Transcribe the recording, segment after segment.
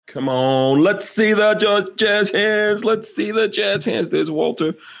Come on, let's see the jazz hands. Let's see the jazz hands. There's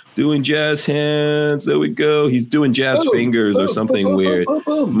Walter doing jazz hands. There we go. He's doing jazz fingers or something weird.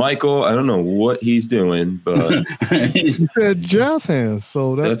 Michael, I don't know what he's doing, but he said jazz hands.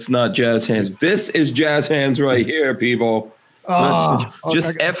 So that's not jazz hands. This is jazz hands right here, people.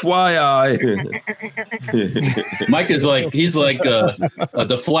 Just FYI. Mike is like, he's like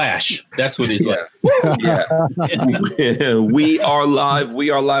the Flash. That's what he's like. Yeah. We are live.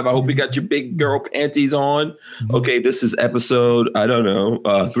 We are live. I hope you got your big girl panties on. Okay, this is episode, I don't know,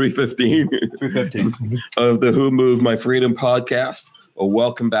 315. 315 of the Who Moved My Freedom podcast.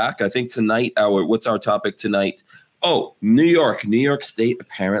 Welcome back. I think tonight, what's our topic tonight? Oh, New York. New York State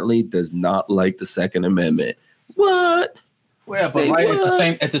apparently does not like the Second Amendment. What? Well, but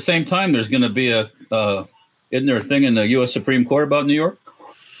at the same time, there's going to be isn't there a thing in the U.S. Supreme Court about New York?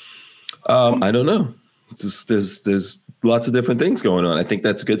 I don't know. There's lots of different things going on. I think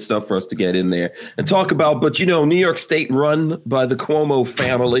that's good stuff for us to get in there and talk about. But, New York State run by the Cuomo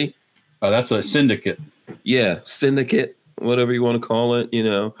family. Oh, that's a syndicate. Yeah, syndicate, whatever you want to call it,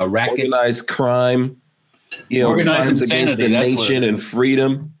 A racket. Organized crime, organized crimes insanity, against the nation and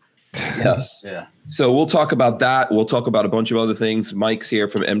freedom. Yes. Yeah. So we'll talk about that. We'll talk about a bunch of other things. Mike's here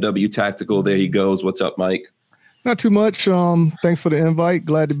from MW Tactical. There he goes. What's up, Mike? Not too much. Thanks for the invite.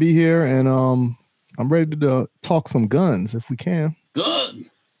 Glad to be here. And I'm ready to talk some guns if we can. Good.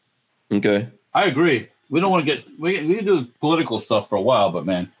 Okay. I agree. We don't want to we can do political stuff for a while, but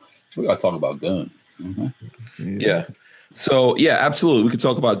man, we got to talk about guns. Mm-hmm. Yeah. So yeah, absolutely. We could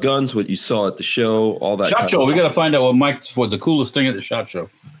talk about guns, what you saw at the show, all that. SHOT Show. We got to find out what the coolest thing at the SHOT Show.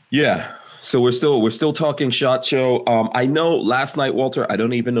 Yeah. So we're still talking SHOT Show. I know last night, Walter, I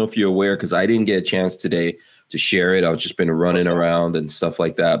don't even know if you're aware because I didn't get a chance today to share it. I've just been running around and stuff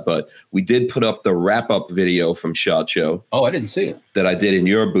like that. But we did put up the wrap-up video from SHOT Show. Oh, I didn't see it. That I did in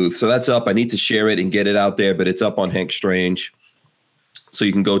your booth. So that's up. I need to share it and get it out there, but it's up on Hank Strange. So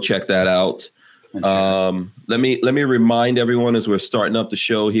you can go check that out. Let me remind everyone as we're starting up the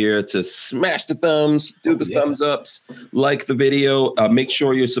show here to smash the thumbs, do the thumbs ups, like the video, make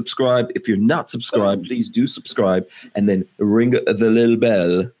sure you're subscribed. If you're not subscribed, please do subscribe and then ring the little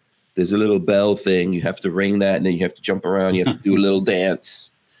bell. There's a little bell thing. You have to ring that and then you have to jump around. You have to do a little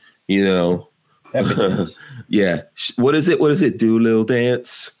dance, Yeah. What is it? Do a little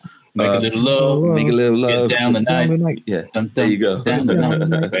dance. Make a little love. Make a little love. Get down the night. Yeah. There you go. Down the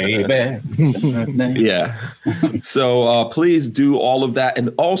night, baby. Yeah. So please do all of that.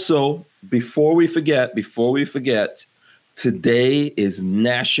 And also, before we forget, today is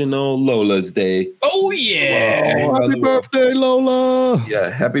National Lola's Day. Oh, yeah. Wow. Happy birthday, Lola. Yeah.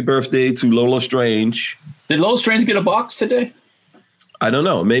 Happy birthday to Lola Strange. Did Lola Strange get a box today? I don't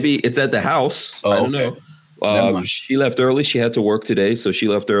know. Maybe it's at the house. I don't know. She left early. She had to work today, so she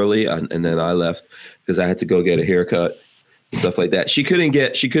left early, and then I left because I had to go get a haircut and stuff like that. She couldn't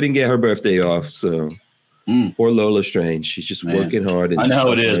get her birthday off, so poor Lola Strange. She's just working hard. And I know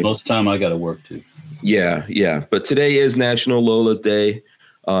how it is. Most of the time, I got to work too. Yeah. But today is National Lola's Day.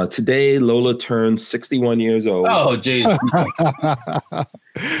 Today, Lola turns 61 years old. Oh, geez.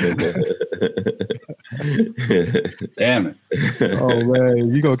 Damn it. Oh,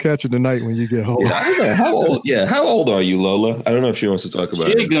 man. You're going to catch it tonight when you get home. Yeah, I don't know. How old are you, Lola? I don't know if she wants to talk about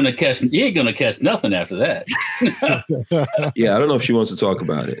it. You ain't gonna catch nothing after that. Yeah, I don't know if she wants to talk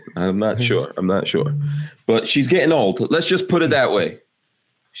about it. I'm not sure. But she's getting old. Let's just put it that way.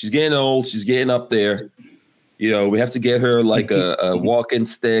 She's getting old. She's getting up there. We have to get her like a walking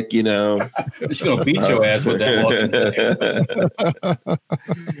stick, She's gonna beat your ass with that walking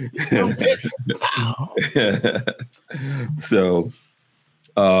stick. So,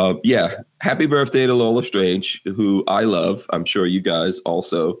 happy birthday to Lola Strange, who I love. I'm sure you guys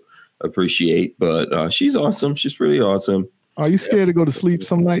also appreciate, but she's awesome. She's pretty awesome. Are you scared to go to sleep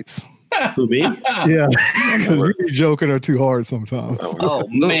some nights? Who, me? Yeah, because you be joking her too hard sometimes. Oh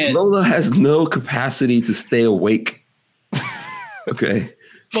man, Lola has no capacity to stay awake. Okay,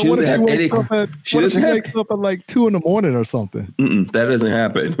 but what if she wakes up at like 2 a.m. or something? That doesn't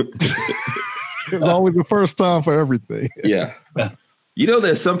happen. It's always the first time for everything. Yeah,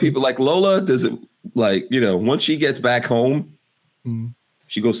 there's some people like Lola. Does it once she gets back home,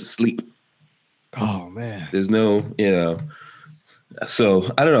 she goes to sleep. Oh man, there's no So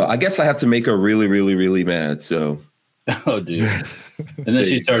I don't know. I guess I have to make her really, really, really mad. So, oh, dude. And then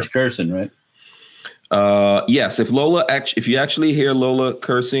she starts cursing, right? Yes. If you actually hear Lola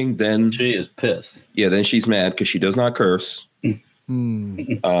cursing, then she is pissed. Yeah, then she's mad because she does not curse. I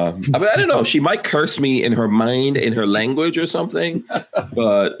don't know. She might curse me in her mind, in her language or something.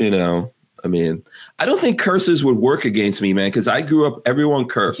 But I mean, I don't think curses would work against me, man, because I grew up, everyone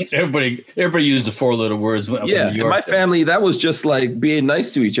cursed. Everybody used the 4-letter words. Yeah, in my family, that was just like being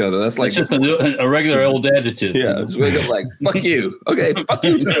nice to each other. That's like just a regular old adjective. Yeah, it's like fuck you. Okay, fuck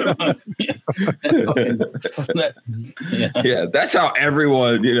you too. Yeah, that's how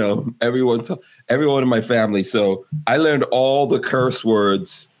everyone, everyone in my family. So I learned all the curse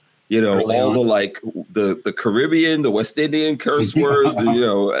words. All the Caribbean, the West Indian curse words,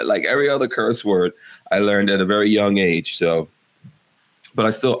 like every other curse word I learned at a very young age. So, but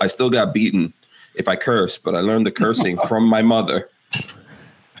I still got beaten if I curse, but I learned the cursing from my mother.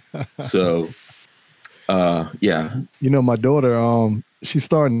 So, yeah. My daughter, she's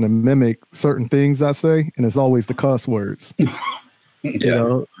starting to mimic certain things I say, and it's always the cuss words.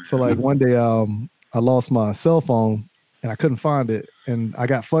 So like one day, I lost my cell phone and I couldn't find it. And I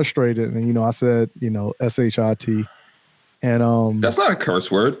got frustrated, and I said, SHIT, and that's not a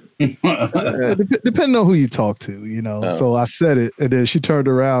curse word. Depending on who you talk to, So I said it, and then she turned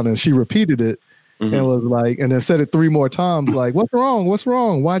around and she repeated it, and was like, and then said it 3 more times, like, "What's wrong? What's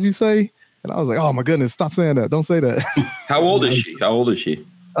wrong? Why'd you say?" And I was like, "Oh my goodness, stop saying that! Don't say that." How old is she?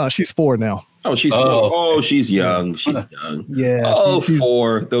 She's 4 now. Oh, she's 4. Oh, she's young. She's young. Yeah. Oh, she's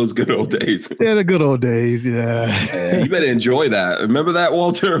 4. Those good old days. Yeah, the good old days. Yeah. You better enjoy that. Remember that,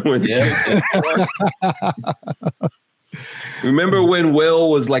 Walter? Remember when Will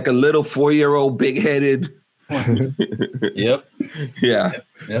was like a little 4-year-old, big-headed? Yep. Yeah.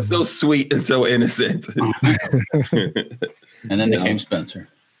 Yep. So sweet and so innocent. And then they came Spencer.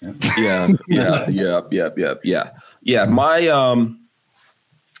 Yep. Yeah.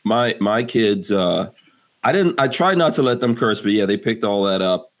 My kids, I tried not to let them curse, but yeah, they picked all that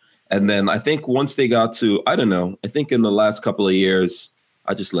up. And then I think once they got to, I don't know, I think in the last couple of years,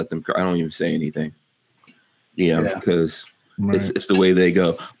 I just let them curse. I don't even say anything. Because it's the way they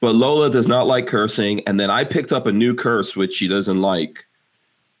go. But Lola does not like cursing. And then I picked up a new curse, which she doesn't like.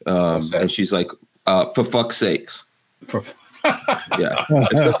 And she's like, for fuck's sakes. Yeah.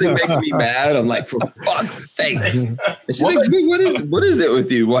 If something makes me mad, I'm like, for fuck's sakes. And she's like, what is it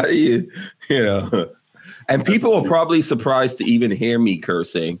with you? Why do you, And people are probably surprised to even hear me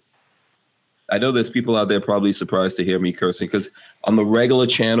cursing. I know there's people out there probably surprised to hear me cursing because on the regular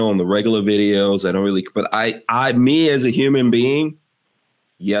channel, on the regular videos, I don't really, but me as a human being,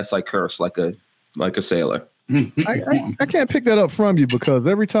 yes, I curse like a sailor. I can't pick that up from you because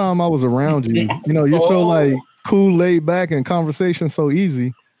every time I was around you, you're so like cool, laid back, and conversation so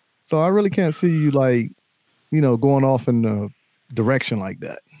easy. So I really can't see you like, going off in a direction like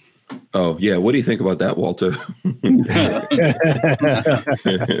that. Oh yeah, what do you think about that, Walter?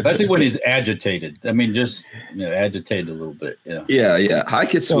 Especially when he's agitated. I mean, just agitated a little bit. Yeah. I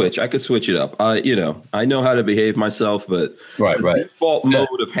could switch. I could switch it up. I know how to behave myself, but the default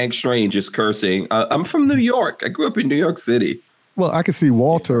mode of Hank Strange is cursing. I'm from New York. I grew up in New York City. Well, I can see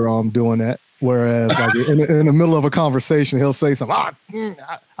Walter doing that. Whereas, like in the middle of a conversation, he'll say something.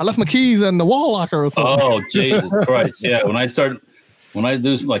 I left my keys in the wall locker or something. Oh, Jesus Christ! Yeah, when I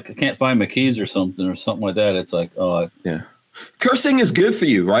do like I can't find my keys or something like that, it's like, yeah. Cursing is good for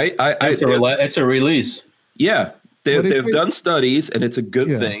you, right? It's a release. Yeah, they've done studies, and it's a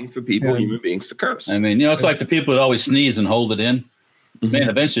good thing for people, human beings, to curse. I mean, it's like the people that always sneeze and hold it in. Man,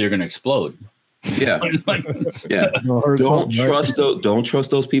 eventually you're going to explode. Yeah, yeah. Don't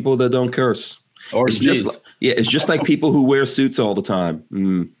trust those people that don't curse. Or it's just like people who wear suits all the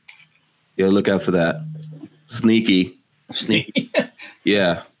time. Yeah, look out for that. Sneaky.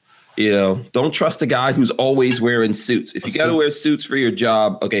 Yeah. Don't trust a guy who's always wearing suits. If you got to wear suits for your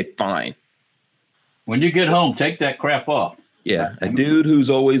job, okay, fine. When you get home, take that crap off. Yeah, a dude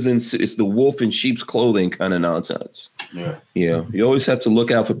who's always it's the wolf in sheep's clothing kind of nonsense. Yeah. You always have to look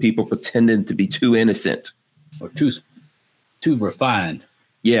out for people pretending to be too innocent. Or too refined.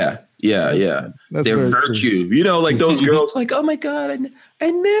 Yeah. Their virtue. True. Like those girls, like, oh my God, I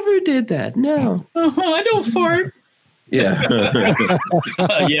never did that. No. I don't fart. Yeah.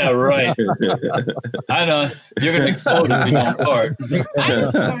 Yeah, right. I know. You're going to explode if you don't fart.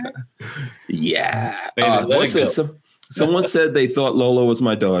 Yeah. Someone said they thought Lola was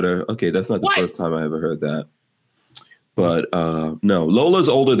my daughter. Okay, that's not the first time I ever heard that. But no, Lola's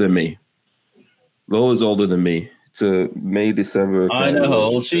older than me. It's May, December. I know how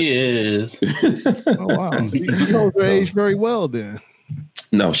old she is. Oh, wow. She knows her age very well then.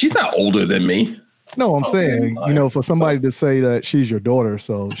 No, she's not older than me. No, I'm saying, for somebody to say that she's your daughter,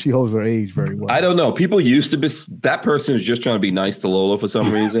 so she holds her age very well. I don't know. People used to be, that person is just trying to be nice to Lola for some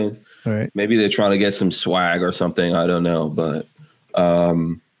reason. Right. Maybe they're trying to get some swag or something. I don't know. But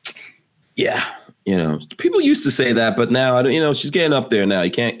yeah, people used to say that, but now, I don't, she's getting up there now.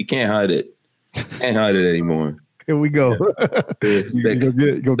 You can't hide it. Can't hide it anymore. Here we go. There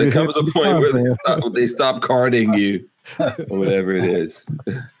comes a point where they stop carding you, or whatever it is.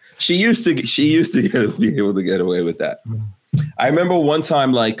 She used to be able to get away with that. I remember one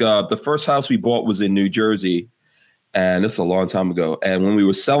time, like the first house we bought was in New Jersey, and this is a long time ago. And when we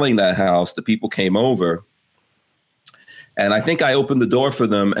were selling that house, the people came over, and I think I opened the door for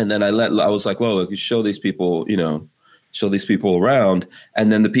them, and then I was like, "Lola, you show these people, show these people around."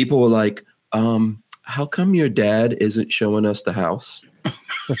 And then the people were like, "How come your dad isn't showing us the house?"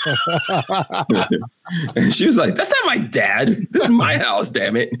 And she was like, "That's not my dad. This is my house,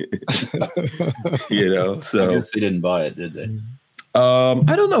 damn it." So I guess they didn't buy it, did they?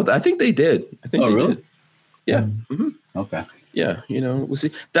 I don't know. I think they did. I think they really did. Yeah. Mm-hmm. Okay. Yeah. We'll see.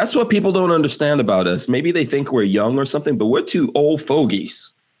 That's what people don't understand about us. Maybe they think we're young or something, but we're two old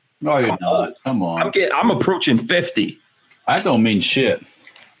fogies. No, you're not. Come on. I'm approaching 50. I don't mean shit.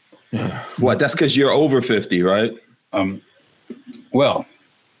 What? That's because you're over 50, right? Well,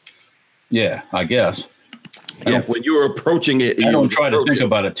 yeah, I guess. Yeah, when you were approaching it, I don't try to think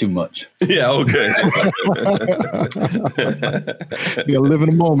about it too much. Yeah, okay. Yeah, live in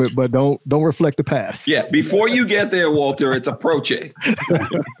the moment, but don't reflect the past. Yeah, before you get there, Walter, it's approaching.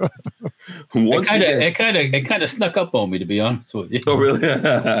 It kind of snuck up on me, to be honest with you. Oh, really?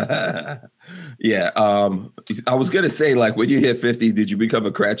 Yeah. I was gonna say, like, when you hit 50, did you become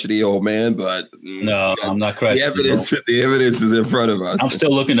a crotchety old man? But no, I'm not crotchety. The evidence is in front of us. I'm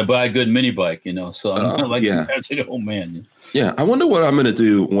still looking to buy a good mini bike, so I'm not like a crotchety old man. Yeah, I wonder what I'm gonna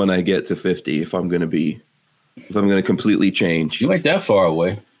do when I get to 50. If I'm gonna completely change. You ain't that far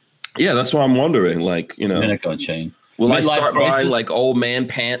away. Yeah, that's what I'm wondering. Like, You're not gonna change. Will I start buying like old man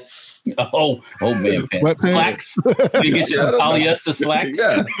pants? Oh, old man pants. Slacks? You get you some polyester slacks?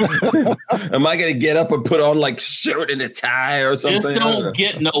 Yeah. Am I going to get up and put on like shirt and a tie or something? Just don't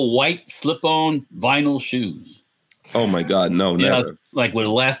get no white slip-on vinyl shoes. Oh my God, no, never. Like with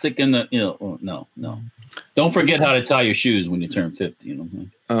elastic in the, no. Don't forget how to tie your shoes when you turn 50.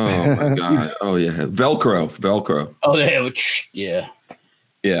 Oh my God. Oh yeah. Velcro. Oh, yeah.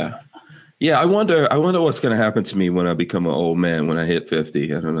 Yeah. Yeah, I wonder what's going to happen to me when I become an old man when I hit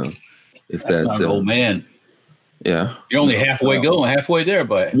 50. I don't know if that's not an old man. Yeah, you're only halfway there.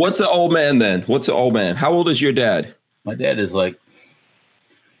 But what's an old man then? What's an old man? How old is your dad? My dad is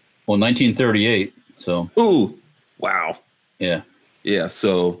 1938. So. Ooh, wow. Yeah. Yeah.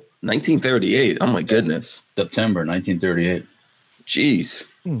 So 1938. Oh my goodness. September 1938. Jeez.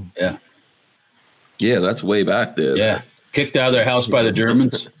 Yeah. Yeah, that's way back there. Yeah, kicked out of their house by the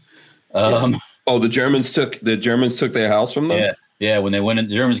Germans. The Germans took their house from them? Yeah. When they went in,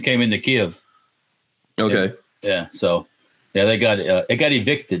 the Germans came into Kiev. Okay. Yeah. So, they got it got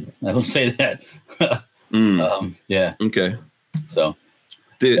evicted. I will say that. Yeah. Okay. So,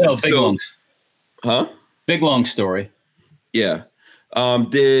 big long story. Yeah.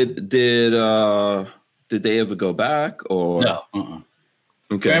 Did they ever go back or no?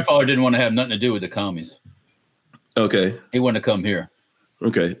 Okay. Grandfather didn't want to have nothing to do with the commies. Okay. He wanted to come here.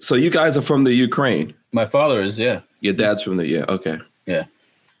 Okay. So you guys are from the Ukraine. My father is, yeah. Your dad's from okay. Yeah.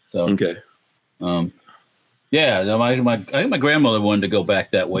 So okay. Yeah. I think my grandmother wanted to go back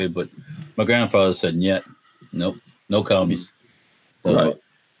that way, but my grandfather said, nope, no commies. So, right.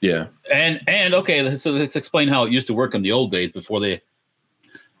 Yeah. And okay, so let's explain how it used to work in the old days before they.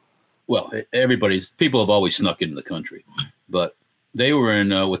 Well, people have always snuck into the country, but they were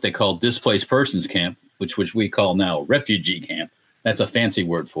in what they call displaced persons camp, which we call now refugee camp. That's a fancy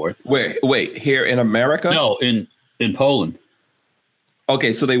word for it. Wait, here in America? No, in Poland.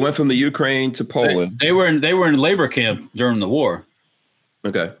 Okay, so they went from the Ukraine to Poland. They were in labor camp during the war.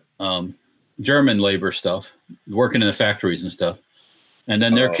 Okay. German labor stuff, working in the factories and stuff. And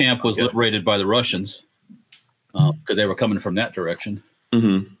then their camp was liberated by the Russians because they were coming from that direction.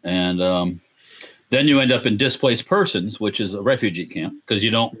 Mm-hmm. And then you end up in displaced persons, which is a refugee camp because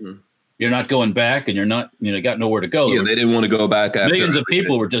you're not going back and you're not, got nowhere to go. Yeah, they didn't want to go back after. Millions of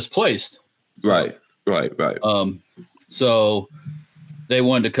people were displaced. So, right. So they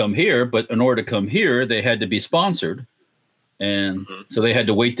wanted to come here, but in order to come here, they had to be sponsored. And so they had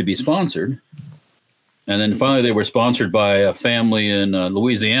to wait to be sponsored. And then finally they were sponsored by a family in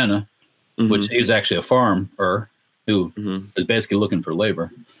Louisiana, which is actually a farmer who is basically looking for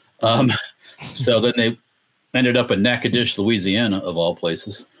labor. So then they ended up in Natchitoches, Louisiana, of all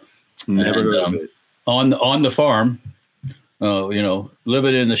places. Never heard of it. On the farm,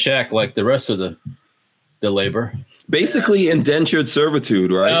 living in the shack like the rest of the labor. Basically indentured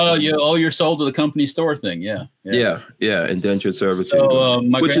servitude, right? You're sold to the company store thing. Yeah. Indentured servitude. So,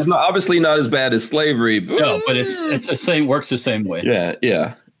 which is obviously not as bad as slavery. But no, but it's the same. Works the same way.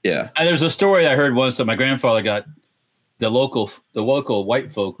 Yeah. Yeah. And there's a story I heard once that my grandfather got the local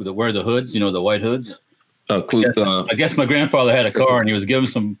white folk that wear the hoods, the white hoods. I guess my grandfather had a car and he was giving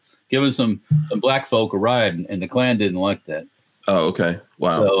some black folk a ride, and the Klan didn't like that. Oh, okay.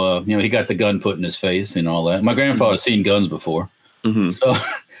 Wow. So he got the gun put in his face and all that. My grandfather's seen guns before, so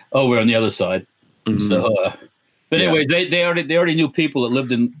we're on the other side. So, but anyway, they already knew people that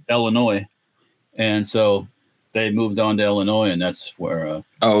lived in Illinois, and so they moved on to Illinois, and that's where.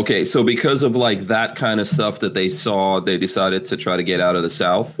 Okay. So because of like that kind of stuff that they saw, they decided to try to get out of the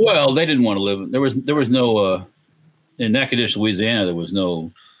South. Well, they didn't want to live. There was no in Natchitoches, Louisiana. There was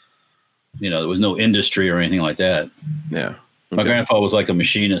no, there was no industry or anything like that. Yeah. Okay. My grandfather was like a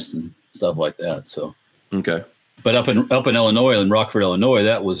machinist and stuff like that. So. Okay. But up in Illinois, in Rockford, Illinois,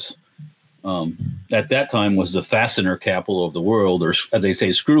 that was at that time was the fastener capital of the world, or as they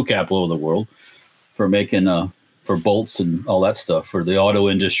say, screw capital of the world, for making for bolts and all that stuff for the auto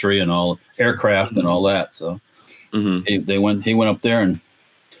industry and all aircraft and all that. So he went up there, and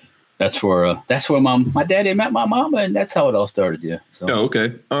that's where my daddy met my mama, and that's how it all started. Yeah. So. Oh,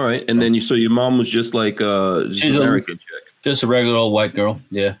 okay. All right. And then so your mom was just like she's an American chick, just a regular old white girl.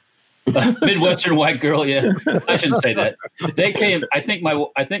 Yeah. Midwestern white girl. Yeah. I shouldn't say that. They came. I think my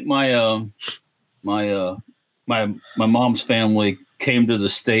mom's family came to the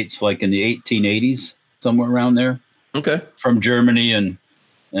States like in the 1880s, somewhere around there. Okay. From Germany and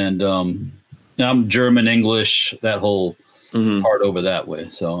I'm German, English, that whole part over that way.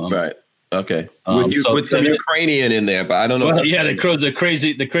 So right. Okay. With some Ukrainian in there, but I don't know. Well, yeah, the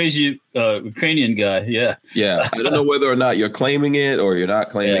crazy Ukrainian guy. Yeah. Yeah. I don't know whether or not you're claiming it or you're not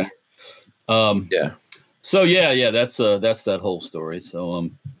claiming it. Yeah. So that's that whole story. So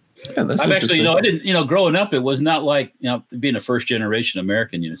that's I'm actually, I didn't, growing up, it was not like, being a first generation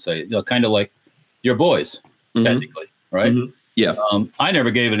American, say, kind of like your boys, technically, right? Mm-hmm. Yeah. I never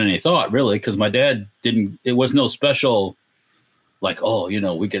gave it any thought really, because my dad didn't. It was no special, like,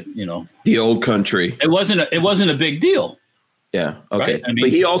 we get, the old country. It wasn't a big deal. Yeah. Okay. Right? I mean,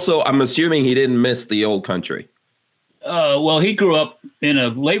 but he also, I'm assuming he didn't miss the old country. Well, he grew up in a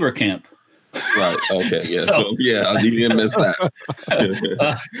labor camp. Right. Okay. Yeah. So you didn't miss that.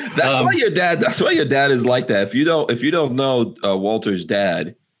 That's why your dad is like that. If you don't know Walter's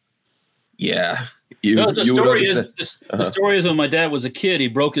dad, the story is when my dad was a kid, he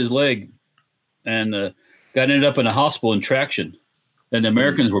broke his leg and ended up in a hospital in traction, and the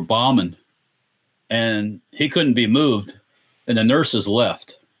Americans were bombing, and he couldn't be moved, and the nurses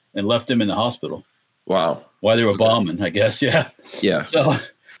left him in the hospital. Wow. While they were bombing, I guess. Yeah. Yeah. So.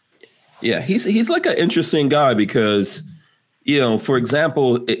 Yeah, he's like an interesting guy because, for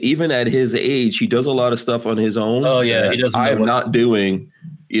example, even at his age, he does a lot of stuff on his own. Oh yeah, he doesn't. I am not doing.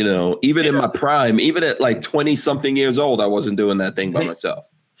 Even in my prime, even at like 20 something years old, I wasn't doing that thing by myself.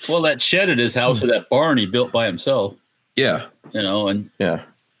 Well, that shed at his house or that barn he built by himself. Yeah. And yeah.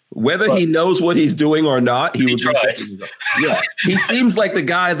 Whether he knows what he's doing or not, he would try. Yeah, he seems like the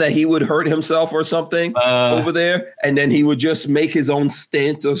guy that he would hurt himself or something over there, and then he would just make his own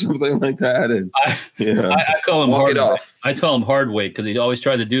stint or something like that. And I call him walk it off. I tell him hard way because he always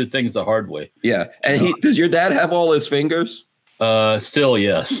tried to do things the hard way. Yeah, and does your dad have all his fingers? Still,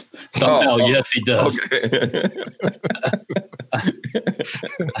 yes. Somehow, yes, he does. Okay.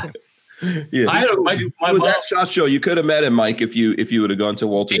 Yeah, was that SHOT Show. You could have met him, Mike, if you would have gone to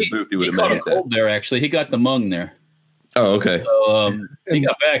Walter's booth. You would have met him there. Actually, he got the mung there. Oh, okay. So he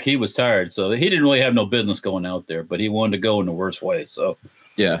got back. He was tired, so he didn't really have no business going out there. But he wanted to go in the worst way. So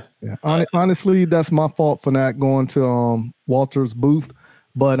yeah. Honestly, that's my fault for not going to Walter's booth.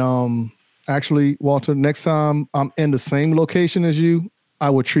 But actually, Walter, next time I'm in the same location as you, I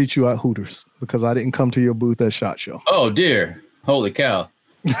will treat you at Hooters because I didn't come to your booth at SHOT Show. Oh dear, holy cow!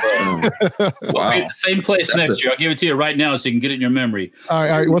 Wow. We'll be at the same place next year. I'll give it to you right now so you can get it in your memory. All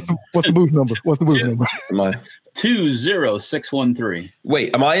right. What's the booth number? What's the booth number? 20613.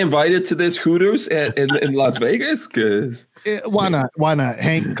 Wait, am I invited to this Hooters in Las Vegas? Because why not? Why not?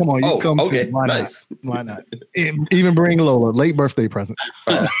 Hank, come on, you come okay. too. Why nice. not? Why not? Even bring Lola, late birthday present.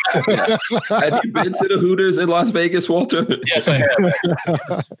 Have you been to the Hooters in Las Vegas, Walter? Yes, I have.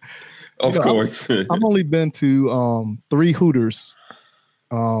 Of course. I've only been to 3 Hooters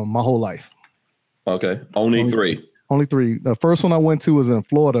my whole life. Okay. Only 3. Only 3. The first one I went to was in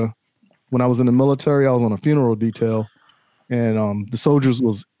Florida. When I was in the military, I was on a funeral detail, and the soldiers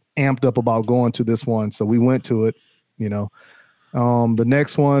was amped up about going to this one, so we went to it. The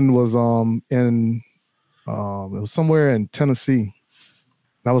next one was it was somewhere in Tennessee.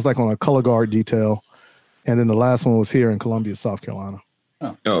 I was like on a color guard detail, and then the last one was here in Columbia, South Carolina.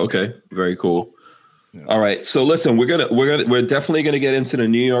 Oh, okay, very cool. All right. So listen, we're definitely gonna get into the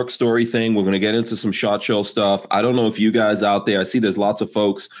New York story thing. We're gonna get into some SHOT Show stuff. I don't know if you guys out there, I see there's lots of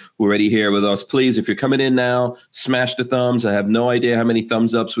folks who are already here with us. Please, if you're coming in now, smash the thumbs. I have no idea how many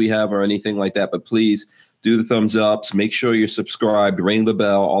thumbs ups we have or anything like that, but please do the thumbs ups. Make sure you're subscribed, ring the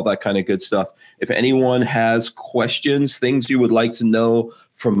bell, all that kind of good stuff. If anyone has questions, things you would like to know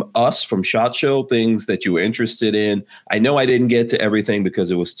from us, from SHOT Show, things that you were interested in. I know I didn't get to everything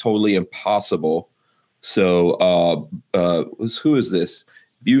because it was totally impossible. So who is this?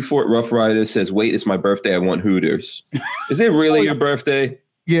 Beaufort Rough Rider says, wait, it's my birthday. I want Hooters. Is it really your birthday?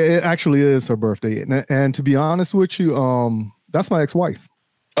 Yeah, it actually is her birthday. And to be honest with you, that's my ex-wife.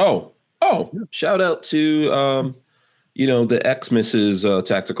 Oh, shout out to, the ex-Mrs.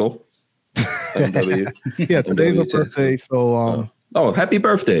 Tactical. MW. Yeah, today's her birthday. So, happy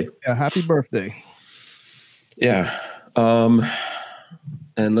birthday. Yeah, happy birthday. Yeah.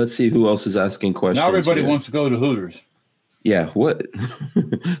 And let's see who else is asking questions. Now everybody here. wants to go to Hooters. Yeah, what?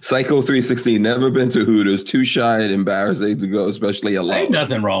 Psycho 316, never been to Hooters, too shy and embarrassing to go, especially alone. Ain't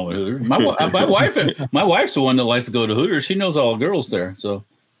nothing wrong with Hooters. My wife's the one that likes to go to Hooters. She knows all the girls there. So,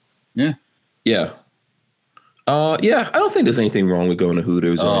 yeah. Yeah. I don't think there's anything wrong with going to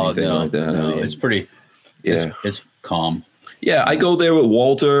Hooters or anything like that. No, it's pretty. Yeah, it's calm. Yeah, I go there with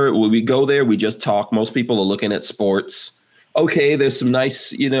Walter. When we go there, we just talk. Most people are looking at sports. Okay, there's some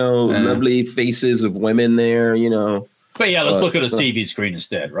nice, lovely faces of women there, But yeah, let's look at a TV screen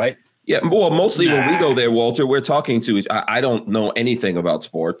instead, right? Yeah, well, mostly when we go there, Walter, we're talking to. I don't know anything about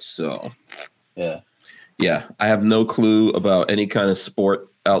sports, so yeah, I have no clue about any kind of sport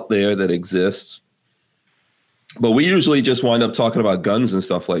out there that exists. But we usually just wind up talking about guns and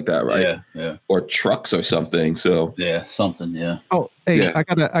stuff like that, right? Yeah. Or trucks or something. So yeah, something. Yeah. Oh, hey, yeah. I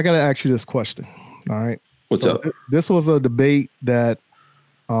gotta ask you this question. All right. What's up? This was a debate that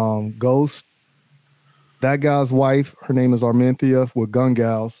Ghost, that guy's wife, her name is Armenthea, with Gun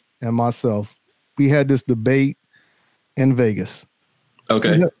Gals, and myself. We had this debate in Vegas.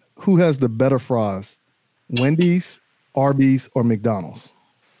 Okay. Who has the better fries? Wendy's, Arby's, or McDonald's?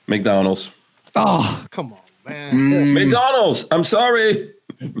 McDonald's. Oh, come on, man. McDonald's. I'm sorry.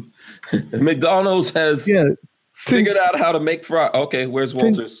 McDonald's has figured out how to make fries. Okay, where's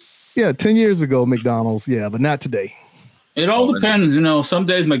Walter's? 10 years ago, McDonald's, but not today. It all depends. Some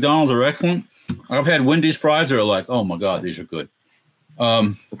days McDonald's are excellent. I've had Wendy's fries that are like, oh my God, these are good.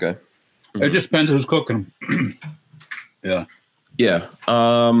 Okay. It just depends who's cooking them. Yeah. Yeah.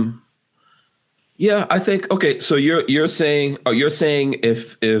 I think, okay, so you're saying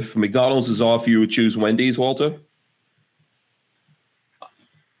if McDonald's is off, you would choose Wendy's, Walter?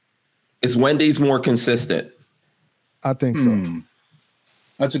 Is Wendy's more consistent? I think so.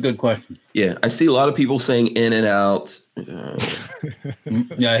 That's a good question. Yeah, I see a lot of people saying In-N-Out.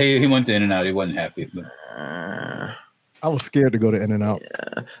 Yeah, he went to In-N-Out. He wasn't happy. But. I was scared to go to In-N-Out.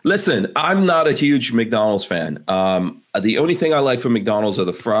 Yeah. Listen, I'm not a huge McDonald's fan. The only thing I like from McDonald's are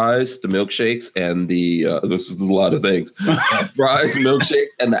the fries, the milkshakes, and this is a lot of things. Fries,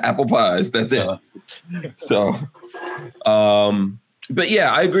 milkshakes, and the apple pies. That's it. So, but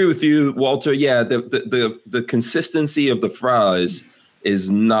yeah, I agree with you, Walter. Yeah, the consistency of the fries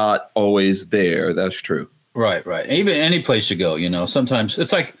is not always there. That's true. Right. Even any place you go, sometimes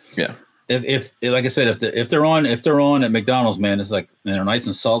it's like, if like I said, if they're on at McDonald's, man, it's like, they're nice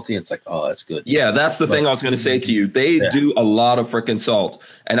and salty. It's like, oh, that's good. Yeah, that's the thing I was going to say to you. They do a lot of freaking salt,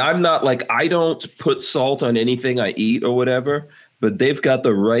 and I'm not like, I don't put salt on anything I eat or whatever, but they've got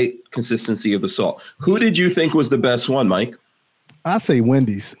the right consistency of the salt. Who did you think was the best one, Mike? I say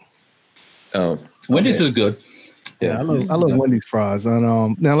Wendy's. Oh, Wendy's is good. Yeah, I love Wendy's fries.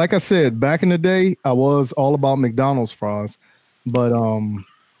 And now, like I said, back in the day, I was all about McDonald's fries, but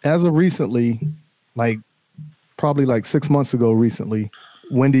as of recently, probably 6 months ago,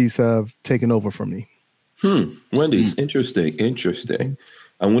 Wendy's have taken over from me. Wendy's, interesting.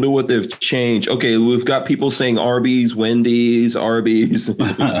 I wonder what they've changed. Okay, we've got people saying Arby's, Wendy's, Arby's.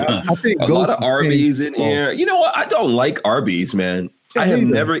 I think a lot of Arby's in here. You know what? I don't like Arby's, man. I have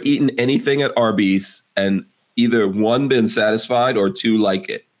never eaten anything at Arby's and either one, been satisfied, or two, like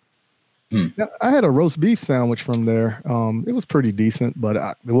it. I had a roast beef sandwich from there. It was pretty decent, but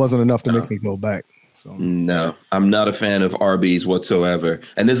it wasn't enough to make me go back. So. No, I'm not a fan of Arby's whatsoever.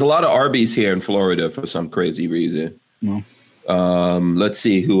 And there's a lot of Arby's here in Florida for some crazy reason. Let's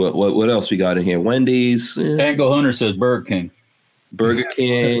see what else we got in here. Wendy's. Tango Hunter says Burger King. Burger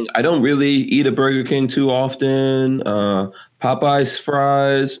King. I don't really eat a Burger King too often. Popeye's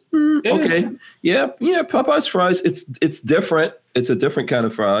fries. Yeah. Okay. Yeah. Popeye's fries. It's different. It's a different kind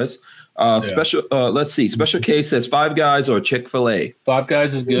of fries. Special. Let's see. Special K says Five Guys or Chick-fil-A. Five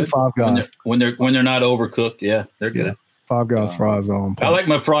Guys is good. Five Guys. When they're not overcooked. Yeah, they're good. Yeah. Five Guys fries on. I like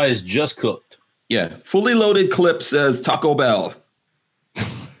my fries just cooked. Yeah. Fully Loaded Clip says Taco Bell.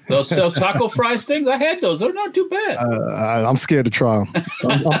 Those taco fries things, I had those. They're not too bad. I'm scared to try them.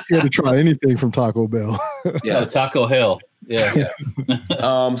 I'm scared to try anything from Taco Bell. Yeah. Taco Hell. Yeah.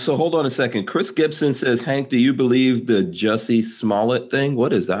 So hold on a second. Chris Gibson says, Hank, do you believe the Jussie Smollett thing?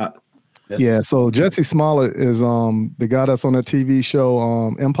 What is that? Yeah. So Jussie Smollett is the guy that's on that TV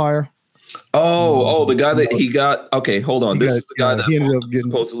show Empire. The guy that he got. Okay, hold on. This is the guy that he ended up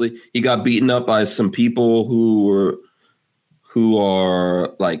getting supposedly he got beaten up by some people who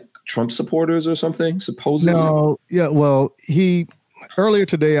are like Trump supporters or something. Supposedly. No. Yeah. Well, earlier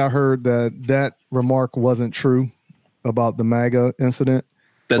today I heard that remark wasn't true about the MAGA incident.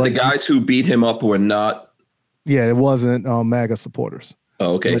 That the guys who beat him up were not. Yeah, it wasn't MAGA supporters.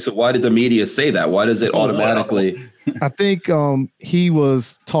 Oh, okay. So why did the media say that? Why does it automatically? I think he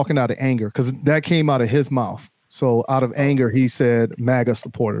was talking out of anger because that came out of his mouth. So out of anger, he said MAGA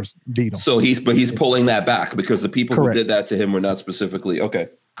supporters beat him. So he's pulling that back because the people Correct. who did that to him were not specifically okay.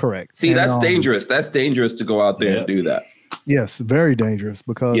 Correct. See, that's dangerous. That's dangerous to go out there and do that. Yes, very dangerous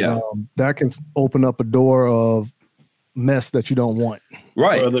because that can open up a door of mess that you don't want.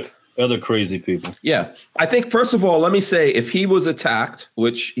 Right. Other crazy people. Yeah. I think, first of all, let me say, if he was attacked,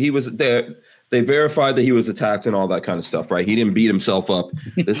 which he was there, they verified that he was attacked and all that kind of stuff, right? He didn't beat himself up.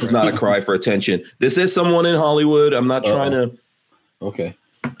 This is not a cry for attention. This is someone in Hollywood. I'm not trying to. Okay.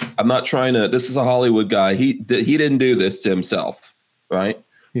 I'm not trying to. This is a Hollywood guy. He didn't do this to himself, right?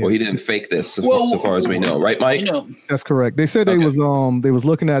 Yeah. Or he didn't fake this, so far as we know, right, Mike? That's correct. They said they was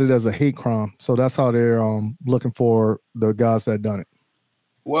looking at it as a hate crime, so that's how they're looking for the guys that done it.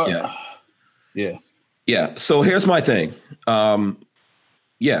 Well, yeah. So here's my thing.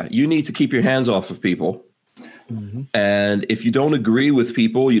 You need to keep your hands off of people. Mm-hmm. And if you don't agree with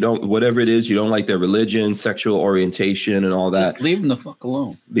people, whatever it is, you don't like their religion, sexual orientation, and all that. Just leave them the fuck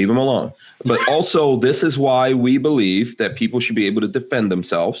alone. Leave them alone. But also, this is why we believe that people should be able to defend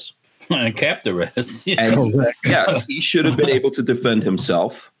themselves. And cap the rest. And yes, he should have been able to defend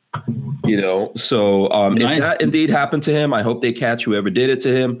himself. So if that indeed happened to him, I hope they catch whoever did it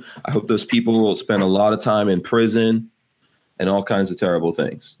to him. I hope those people will spend a lot of time in prison and all kinds of terrible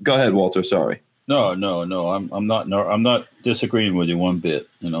things. Go ahead, Walter. Sorry. No. I'm not disagreeing with you one bit.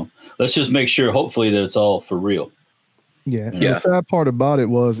 Let's just make sure, hopefully, that it's all for real. Yeah. The sad part about it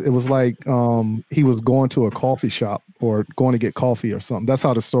was like he was going to a coffee shop or going to get coffee or something. That's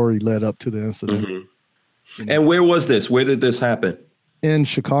how the story led up to the incident. Mm-hmm. And where was this? Where did this happen? In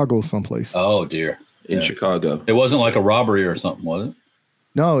Chicago, someplace. Oh dear. In Chicago. It wasn't like a robbery or something, was it?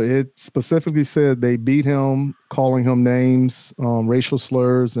 No, it specifically said they beat him, calling him names, racial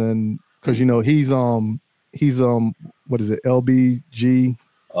slurs, and because he's what is it, LBG?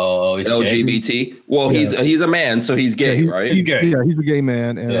 Oh, he's LGBT. Gay. Well, he's a man, so he's gay, right? He's gay. Yeah, he's a gay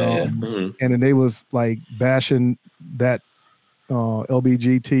man, and Mm-hmm. and then they was like bashing that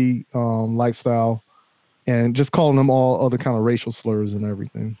LBGT lifestyle, and just calling them all other kind of racial slurs and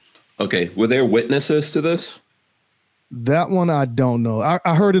everything. Okay, were there witnesses to this? That one I don't know.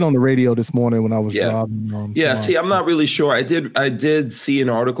 I heard it on the radio this morning when I was driving. See, I'm not really sure. I did see an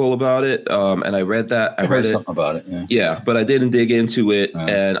article about it, and I read that. I read something about it. Yeah, but I didn't dig into it,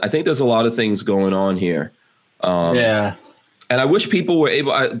 and I think there's a lot of things going on here. And I wish people were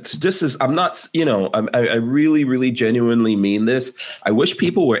able. I'm not. I really, really, genuinely mean this. I wish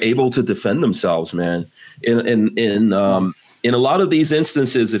people were able to defend themselves, man. In a lot of these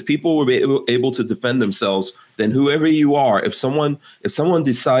instances, if people were able to defend themselves, then whoever you are, if someone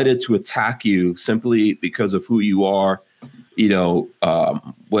decided to attack you simply because of who you are,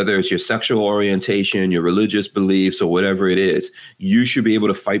 whether it's your sexual orientation, your religious beliefs, or whatever it is, you should be able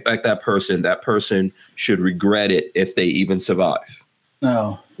to fight back that person. That person should regret it if they even survive.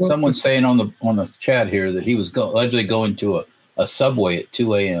 No, someone's saying on the chat here that he was allegedly going to a Subway at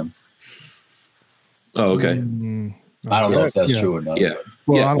 2 a.m. Oh, okay. I don't know if that's true or not. Yeah.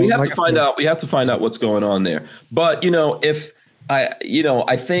 Well, we have to find out. We have to find out what's going on there. But if I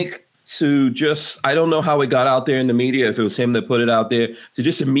think I don't know how it got out there in the media, if it was him that put it out there, to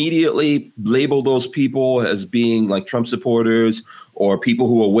just immediately label those people as being like Trump supporters or people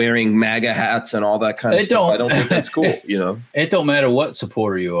who are wearing MAGA hats and all that kind of stuff. I don't think that's cool. It don't matter what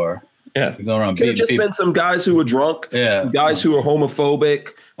supporter you are. Yeah. Go around Could have beating just people. been some guys who were drunk, Yeah. guys who were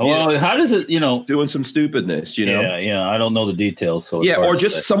homophobic, Well, how does it, doing some stupidness, you know? Yeah. I don't know the details. So it's Yeah, hard or to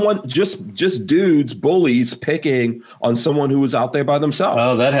just say. someone, just dudes, bullies picking on someone who was out there by themselves.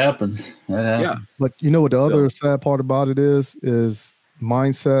 Oh, that happens. Yeah. But you know what the So- other sad part about it is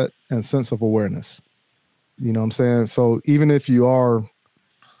mindset and sense of awareness. You know what I'm saying? So even if you are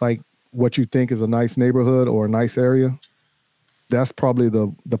like what you think is a nice neighborhood or a nice area, that's probably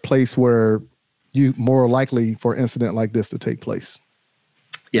the place where you more likely for an incident like this to take place.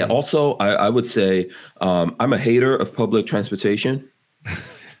 Yeah. Also, I would say I'm a hater of public transportation.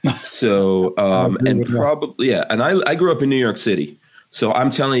 So, and probably, yeah. And I grew up in New York City. So I'm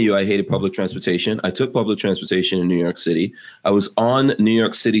telling you, I hated public transportation. I took public transportation in New York City. I was on New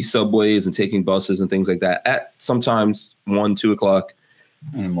York City subways and taking buses and things like that at sometimes 1, 2 o'clock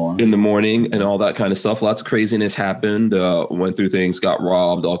in the morning and all that kind of stuff. Lots of craziness happened. Went through things, got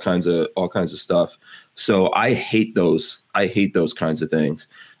robbed, all kinds of stuff. So I hate those. I hate those kinds of things.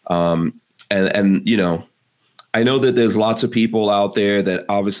 And you know, I know that there's lots of people out there that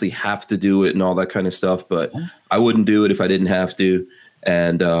obviously have to do it and all that kind of stuff, but I wouldn't do it if I didn't have to.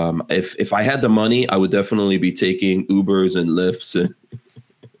 And if I had the money, I would definitely be taking Ubers and Lyfts and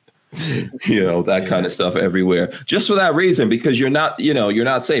you know, that kind of stuff everywhere, just for that reason, because you're not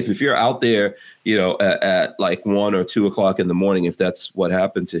safe if you're out there, you know, at like 1 or 2 o'clock in the morning, if that's what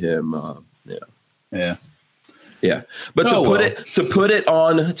happened to him. Yeah. But to put it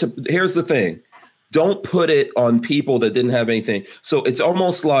on, here's the thing. Don't put it on people that didn't have anything. So it's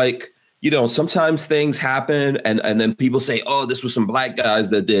almost like, you know, sometimes things happen and then people say, oh, this was some black guys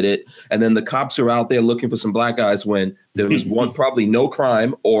that did it. And then the cops are out there looking for some black guys when there was probably no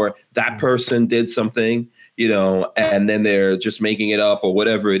crime, or that person did something, you know, and then they're just making it up or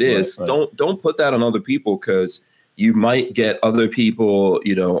whatever it is. Right. Don't put that on other people, because you might get other people,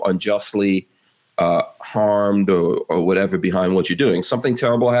 you know, unjustly harmed or whatever behind what you're doing. Something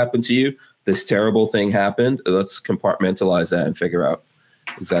terrible happened to you. This terrible thing happened. Let's compartmentalize that and figure out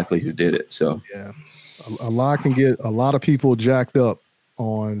exactly who did it. So yeah, a lot can get a lot of people jacked up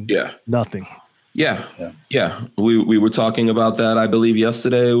on nothing. Yeah. We were talking about that, I believe,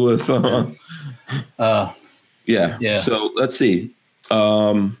 yesterday with yeah. So let's see.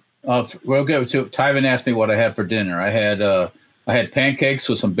 We'll go to Tyven asked me what I had for dinner. I had pancakes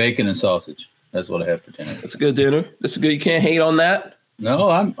with some bacon and sausage. That's what I had for dinner. That's a good dinner. That's good. You can't hate on that. No,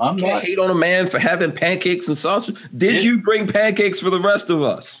 I'm can't hate on a man for having pancakes and sausage. Did you bring pancakes for the rest of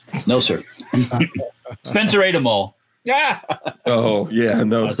us? No, sir. Spencer ate them all. Yeah. Oh, yeah.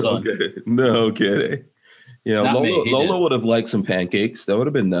 No kidding. Yeah, Lola would have liked some pancakes. That would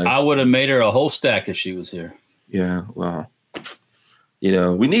have been nice. I would have made her a whole stack if she was here. Yeah, well, you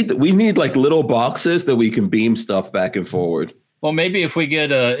know, we need like little boxes that we can beam stuff back and forward. Well, maybe if we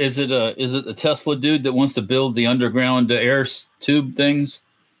get is it a Tesla dude that wants to build the underground air tube things,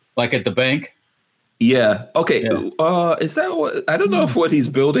 like at the bank? Yeah. Okay. Yeah. Is that what? I don't know if what he's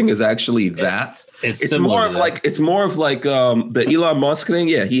building is actually that. It's more of like the Elon Musk thing.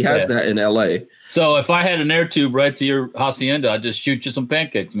 Yeah, he has that in LA. So if I had an air tube right to your hacienda, I'd just shoot you some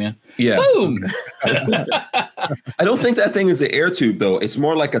pancakes, man. Yeah. Boom. I don't think that thing is an air tube though. It's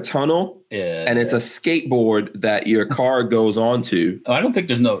more like a tunnel. Yeah. And it's a skateboard that your car goes onto. Oh, I don't think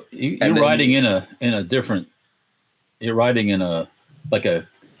there's no. You're riding in a different. You're riding in a like a.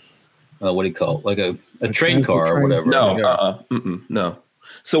 What do you call it? Like a train car or whatever. No, no.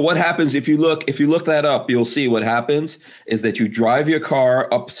 So what happens if you look that up, you'll see what happens is that you drive your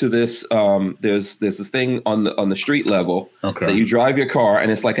car up to this. There's this thing on the street level that you drive your car,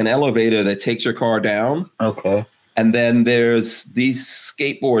 and it's like an elevator that takes your car down. Okay. And then there's these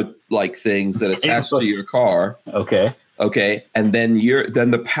skateboard like things that attach to your car. Okay. Okay. And then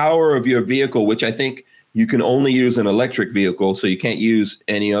the power of your vehicle, which I think you can only use an electric vehicle, so you can't use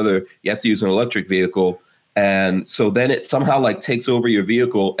any other. You have to use an electric vehicle. And so then it somehow like takes over your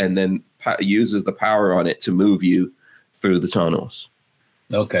vehicle and then uses the power on it to move you through the tunnels.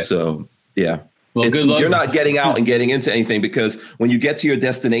 Okay. So, yeah. Well, good luck. You're not getting out and getting into anything, because when you get to your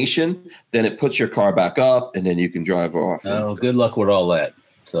destination, then it puts your car back up and then you can drive off. Oh, good luck with all that.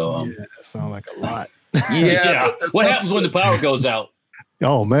 So, that sounds like a lot. Yeah. What happens when the power goes out?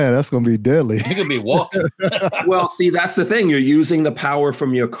 Oh man, that's gonna be deadly. You're gonna be walking. Well, see, that's the thing. You're using the power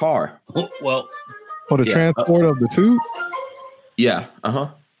from your car. Well, for the transport of the tube. Yeah.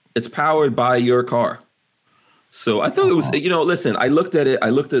 It's powered by your car. So I thought it was. Listen. I looked at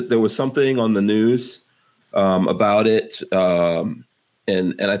it. There was something on the news about it, and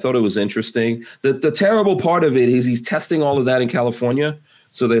I thought it was interesting. The terrible part of it is he's testing all of that in California.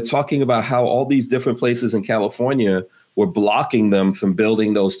 So they're talking about how all these different places in California we're blocking them from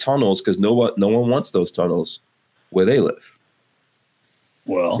building those tunnels because no one wants those tunnels where they live.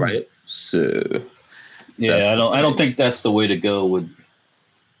 Well, right. So yeah, I don't think that's the way to go with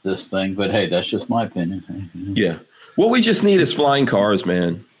this thing. But hey, that's just my opinion. Yeah. What we just need is flying cars,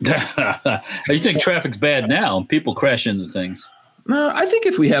 man. You think traffic's bad now? People crash into things. No, I think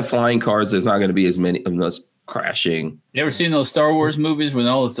if we have flying cars, there's not going to be as many of us crashing. You ever seen those Star Wars movies when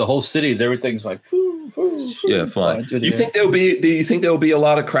the whole cities, everything's like, yeah, flying. Do you think there'll be a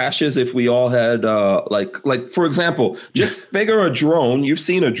lot of crashes if we all had like for example, just figure a drone. You've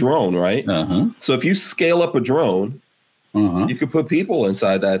seen a drone, right? So if you scale up a drone, you could put people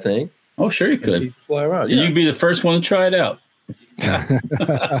inside that thing. Oh, sure you could. Fly around. Yeah. You'd be the first one to try it out.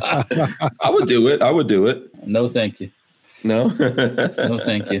 I would do it. No, thank you. No? No,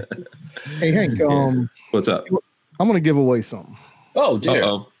 thank you. Hey, Hank, what's up? I'm going to give away something. Oh, dear.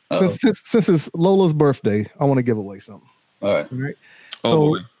 Since it's Lola's birthday, I want to give away something. All right. All right.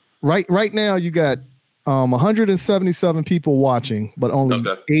 Oh, so right now you got 177 people watching, but only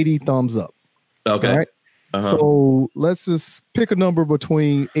 80 thumbs up. Okay. All right. So let's just pick a number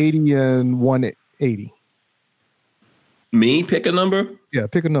between 80 and 180. Me pick a number? Yeah,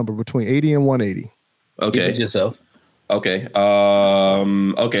 pick a number between 80 and 180. Okay. Keep it yourself. Okay.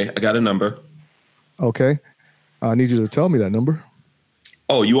 Okay, I got a number. Okay. I need you to tell me that number.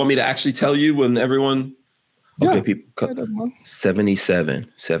 Oh, you want me to actually tell you when everyone? Okay, Yeah. people. 77.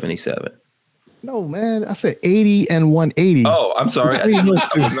 No, man. I said 80 and 180. Oh, I'm sorry. I was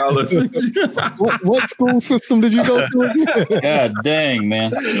not listening to you. What school system did you go to? God dang,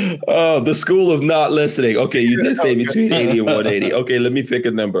 man. Oh, the school of not listening. Okay, you did say between 80 and 180. Okay, let me pick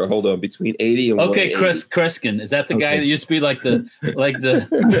a number. Hold on. Between 80 and 180. Okay, Kreskin. Is that the guy that used to be like the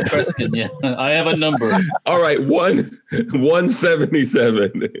Kreskin? Yeah. I have a number. All right,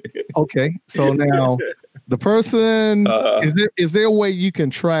 177. Okay. So now the person is there a way you can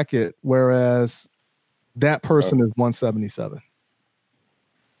track it whereas that person is 177?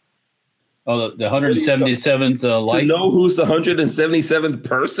 Oh, the 177th like. To know who's the 177th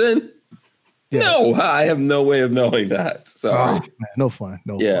person? Yeah. No, I have no way of knowing that. Sorry. Man, no fun.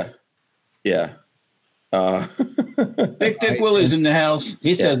 No fun. Yeah. Big Dick Willie's in the house.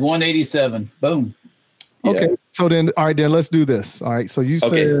 He said 187. Boom. Okay. Yeah. So then, all right, then let's do this. All right. So you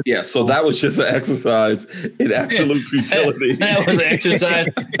said. Yeah. So that was just an exercise in absolute futility. That was an exercise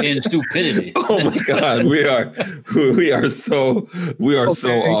in stupidity. Oh my God. We are so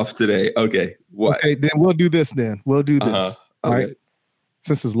off today. Okay. What? Okay. Then we'll do this We'll do this. All right.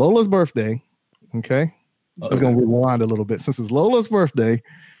 Since it's Lola's birthday. Okay. We're going to rewind a little bit. Since it's Lola's birthday.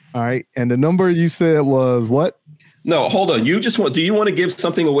 All right. And the number you said was what? No, hold on. Do you want to give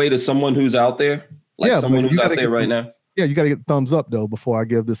something away to someone who's out there? Like someone who's out there right now? Yeah, you got to get thumbs up though before I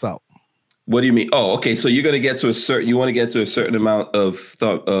give this out. What do you mean? Oh, okay. So you're going to get to you want to get to a certain amount of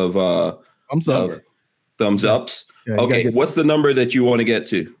thumbs ups. Yeah, okay. What's the number that you want to get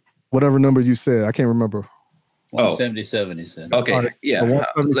to? Whatever number you said. I can't remember. 177, he said. Okay. Right. Yeah.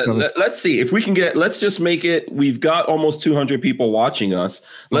 Let's see if we can let's just make it. We've got almost 200 people watching us.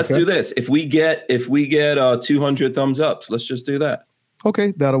 Let's do this. If we get 200 thumbs ups, let's just do that.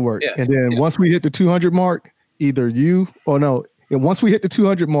 Okay, that'll work. Yeah, and then once we hit the 200 mark, once we hit the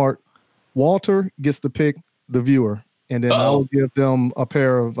 200 mark, Walter gets to pick the viewer. And then I will give them a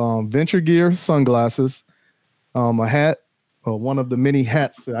pair of Venture Gear sunglasses, a hat, one of the many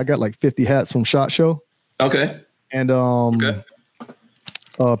hats. I got like 50 hats from SHOT Show. Okay. And a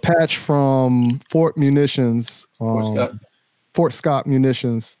patch from Fort Munitions, Fort Scott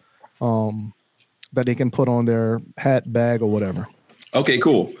Munitions, that they can put on their hat, bag, or whatever. Okay,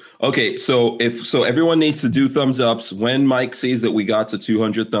 cool. Okay, so everyone needs to do thumbs ups. When Mike sees that we got to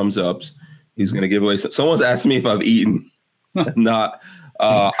 200 thumbs ups, he's going to give away. Someone's asked me if I've eaten. Not.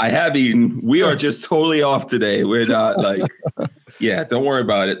 I have eaten. We are just totally off today. We're not don't worry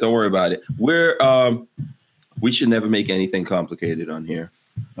about it. Don't worry about it. We should never make anything complicated on here.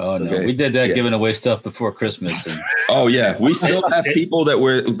 Oh no, we did that giving away stuff before Christmas. Oh yeah, we still have people that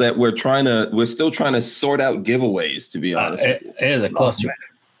we're still trying to sort out giveaways. To be honest, it is a cluster.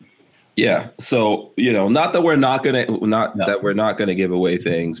 Yeah, so not that we're not gonna give away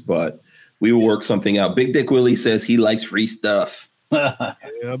things, but we will work something out. Big Dick Willie says he likes free stuff. Yeah,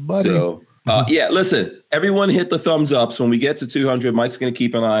 buddy. So listen, everyone hit the thumbs ups. When we get to 200, Mike's going to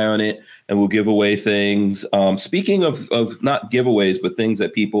keep an eye on it and we'll give away things. Speaking of not giveaways, but things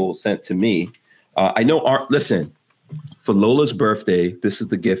that people sent to me. I know, listen, for Lola's birthday, this is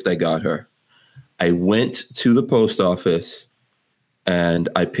the gift I got her. I went to the post office and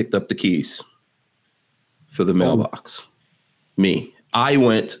I picked up the keys for the mailbox. Me. I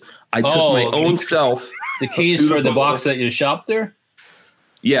took my own self. The keys for the box at your shop there?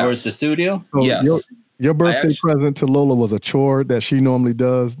 Yes. Or at the studio? So Yes. Your birthday present to Lola was a chore that she normally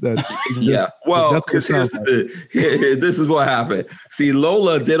does. That yeah. Well, because this is what happened. See,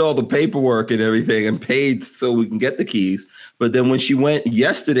 Lola did all the paperwork and everything and paid so we can get the keys. But then when she went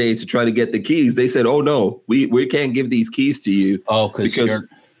yesterday to try to get the keys, they said, "Oh no, we can't give these keys to you." Oh, because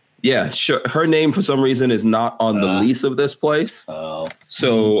her name for some reason is not on the lease of this place. Oh.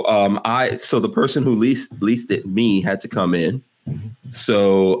 So so the person who leased it, me, had to come in.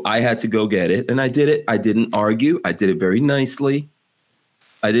 So I had to go get it, and I did it. I didn't argue. I did it very nicely.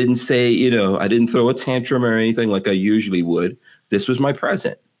 I didn't say, I didn't throw a tantrum or anything like I usually would. This was my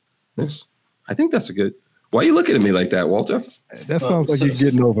present. I think that's a good. Why are you looking at me like that, Walter? That sounds like you're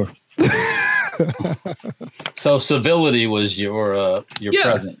getting over. So civility was your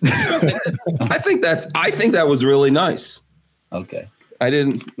present. I think that was really nice. Okay.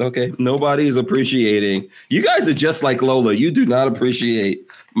 Nobody is appreciating. You guys are just like Lola. You do not appreciate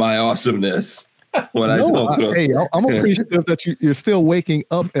my awesomeness when I don't throw. Hey, I'm appreciative that you're still waking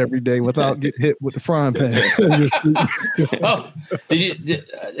up every day without getting hit with the frying pan. Did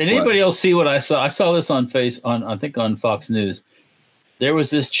anybody else see what I saw? I saw this on I think on Fox News. There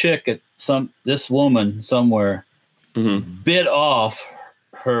was this chick at this woman somewhere bit off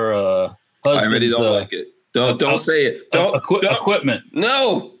her husband's. I really don't like it. Don't say it. Don't equipment.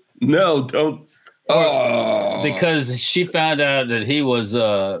 No, don't. Oh, because she found out that he was,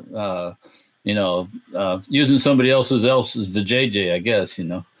 using somebody else's vajayjay, I guess,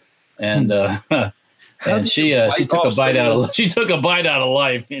 and and she took a bite out of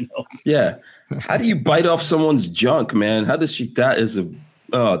life, Yeah. How do you bite off someone's junk, man? How does she? That's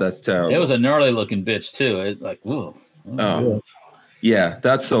terrible. It was a gnarly looking bitch too. It like, whoa. Oh. Yeah,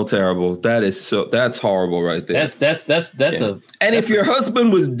 that's so terrible. That's horrible right there. That's And if your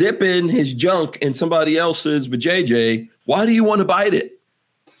husband was dipping his junk in somebody else's vajayjay, why do you want to bite it?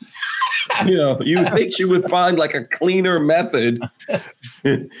 You think she would find like a cleaner method.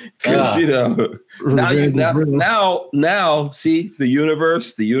 Because now see the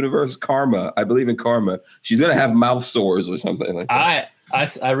universe karma. I believe in karma. She's gonna have mouth sores or something like that.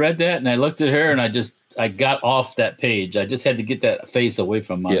 I read that and I looked at her and I got off that page. I just had to get that face away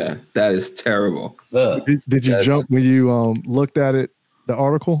from mine. Yeah, that is terrible. Did you jump when you looked at it, the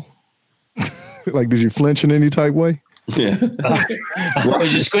article? Like, did you flinch in any type way? Yeah.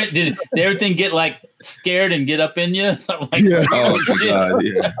 Did you squint? Did everything get like scared and get up in you? Like, yeah. Oh my God,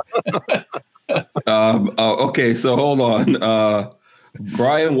 yeah. Okay, so hold on.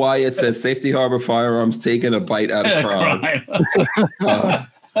 Brian Wyatt says Safety Harbor Firearms taking a bite out of crime.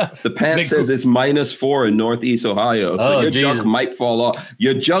 The pant says it's -4 in Northeast Ohio, so your junk might fall off.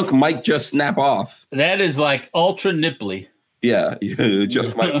 Your junk might just snap off. That is like ultra nipply. Yeah, your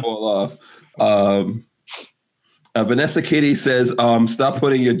junk might fall off. Vanessa Kitty says, "Stop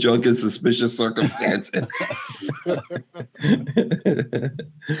putting your junk in suspicious circumstances."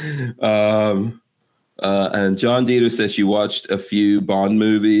 And John Dieter says she watched a few Bond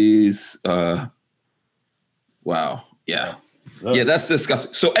movies. Wow, yeah. Yeah, that's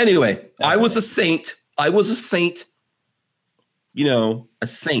disgusting. So anyway, I was a saint.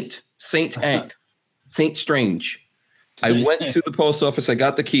 Saint Hank, Saint Strange. I went to the post office. I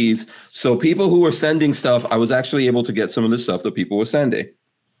got the keys. So people who were sending stuff, I was actually able to get some of the stuff that people were sending.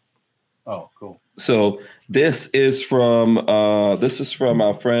 Oh, cool. So this is from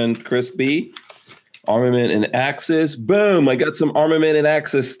our friend Chris B. Armament and Axis. Boom! I got some Armament and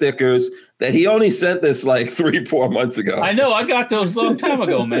Axis stickers that he only sent this like 3-4 months ago. I know. I got those a long time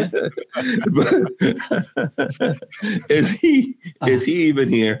ago, man. Is he even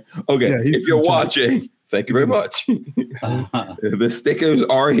here? Okay, yeah, if you're watching, thank you very much. The stickers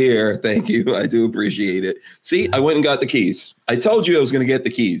are here. Thank you. I do appreciate it. See, I went and got the keys. I told you I was going to get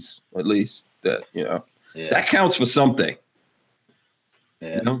the keys. At least that that counts for something.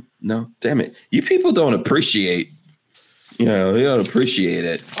 Yeah. No, damn it. You people don't appreciate, they don't appreciate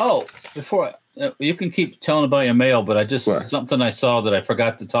it. Oh, before you can keep telling about your mail, but something I saw that I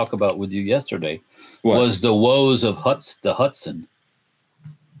forgot to talk about with you yesterday was the woes of the Hudson.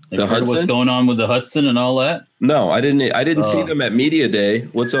 The Hudson? What's going on with the Hudson and all that? No, I didn't see them at Media Day.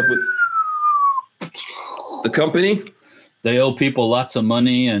 What's up with the company? They owe people lots of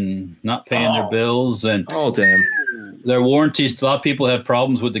money and not paying their bills. And damn. Their warranties. A lot of people have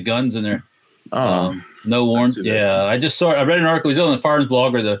problems with the guns and their no warranty. Yeah, I read an article. He's on the Firearms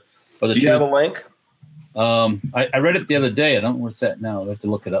Blog or the. Do you have a link? I read it the other day. I don't know where it's at now. I have to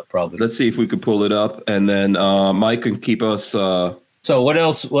look it up probably. Let's see if we could pull it up, and then Mike can keep us. So what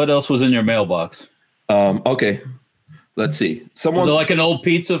else? What else was in your mailbox? Okay. Let's see. Was Someone it like an old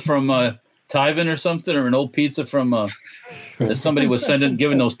pizza from Tyven or something, or an old pizza from that somebody was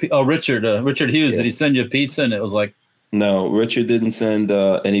giving those. Richard Hughes. Yeah. Did he send you a pizza? And it was like, No, Richard didn't send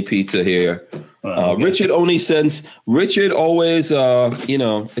any pizza here. okay. Richard always,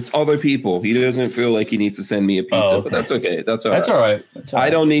 it's other people. He doesn't feel like he needs to send me a pizza, okay. but that's okay. That's all That's right. all right. That's all right. I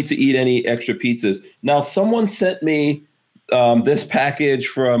don't need to eat any extra pizzas. Now, someone sent me this package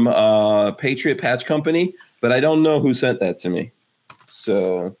from Patriot Patch Company, but I don't know who sent that to me.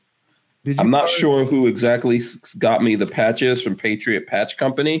 So I'm not sure who exactly got me the patches from Patriot Patch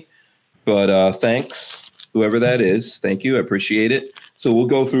Company, but thanks, whoever that is. Thank you. I appreciate it. So we'll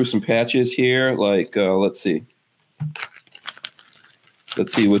go through some patches here. Like, let's see.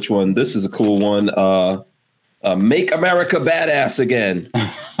 Let's see which one. This is a cool one. Make America Badass Again.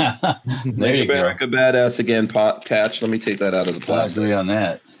 Make America Badass Again patch. Let me take that out of the I plastic. agree on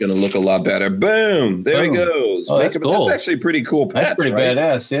that. It's going to look a lot better. Boom. There he goes. Oh, that's cool. That's actually a pretty cool patch. That's pretty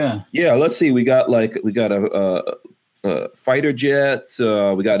badass. Yeah. Yeah. Let's see. We got a fighter jet.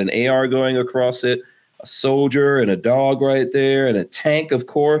 We got an AR going across it, a soldier and a dog right there, and a tank, of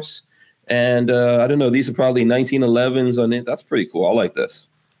course. And I don't know. These are probably 1911s on it. That's pretty cool. I like this.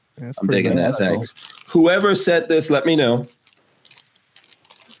 Yeah, I'm digging that. Cool. Thanks. Whoever sent this, let me know.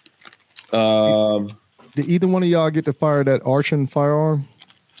 Did either one of y'all get to fire that Archon firearm?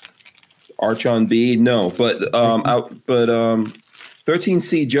 Archon B, no, but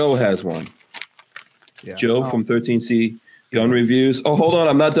 13C Joe has one. Yeah. Joe from 13C Gun Reviews. Oh, hold on,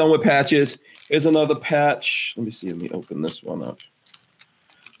 I'm not done with patches. Here's another patch. Let me see. Let me open this one up.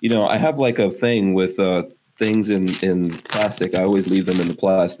 You know, I have like a thing with things in plastic. I always leave them in the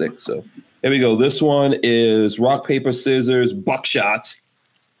plastic. So here we go. This one is rock, paper, scissors, buckshot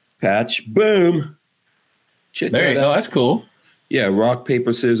patch. Boom. Check There you go. That's cool. Yeah, rock,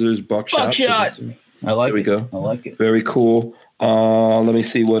 paper, scissors, buckshot. Buckshot. I like it. There we go. I like it. Very cool. Let me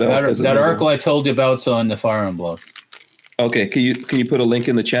see what else. That article I told you about's on the Firearm blog. Okay, can you put a link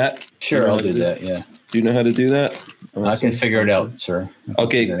in the chat? Sure, I'll do that. Yeah. Do you know how to do that? I can figure it out, sir.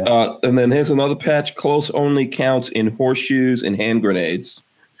 Okay, and then here's another patch. Close only counts in horseshoes and hand grenades.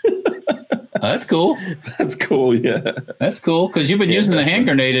 That's cool. That's cool, yeah. That's cool because you've been using the hand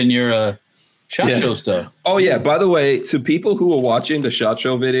grenade in your SHOT Show stuff. Oh, yeah. By the way, to people who are watching the SHOT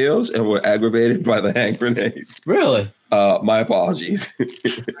Show videos and were aggravated by the hand grenades. Really? My apologies.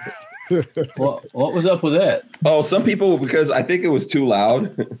 Well, what was up with that? Oh, some people, because I think it was too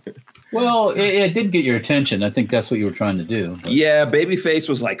loud. Well, it did get your attention. I think that's what you were trying to do. But. Yeah, Babyface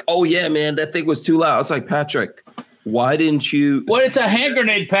was like, "Oh yeah, man, that thing was too loud." I was like, "Patrick, why didn't you?" Well, it's a hand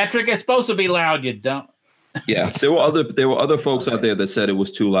grenade, Patrick. It's supposed to be loud. You don't. Yeah, there were other folks out there that said it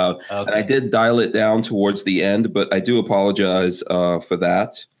was too loud, and I did dial it down towards the end, but I do apologize for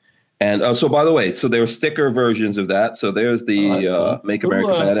that. And so, by the way, so there are sticker versions of that. So there's the cool. Make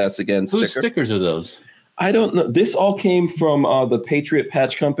America Badass Again sticker. Whose stickers are those? I don't know. This all came from the Patriot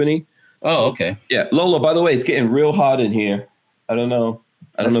Patch Company. Oh, so, okay. Yeah, Lola. By the way, it's getting real hot in here. I don't know.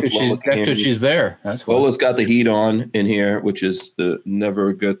 That's because she's there. That's why. Lola's got the heat on in here, which is never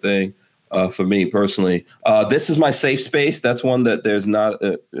a good thing for me personally. This is my safe space. That's one that there's not.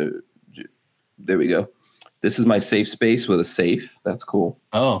 There we go. This is my safe space with a safe. That's cool.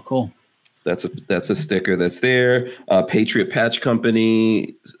 Oh, cool. That's a sticker that's there. Patriot Patch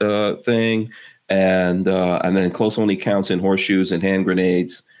Company thing, and then close only counts in horseshoes and hand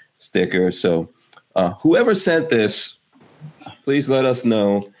grenades sticker. So whoever sent this, please let us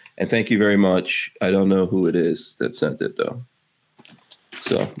know, and thank you very much. I don't know who it is that sent it though,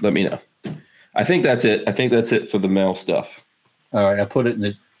 so let me know. I think that's it. I think that's it for the mail stuff. All right, I put it in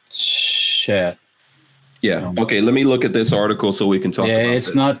the chat. Yeah. Okay. Let me look at this article so we can talk. Yeah, about it's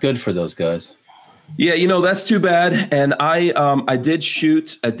this. not good for those guys. Yeah, that's too bad. And I did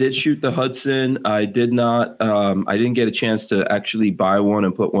shoot the Hudson. I did not. I didn't get a chance to actually buy one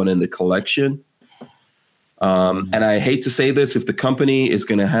and put one in the collection. And I hate to say this, if the company is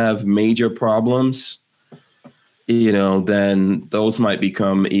going to have major problems, then those might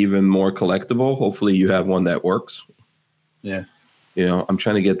become even more collectible. Hopefully, you have one that works. Yeah. I'm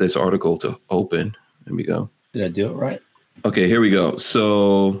trying to get this article to open. There we go. Did I do it right? Okay, here we go.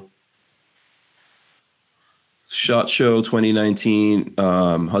 So, SHOT Show 2019,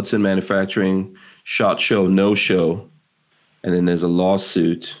 Hudson Manufacturing, SHOT Show, no show. And then there's a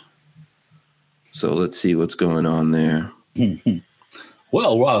lawsuit. So let's see what's going on there.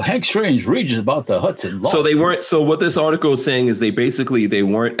 Well, Hank Strange reads about the Hudson lawsuit. So what this article is saying is they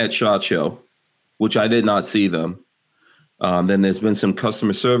weren't at SHOT Show, which I did not see them. Then there's been some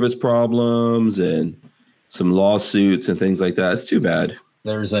customer service problems and some lawsuits and things like that. It's too bad.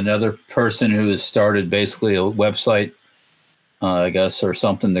 There's another person who has started basically a website I guess, or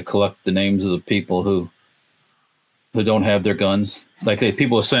something to collect the names of the people who don't have their guns. Like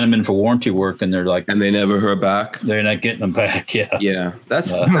people send them in for warranty work, and they're like, and they never heard back. They're not getting them back. Yeah, yeah.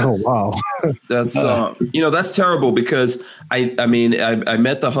 That's Oh wow. that's that's terrible because I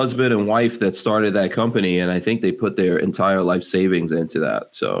met the husband and wife that started that company, and I think they put their entire life savings into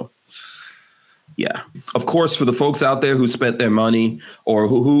that. So. Yeah, of course, for the folks out there who spent their money or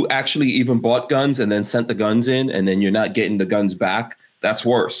who actually even bought guns and then sent the guns in and then you're not getting the guns back, that's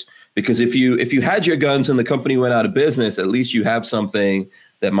worse. Because if you had your guns and the company went out of business, at least you have something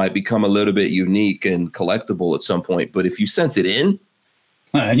that might become a little bit unique and collectible at some point. But if you sent it in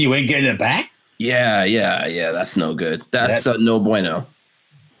and you ain't getting it back, yeah, that's no good. That's no bueno.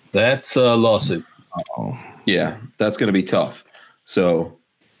 That's a lawsuit. Yeah, that's going to be tough. So.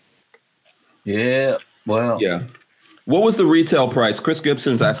 Yeah, well. Yeah. What was the retail price? Chris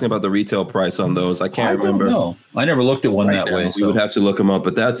Gibson's asking about the retail price on those. I can't remember. No, I never looked at one that way. We would have to look them up,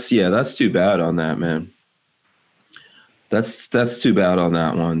 but that's too bad on that, man. That's too bad on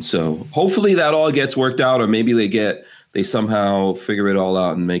that one. So hopefully that all gets worked out, or maybe they somehow figure it all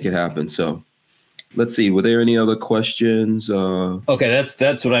out and make it happen. So let's see. Were there any other questions? Okay,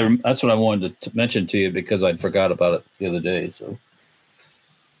 that's what I wanted to mention to you because I forgot about it the other day. So.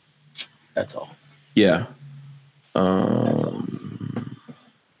 That's all. Yeah.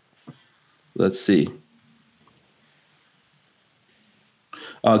 Let's see.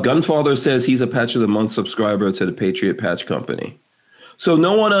 Gunfather says he's a Patch of the Month subscriber to the Patriot Patch Company. So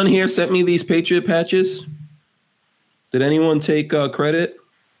no one on here sent me these Patriot patches? Did anyone take credit?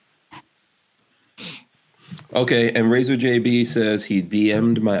 Okay, and Razor JB says he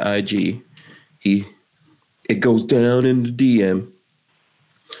DM'd my IG. It goes down in the DM.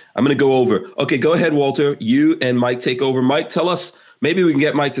 I'm going to go over. Okay, go ahead, Walter. You and Mike take over. Mike, tell us. Maybe we can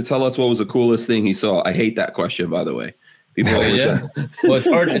get Mike to tell us what was the coolest thing he saw. I hate that question, by the way. People always Well, it's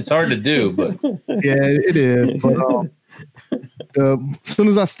hard. It's hard to do, but yeah, it is. But as soon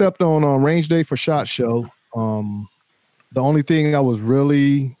as I stepped on range day for SHOT Show, the only thing I was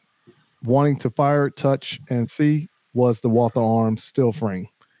really wanting to fire, touch, and see was the Walther Arms steel frame.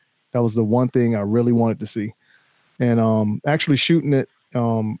 That was the one thing I really wanted to see, and actually shooting it.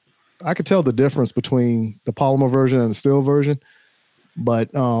 I could tell the difference between the polymer version and the steel version,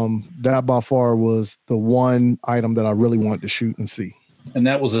 but that by far was the one item that I really wanted to shoot and see. And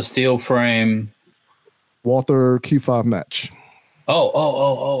that was a steel frame Walther Q5 match.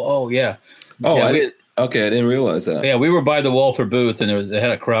 Oh, yeah. Oh, yeah, I didn't realize that. Yeah, we were by the Walther booth, and they had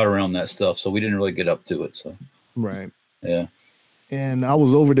a crowd around that stuff, so we didn't really get up to it. So right, yeah. And I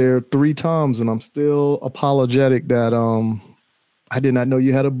was over there 3 times, and I'm still apologetic that I did not know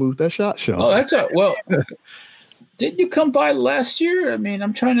you had a booth at SHOT Show. Oh, that's well. Didn't you come by last year? I mean,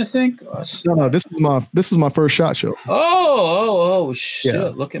 I'm trying to think. No, this was my first SHOT Show. Oh, shit!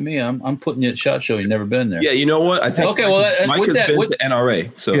 Yeah. Look at me. I'm putting you at SHOT Show. You've never been there. Yeah, you know what? I think. Okay, well, Mike has been to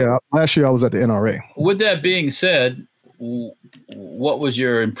NRA. So yeah, last year I was at the NRA. With that being said, what was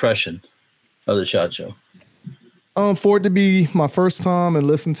your impression of the SHOT Show? For it to be my first time and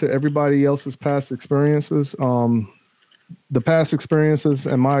listen to everybody else's past experiences, the past experiences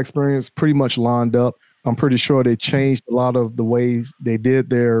and my experience pretty much lined up. I'm pretty sure they changed a lot of the ways they did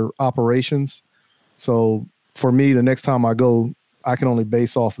their operations. So for me, the next time I go, I can only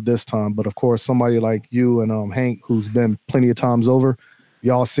base off of this time. But of course, somebody like you and Hank, who's been plenty of times over,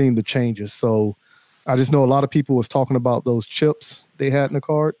 y'all seen the changes. So I just know a lot of people was talking about those chips they had in the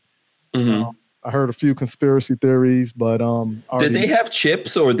card. Mm-hmm. I heard a few conspiracy theories, but did they have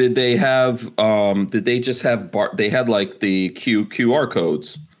chips or did they have did they just have they had like the QR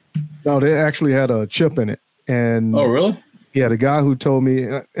codes? No, they actually had a chip in it. And oh, really? Yeah, the guy who told me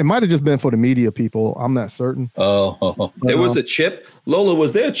it might have just been for the media people. I'm not certain. Oh. There was a chip. Lola,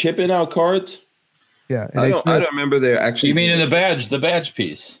 was there a chip in our cards? Yeah, and I don't remember there actually. You mean in the badge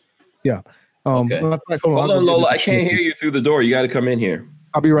piece? Yeah. Okay. Hold on, Lola. I can't hear you through the door. You got to come in here.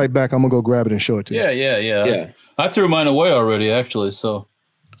 I'll be right back. I'm gonna go grab it and show it to you. Yeah. I threw mine away already, actually. So,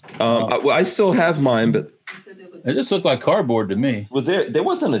 I still have mine, but it just looked like cardboard to me. Was there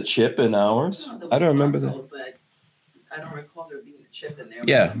wasn't a chip in ours? No, I don't remember that. But I don't recall there being a chip in there.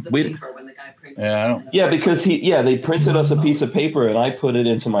 Yeah, when the guy printed it. Yeah, because they printed us a piece of paper and I put it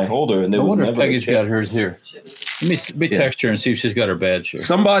into my holder and there I was wonder never if Peggy's a chip. got hers here. Let me text her and see if she's got her badge here.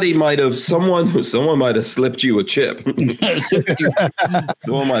 Someone might have slipped you a chip.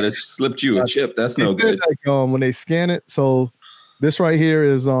 Someone might have slipped you a chip. That's no good. Like, when they scan it, so this right here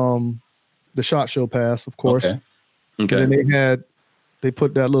is the SHOT Show pass, of course. Okay. And then they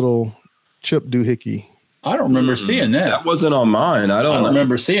put that little chip doohickey. I don't remember seeing that. That wasn't on mine. I don't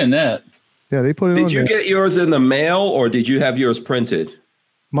remember seeing that. Yeah, they put it on. Did you get yours in the mail or did you have yours printed?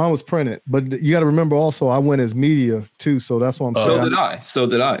 Mine was printed, but you got to remember also I went as media too, so that's what I'm saying. So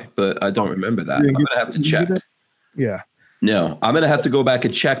did I, but I don't remember that. I'm gonna have to check. Yeah. No, I'm gonna have to go back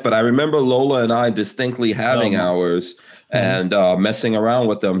and check. But I remember Lola and I distinctly having ours and messing around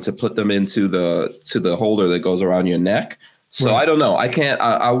with them to put them into the holder that goes around your neck. So I don't know. I can't.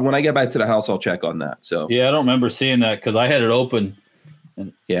 When I get back to the house, I'll check on that. So yeah, I don't remember seeing that because I had it open.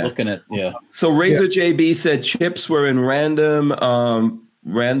 And looking at So Razor JB said chips were in random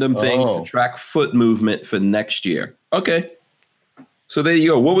things to track foot movement for next year. Okay. So there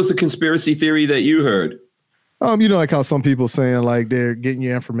you go. What was the conspiracy theory that you heard? You know, like how some people saying like they're getting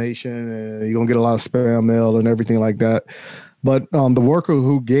your information and you're gonna get a lot of spam mail and everything like that. But the worker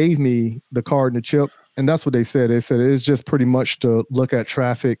who gave me the card and the chip, and that's what they said. They said it's just pretty much to look at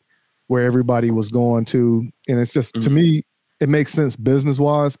traffic where everybody was going to, and it's just to me it makes sense business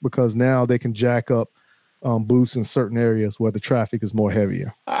wise because now they can jack up booths in certain areas where the traffic is more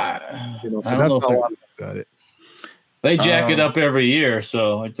heavier. So that's how I look at it. They jack it up every year,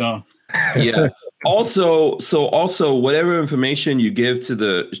 so it's yeah. Also, whatever information you give to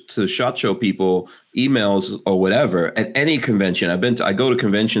the SHOT Show people, emails or whatever, at any convention, I go to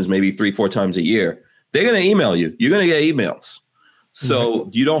conventions maybe 3-4 times a year. They're gonna email you. You're gonna get emails. So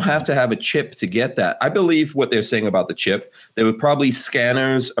you don't have to have a chip to get that. I believe what they're saying about the chip. There were probably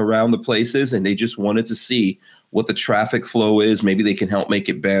scanners around the places, and they just wanted to see what the traffic flow is. Maybe they can help make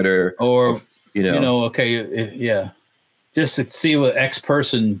it better, or just to see what X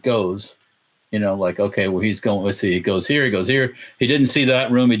person goes. You know, like, okay, well, he's going, let's see, he goes here, he goes here. He didn't see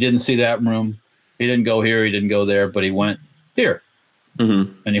that room. He didn't see that room. He didn't go here. He didn't go there, but he went here.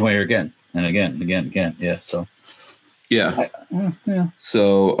 And he went here again and again and again and again. Yeah. So, yeah.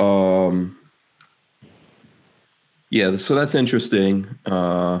 So, so that's interesting.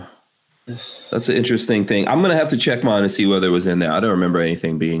 That's an interesting thing. I'm going to have to check mine and see whether it was in there. I don't remember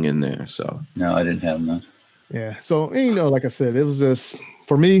anything being in there. So, no, I didn't have none. Yeah. So, you know, like I said, it was just,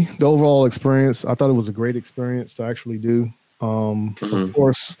 for me, the overall experience, I thought it was a great experience to actually do. Of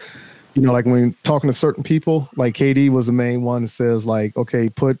course, you know, like when talking to certain people, like KD was the main one that says like, okay,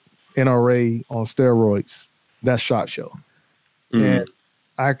 put NRA on steroids. That's SHOT Show. And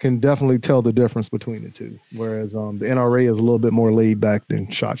I can definitely tell the difference between the two. Whereas the NRA is a little bit more laid back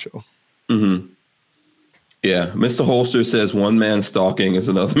than SHOT Show. Yeah. Mr. Holster says one man stalking is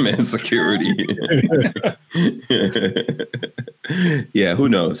another man's security. Yeah. Who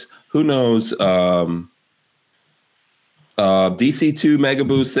knows? DC2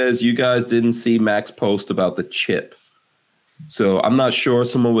 Megaboo says you guys didn't see Mac's post about the chip. So I'm not sure.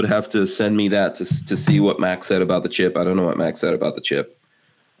 Someone would have to send me that to see what Mac said about the chip. I don't know what Mac said about the chip.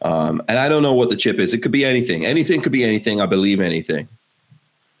 And I don't know what the chip is. It could be anything. Anything could be anything. I believe anything.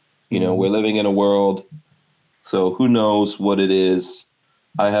 You know, we're living in a world. So who knows what it is?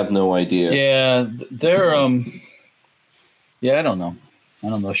 I have no idea. Yeah, they're I don't know.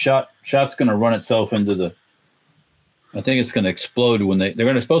 Shot's going to run itself into the. I think it's going to explode when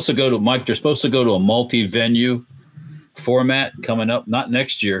they're supposed to go to Mike. They're supposed to go to a multi-venue format coming up, not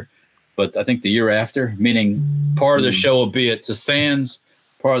next year, but I think the year after. Meaning, part of the show will be at the Sands,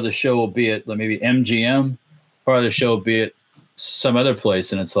 part of the show will be at maybe MGM, part of the show will be at some other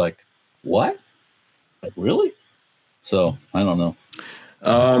place, and it's like, what? Like, really? So I don't know.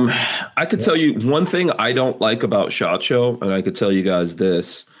 I could tell you one thing I don't like about SHOT Show, and I could tell you guys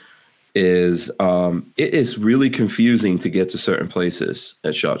this is it is really confusing to get to certain places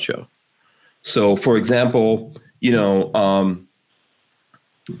at SHOT Show. So, for example, you know,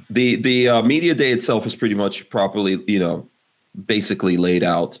 the media day itself is pretty much properly, you know, basically laid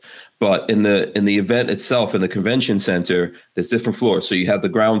out. But in the event itself, in the convention center, there's different floors. So you have the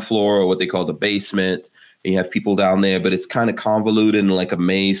ground floor, or what they call the basement, and you have people down there, but it's kind of convoluted and like a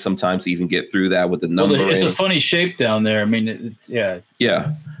maze sometimes to even get through that with the numbering. Well, it's a funny shape down there. I mean, yeah.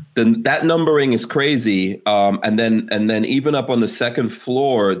 Then that numbering is crazy. And then even up on the second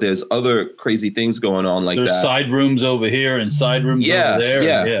floor, there's other crazy things going on like there's that. Side rooms over here and side rooms over there.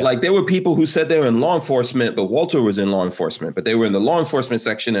 Yeah. Like there were people who said they were in law enforcement, but Walter was in law enforcement, but they were in the law enforcement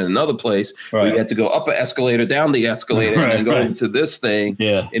section in another place where you had to go up an escalator, down the escalator, and then go into this thing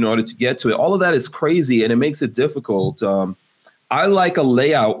in order to get to it. All of that is crazy, and it makes it difficult. I like a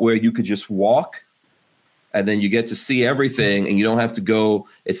layout where you could just walk, and then you get to see everything, and you don't have to go.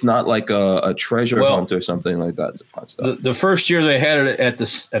 It's not like a treasure hunt or something like that to find stuff. The first year they had it at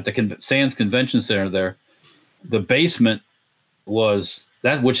the Sands Convention Center there, the basement was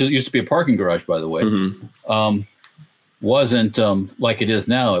that, which used to be a parking garage, by the way, wasn't like it is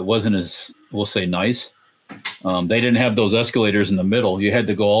now. It wasn't as, we'll say, nice. They didn't have those escalators in the middle. You had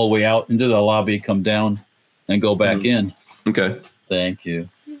to go all the way out into the lobby, come down, and go back in. Okay. Thank you.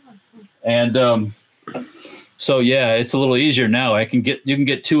 And so yeah, it's a little easier now. You can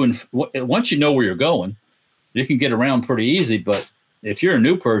get to and once you know where you're going, you can get around pretty easy. But if you're a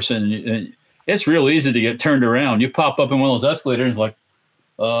new person, it's real easy to get turned around. You pop up in one of those escalators, like,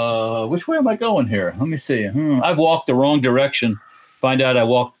 which way am I going here? Let me see. I've walked the wrong direction. Find out I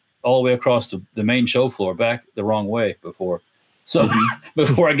walked all the way across the main show floor, back the wrong way before. So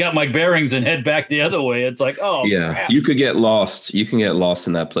before I got my bearings and head back the other way, it's like, oh yeah, crap. You could get lost. You can get lost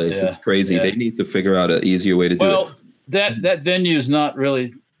in that place. Yeah. It's crazy. Yeah. They need to figure out an easier way to do it. Well, that venue is not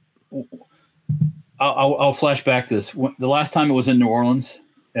really. I'll flash back to this. The last time it was in New Orleans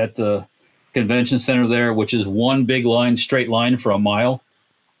at the convention center there, which is one big line, straight line for a mile.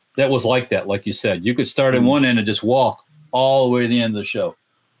 That was like that, like you said. You could start in one end and just walk all the way to the end of the show,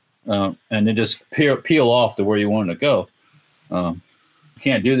 and then just peel off to where you wanted to go.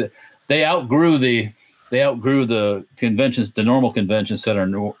 Can't do that. They outgrew the conventions, the normal convention center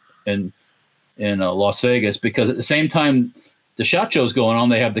in Las Vegas, because at the same time the SHOT Show's going on,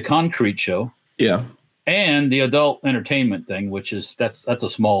 they have the concrete show. Yeah. And the adult entertainment thing, which is that's a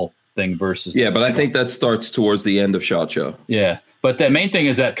small thing versus. Yeah, but I think that starts towards the end of SHOT Show. Yeah, but the main thing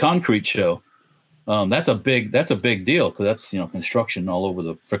is that concrete show. That's a big deal, because that's construction all over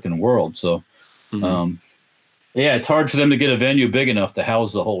the freaking world. So, yeah, it's hard for them to get a venue big enough to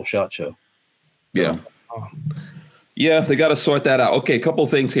house the whole SHOT Show. Yeah. Yeah, they got to sort that out. Okay, a couple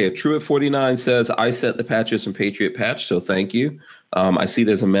things here. Truett49 says, I sent the patches from Patriot Patch, so thank you. I see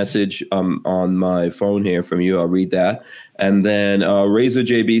there's a message on my phone here from you. I'll read that. And then Razor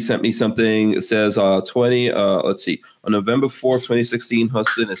JB sent me something. It says let's see, on November 4th, 2016,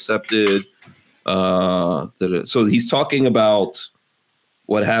 Hudson accepted. So he's talking about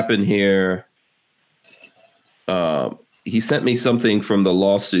what happened here. He sent me something from the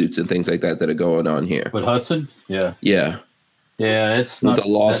lawsuits and things like that are going on here. With Hudson? Yeah. Yeah. Yeah, it's not the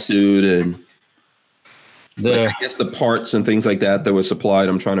lawsuit and I guess the parts and things like that were supplied.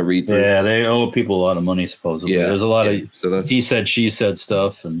 I'm trying to read through. Yeah, they owe people a lot of money, supposedly. Yeah. There's a lot of he said, she said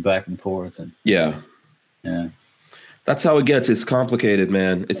stuff and back and forth. And yeah. That's how it gets. It's complicated,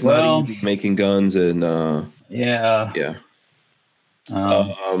 man. It's not easy making guns and yeah.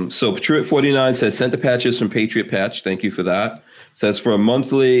 So Truett49 says, sent the patches from Patriot Patch. Thank you for that. Says for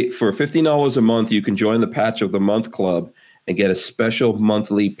 $15 a month, you can join the Patch of the Month Club and get a special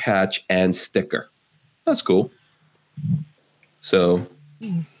monthly patch and sticker. That's cool. So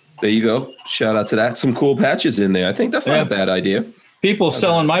there you go. Shout out to that. Some cool patches in there. I think that's not a bad idea. People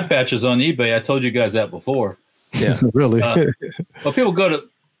selling my patches on eBay. I told you guys that before. Yeah. Really? Well, people go to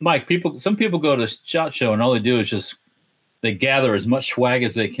Mike. Some people go to SHOT Show and all they do is just they gather as much swag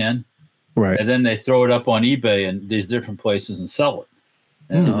as they can, right? And then they throw it up on eBay and these different places and sell it.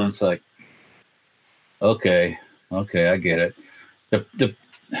 And it's like, okay, I get it.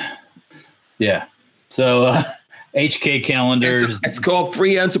 Yeah. So HK calendars. It's called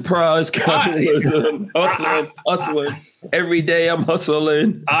free enterprise capitalism. Hustling. Every day I'm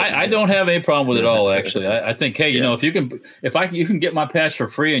hustling. I don't have any problem with it all, actually. I think, hey, if you can get my patch for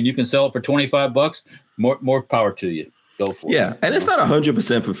free and you can sell it for $25, more power to you. Go for it. Yeah, and it's not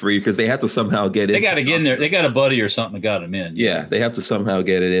 100% for free because they have to somehow get it. They got to get in there. They got a buddy or something that got them in. Yeah, they have to somehow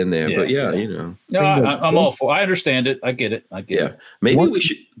get it in there. Yeah, but No, I'm all for. I understand it. I get it. Yeah, maybe we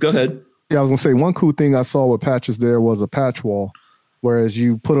should go ahead. Yeah, I was gonna say one cool thing I saw with patches there was a patch wall, whereas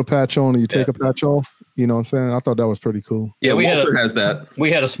you put a patch on and you take a patch off. You know what I'm saying? I thought that was pretty cool. Yeah, Walter has that.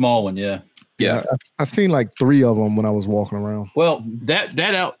 We had a small one. Yeah. I've seen like 3 of them when I was walking around. Well, that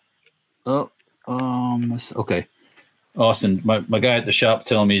out. Okay. Austin, my guy at the shop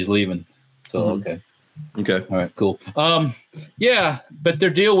telling me he's leaving. So okay. All right, cool. Yeah, but their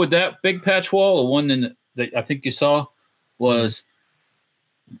deal with that big patch wall, the one that I think you saw, was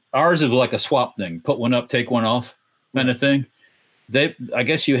ours is like a swap thing. Put one up, take one off, kind of thing. I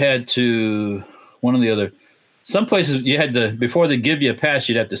guess you had to one or the other. Some places you had to, before they give you a patch,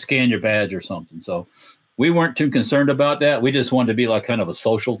 you'd have to scan your badge or something. So we weren't too concerned about that. We just wanted to be like kind of a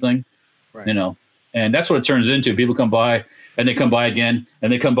social thing, right. And that's what it turns into. People come by and they come by again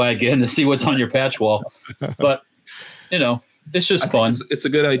and they come by again to see what's on your patch wall. But, it's just fun. It's a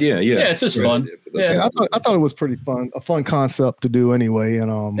good idea. Yeah. Yeah, it's just fun. Yeah, I thought it was pretty fun. A fun concept to do anyway.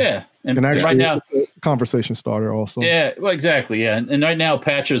 And and actually right now, conversation starter also. Yeah, well, exactly. Yeah. And right now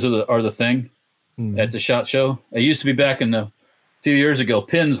patches are the thing at the SHOT Show. It used to be back in a few years ago,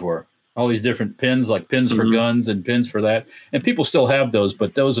 pins were. All these different pins, like pins for guns and pins for that. And people still have those,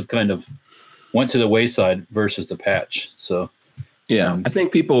 but those have kind of went to the wayside versus the patch. So Yeah, I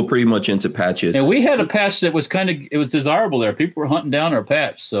think people are pretty much into patches. And we had a patch that was it was desirable there. People were hunting down our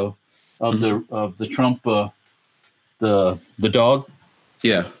patch. So of the Trump, the dog.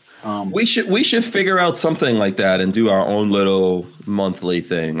 Yeah. We should figure out something like that and do our own little monthly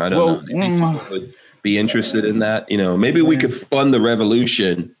thing. I don't know. Maybe people would be interested in that. You know, maybe we could fund the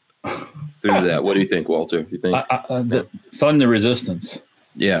revolution through that. What do you think, Walter? You think fund the resistance?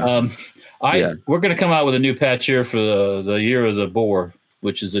 Yeah. We're going to come out with a new patch here for the year of the boar,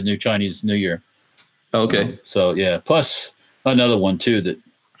 which is the new Chinese New Year. Okay. So yeah, plus another one too. That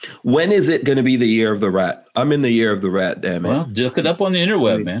when is it going to be the year of the rat? I'm in the year of the rat. Damn it. Well, look it up on the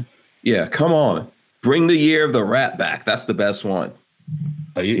interweb, man. Yeah, come on. Bring the year of the rat back. That's the best one.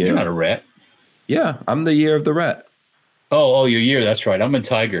 You're not a rat. Yeah, I'm the year of the rat. Oh, your year. That's right. I'm a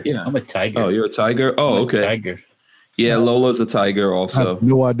tiger. Yeah. I'm a tiger. Oh, you're a tiger? Oh, okay. Tiger. Yeah, Lola's a tiger also. I have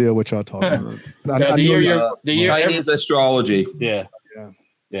no idea what y'all talking about. The year Chinese astrology. Yeah.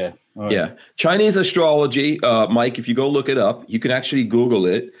 Right. Yeah. Chinese astrology, Mike, if you go look it up, you can actually Google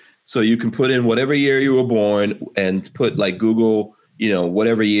it. So you can put in whatever year you were born and put like Google,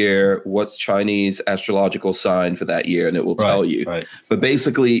 whatever year, what's Chinese astrological sign for that year, and it will tell you. Right. But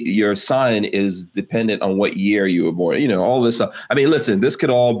basically, your sign is dependent on what year you were born. All this stuff. I mean, listen, this could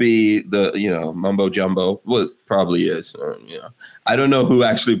all be the, mumbo jumbo. Well, it probably is. I don't know who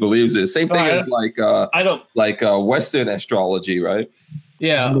actually believes it. Same thing as Western astrology, right?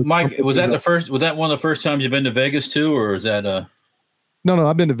 Yeah, Mike, was that one of the first times you've been to Vegas too, or is that No,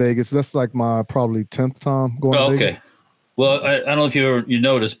 I've been to Vegas. That's like my probably 10th time going to Vegas. Okay. Well, I don't know if you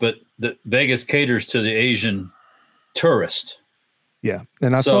noticed, but the Vegas caters to the Asian tourist. Yeah,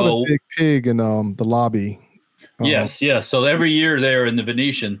 and I saw the big pig in the lobby. Yes. So every year there in the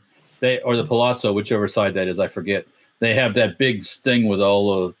Venetian, or the Palazzo, whichever side that is, I forget. They have that big thing with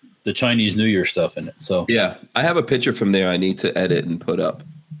all of the Chinese New Year stuff in it. So yeah, I have a picture from there I need to edit and put up.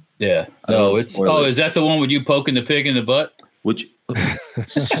 Yeah. No, is that the one with you poking the pig in the butt? Which?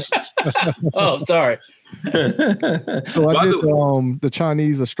 Oh, sorry. So I did the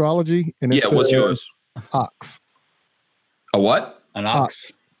Chinese astrology, and what's yours? Ox. A what? An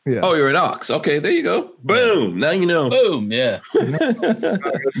ox. Yeah. Oh, you're an ox. Okay, there you go. Boom. Now you know. Boom. Yeah.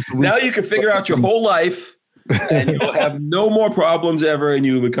 Now you can figure out your whole life, and you'll have no more problems ever, and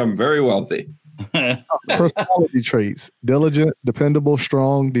you will become very wealthy. Personality traits: diligent, dependable,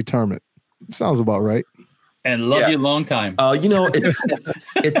 strong, determined. Sounds about right. And love you long time.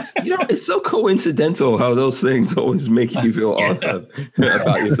 It's so coincidental how those things always make you feel awesome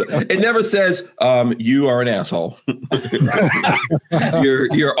about yourself. It never says you are an asshole.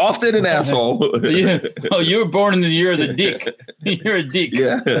 You're often an asshole. You were born in the year of the dick. You're a dick.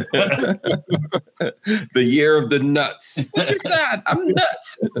 Yeah. The year of the nuts. What's your sign? I'm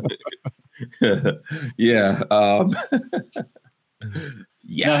nuts. Yeah.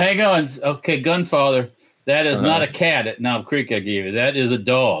 Yeah. Now hang on. Okay, Gunfather. That is not a cat at Knob Creek I gave you. That is a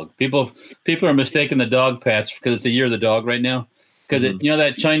dog. People are mistaking the dog patch because it's the year of the dog right now. Because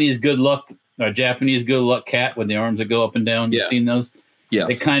that Chinese good luck or Japanese good luck cat with the arms that go up and down. You've seen those? Yeah.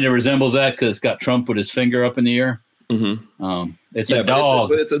 It kind of resembles that because it's got Trump with his finger up in the air. Mm-hmm. It's a dog.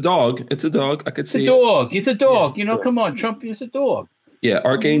 But it's a dog. It's a dog. I could see it. It's a dog. Come on, Trump is a dog. Yeah.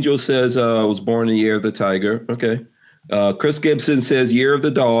 Archangel says was born in the year of the tiger. Okay. Chris Gibson says year of the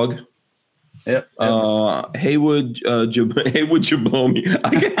dog. Yep. Haywood Jablomi. I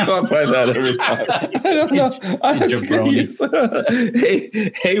get caught by that every time. I don't know.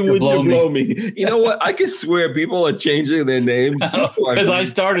 Haywood Jablomi. You know what? I can swear people are changing their names. Because I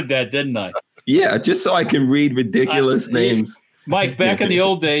started that, didn't I? Yeah, just so I can read ridiculous names. Mike, back in the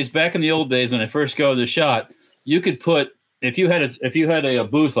old days when I first go to the shot, you could put if you had a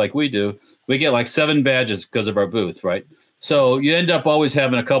booth like we do, we get like 7 badges because of our booth, right? So you end up always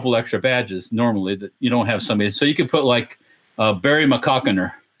having a couple extra badges normally that you don't have somebody. So you could put like Barry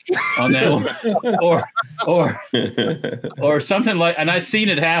McCockiner on that one, or something like. And I've seen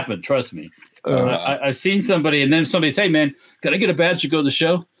it happen. Trust me. I've seen somebody, and then somebody say, "Hey, man, can I get a badge to go to the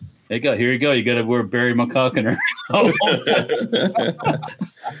show?" Here you go. You got to wear Barry McCockiner.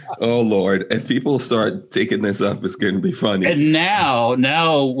 Oh Lord! If people start taking this up, it's going to be funny. And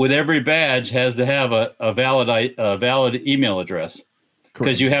now, with every badge, has to have a valid email address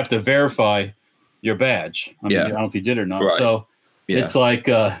because you have to verify your badge. I don't know if you did or not. Right. So it's like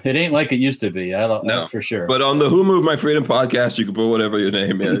it ain't like it used to be. That's for sure. But on the Who Moved My Freedom podcast, you can put whatever your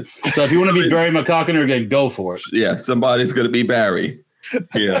name is. So if you want to be Barry McCockiner, again, go for it. Yeah, somebody's going to be Barry.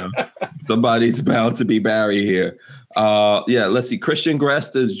 Yeah, somebody's bound to be Barry here. Let's see. Christian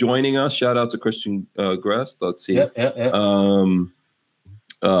Grest is joining us. Shout out to Christian Grest. Let's see.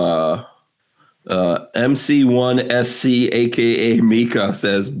 MC1SC, aka Mika,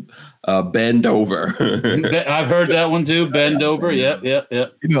 says bend over. I've heard that one too. Bend over. Yep. You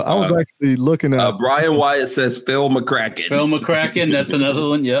know, I was actually looking at Brian Wyatt says Phil McCracken. Phil McCracken. That's another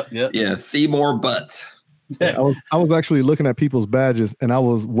one. Yep. Yeah. Seymour Butts. Yeah, I was actually looking at people's badges, and I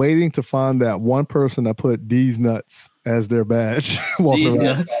was waiting to find that one person that put D's nuts as their badge. D's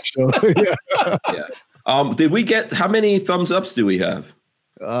nuts. Yeah. Did we get, how many thumbs ups do we have?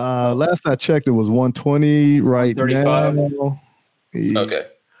 Last I checked, it was 120 right 35. now. Okay.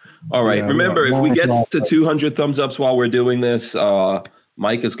 All right. Remember, if we get to 200 thumbs ups while we're doing this,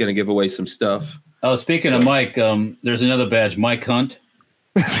 Mike is going to give away some stuff. Oh, speaking of Mike, there's another badge, Mike Hunt.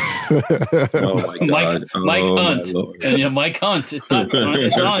 Oh my God. Mike Hunt. And Mike Hunt. It's not Hunt,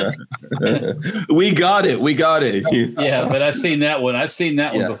 it's Hunt. We got it. Yeah, but I've seen that one. I've seen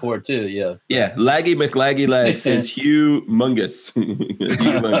that one before too. Yes. Yeah. Laggy McLaggy Leg says humongous.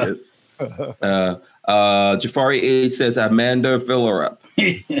 Humongous. Jafari A says Amanda, fill her up.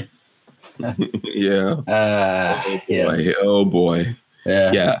 Yeah. Oh boy.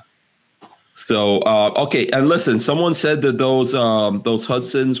 Yeah. So okay, and listen, someone said that those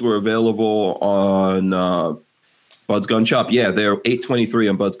Hudsons were available on Bud's Gun Shop. Yeah, they're $823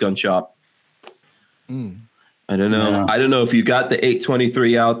 on Bud's Gun Shop. I don't know. Yeah. I don't know if you got the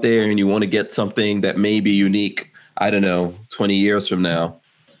 $823 out there and you want to get something that may be unique. I don't know, 20 years from now.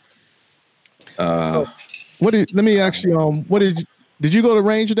 Let me ask you, did you go to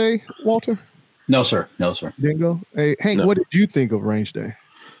Range Day, Walter? No, sir. Didn't go? Hey, Hank, No. What did you think of Range Day?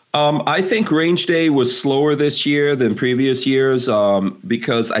 I think Range Day was slower this year than previous years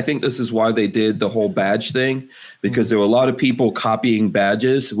because I think this is why they did the whole badge thing, because there were a lot of people copying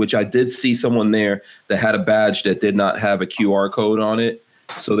badges, which I did see someone there that had a badge that did not have a QR code on it.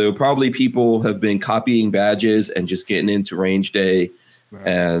 So there were probably people have been copying badges and just getting into Range Day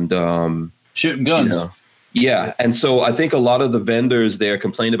and shooting guns. Yeah. And so I think a lot of the vendors there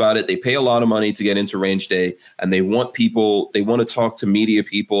complain about it. They pay a lot of money to get into Range Day and they want to talk to media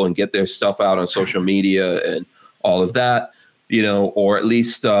people and get their stuff out on social media and all of that, or at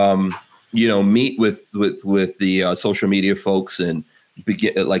least, meet with the social media folks and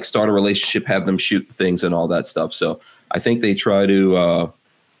start a relationship, have them shoot things and all that stuff. So I think they try to,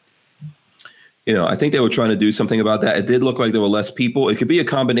 I think they were trying to do something about that. It did look like there were less people. It could be a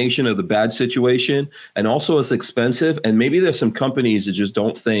combination of the badge situation and also it's expensive. And maybe there's some companies that just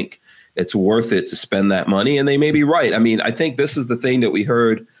don't think it's worth it to spend that money. And they may be right. I mean, I think this is the thing that we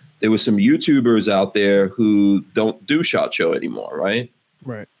heard. There were some YouTubers out there who don't do SHOT Show anymore, right?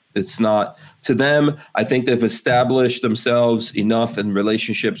 Right. It's not to them. I think they've established themselves enough in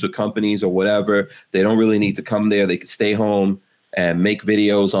relationships with companies or whatever. They don't really need to come there. They could stay home and make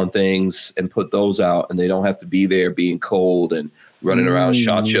videos on things and put those out, and they don't have to be there being cold and running around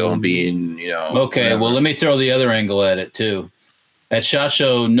SHOT Show and being, Okay, whatever. Well, let me throw the other angle at it too. At SHOT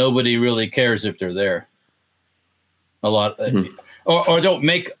Show, nobody really cares if they're there. A lot, or don't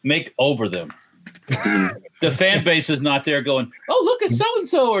make over them. The fan base is not there going, oh, look at so and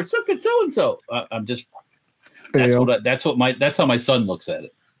so, or look at so and so. I'm just that's how my son looks at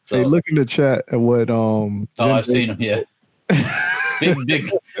it. So. Hey, look in the chat at what I've seen him. Yeah.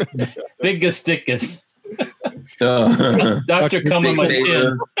 Big Gasticus. Doctor, come on my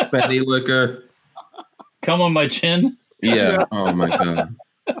chin. Fatty liquor. Come on my chin. Yeah. Oh my God.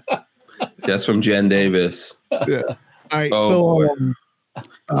 That's from Jen Davis. Yeah. All right. So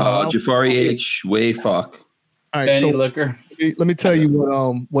Jafari H. Way fuck. All right. Fatty liquor. Let me tell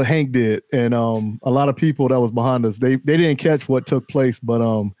you what Hank did, and a lot of people that was behind us, they didn't catch what took place, but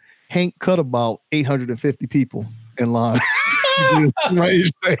Hank cut about 850 people in line.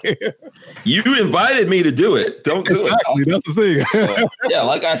 You invited me to do it. Don't do it. That's the thing. Yeah,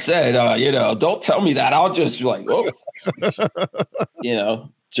 like I said, don't tell me that. I'll just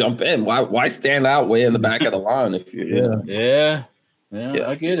jump in. Why stand out way in the back of the line if you? Yeah,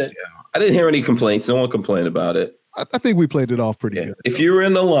 I get it. Yeah. I didn't hear any complaints. No one complained about it. I think we played it off pretty good. If you were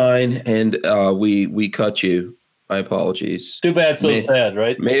in the line and we cut you, my apologies. Too bad, so sad,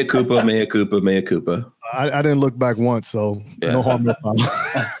 right? Mea culpa, mea culpa, mea culpa. I didn't look back once, so no harm, no foul.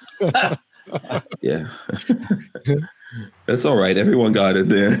 Yeah. That's all right. Everyone got it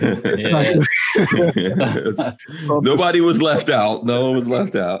there. Yeah. Nobody was left out. No one was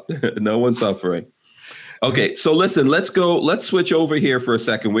left out. No one's suffering. Okay, so listen, let's switch over here for a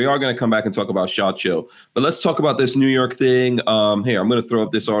second. We are going to come back and talk about SHOT Show, but let's talk about this New York thing. Here, I'm going to throw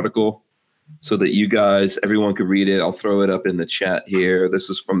up this article so that everyone can read it. I'll throw it up in the chat here. This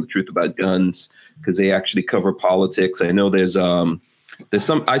is from The Truth About Guns because they actually cover politics. I know there's some,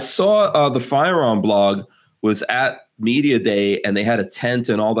 I saw the Firearm blog was at Media Day, and they had a tent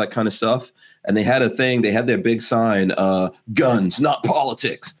and all that kind of stuff. And they had a thing. They had their big sign, guns, not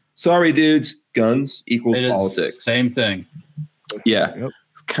politics. Sorry, dudes. Guns equals politics. Same thing. Yeah. Yep.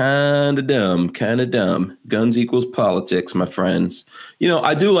 Kind of dumb. Guns equals politics, my friends. You know,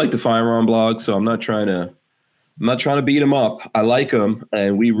 I do like the Firearm blog, so I'm not trying to beat them up. I like them,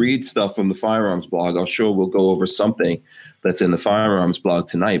 and we read stuff from the Firearms blog. I'm sure we'll go over something that's in the Firearms blog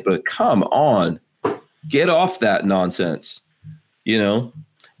tonight. But come on, get off that nonsense, you know?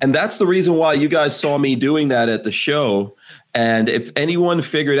 And that's the reason why you guys saw me doing that at the show. And if anyone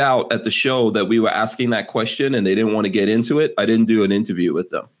figured out at the show that we were asking that question and they didn't want to get into it, I didn't do an interview with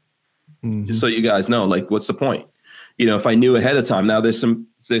them. Mm-hmm. Just so you guys know, like, what's the point? You know, if I knew ahead of time, now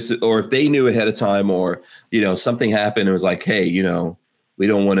or if they knew ahead of time, or, you know, something happened and it was like, hey, you know, we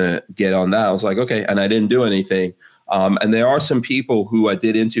don't want to get on that. I was like, okay. And I didn't do anything. And there are some people who I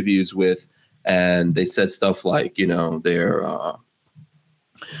did interviews with, and they said stuff like, you know,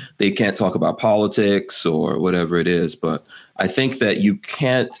 they can't talk about politics or whatever it is. But I think that you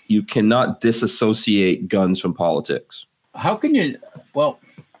cannot disassociate guns from politics. How can you? Well,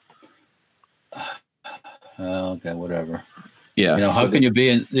 okay, whatever. Yeah. You know, how can you be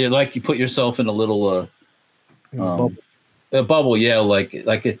in, like, you put yourself in a little a bubble? Yeah.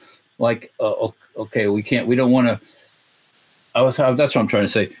 Okay, we don't want to. That's what I'm trying to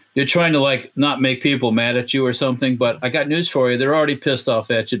say. You're trying to, like, not make people mad at you or something, but I got news for you. They're already pissed off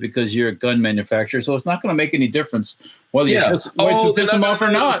at you because you're a gun manufacturer. So it's not going to make any difference whether you piss them off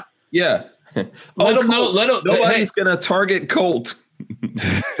or not. Yeah. Let them know. Nobody's going to target Colt.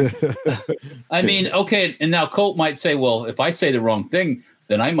 I mean, okay. And now Colt might say, well, if I say the wrong thing,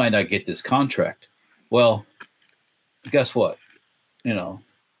 then I might not get this contract. Well, guess what? You know,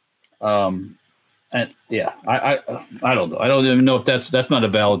 and yeah, I don't know. I don't even know if that's not a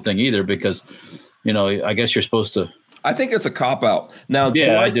valid thing either, because, you know, I guess you're supposed to. I think it's a cop-out. Now, do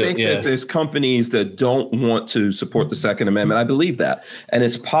I think that there's companies that don't want to support the Second Amendment? I believe that. And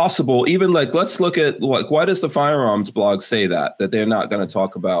it's possible, even like, let's look at, like, why does the Firearms blog say that they're not going to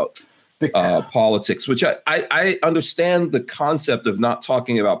talk about politics, which I understand the concept of not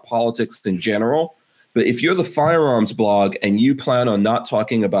talking about politics in general. But if you're the Firearms blog and you plan on not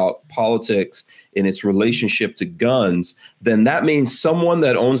talking about politics in its relationship to guns, then that means someone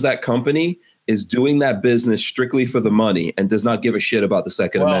that owns that company is doing that business strictly for the money and does not give a shit about the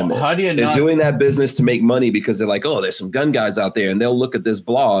Second Amendment. How do you They're doing that business to make money because they're like, oh, there's some gun guys out there, and they'll look at this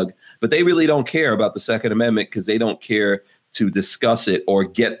blog, but they really don't care about the Second Amendment because they don't care to discuss it or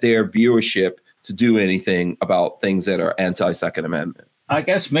get their viewership to do anything about things that are anti-Second Amendment. I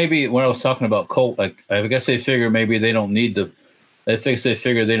guess maybe when I was talking about Colt, like, I guess they figure maybe they don't need to. They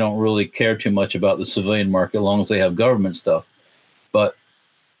figure they don't really care too much about the civilian market as long as they have government stuff.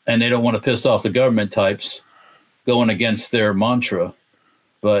 And they don't want to piss off the government types going against their mantra.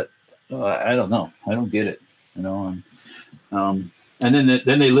 But I don't know. I don't get it. You know. And then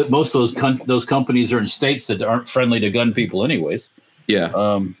they live. Most of those companies are in states that aren't friendly to gun people, anyways.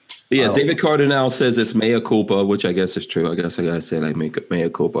 Yeah. David Cardinal says it's mea culpa, which I guess is true. I guess I gotta say, like, mea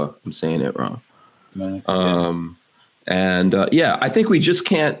culpa. I'm saying it wrong. I think we just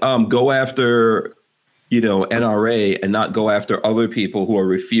can't go after, you know, NRA and not go after other people who are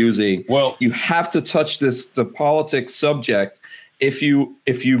refusing. Well, you have to touch the politics subject if you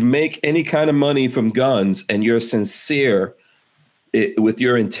make any kind of money from guns and you're sincere with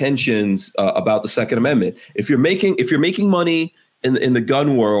your intentions about the Second Amendment. If you're making money in the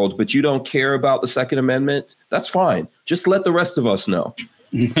gun world, but you don't care about the Second Amendment, that's fine. Just let the rest of us know.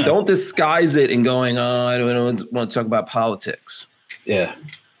 Don't disguise it and going, oh, I don't want to talk about politics. Yeah.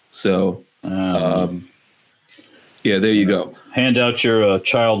 So, there you go. Hand out your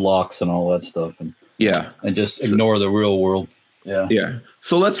child locks and all that stuff. And just ignore the real world. Yeah. Yeah.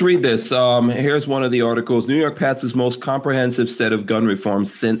 So let's read this. Here's one of the articles. New York passes most comprehensive set of gun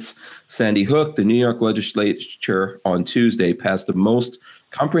reforms since Sandy Hook. The New York legislature on Tuesday passed the most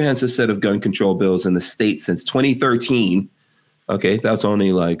comprehensive set of gun control bills in the state since 2013. Okay, that's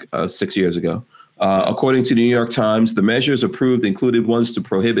only like 6 years ago. According to the New York Times, the measures approved included ones to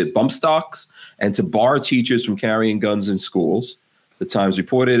prohibit bump stocks and to bar teachers from carrying guns in schools. The Times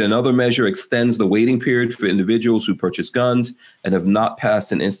reported another measure extends the waiting period for individuals who purchase guns and have not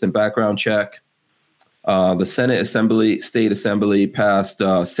passed an instant background check. The State Assembly passed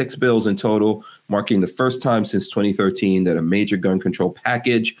 6 bills in total, marking the first time since 2013 that a major gun control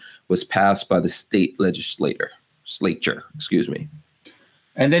package was passed by the state legislature.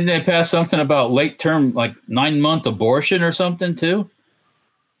 And then they passed something about late term, like 9-month abortion or something too,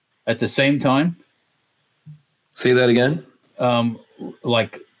 at the same time. Say that again.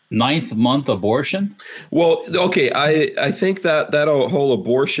 Like 9th month abortion? Well, okay, I think that whole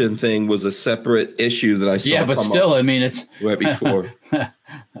abortion thing was a separate issue that I saw. Yeah, but still, I mean, it's right before.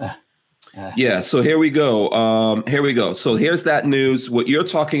 Yeah, so here we go. So here's that news. What you're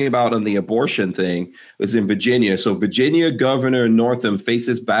talking about on the abortion thing is in Virginia. So Virginia Governor Northam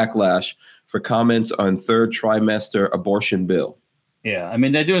faces backlash for comments on third trimester abortion bill. Yeah, I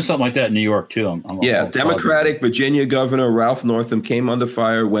mean, they're doing something like that in New York, too. Democratic Virginia Governor Ralph Northam came under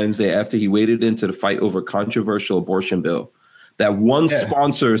fire Wednesday after he waded into the fight over controversial abortion bill that one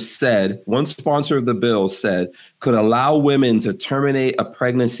sponsor of the bill said could allow women to terminate a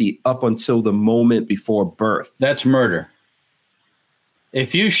pregnancy up until the moment before birth. That's murder.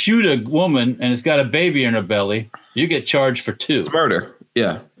 If you shoot a woman and it's got a baby in her belly, you get charged for 2. It's murder.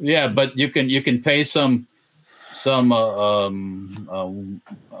 Yeah. Yeah, but you can pay some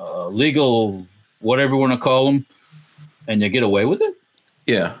legal, whatever you want to call them, and you get away with it.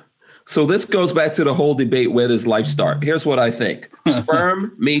 Yeah. So this goes back to the whole debate, where does life start? Here's what I think.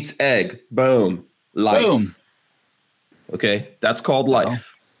 Sperm meets egg. Boom. Life. Boom. Okay. That's called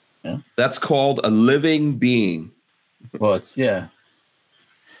life. Yeah. That's called a living being. Well, it's, yeah.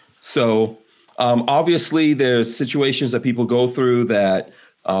 So obviously there's situations that people go through that,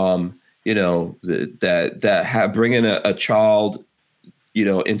 that have bringing a child,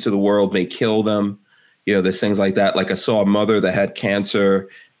 into the world may kill them. There's things like that. Like I saw a mother that had cancer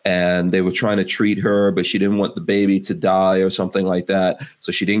and they were trying to treat her, but she didn't want the baby to die or something like that.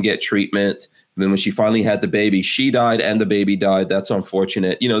 So she didn't get treatment. And then when she finally had the baby, she died and the baby died. That's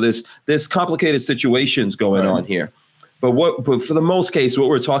unfortunate. There's complicated situations going on here. But for the most case, what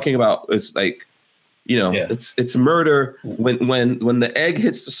we're talking about is like, it's murder when the egg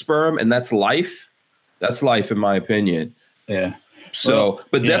hits the sperm, and that's life. That's life, in my opinion. Yeah. So,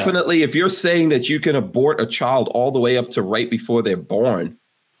 but definitely, if you're saying that you can abort a child all the way up to right before they're born,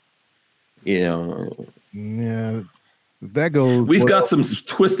 yeah, that goes. We've got some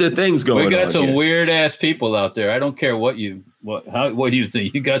twisted things going on. We got some here. Weird ass people out there. I don't care what you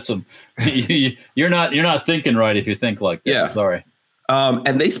think. You got some. You're not thinking right if you think like that. Yeah. Sorry.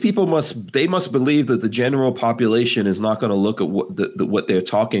 And these people must believe that the general population is not going to look at what they're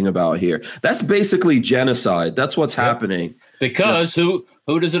talking about here. That's basically genocide. That's what's happening. Because who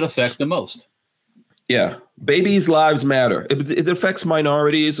does it affect the most? Yeah, babies' lives matter. It affects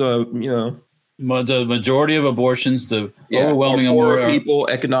minorities, The majority of abortions, the overwhelming poor people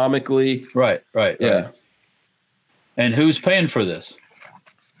economically. Right. Yeah. And who's paying for this?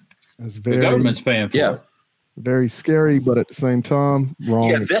 The government's paying for it. Very scary, but at the same time, wrong.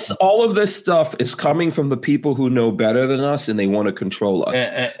 Yeah, all of this stuff is coming from the people who know better than us, and they want to control us.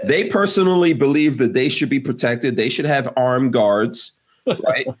 They personally believe that they should be protected. They should have armed guards,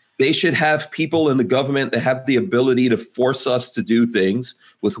 right? They should have people in the government that have the ability to force us to do things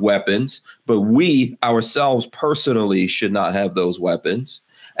with weapons. But we ourselves personally should not have those weapons.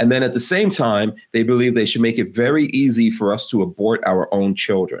 And then at the same time, they believe they should make it very easy for us to abort our own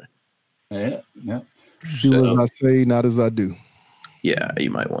children. Yeah. Do as I say, not as I do. Yeah, you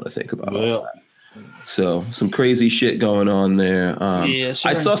might want to think about that. So some crazy shit going on there. Yes,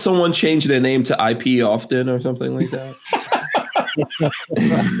 I saw someone change their name to IP often or something like that.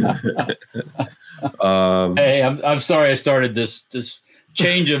 Hey, I'm sorry I started this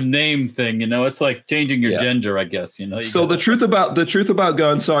change of name thing. It's like changing your gender, I guess. So the truth about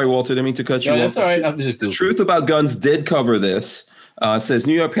guns. Sorry, Walter, didn't mean to cut you off. That's all right. I'm just the truth about guns did cover this. Says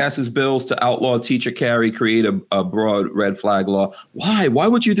New York passes bills to outlaw teacher carry, create a broad red flag law. Why? Why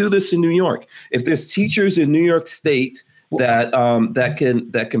would you do this in New York? If there's teachers in New York State that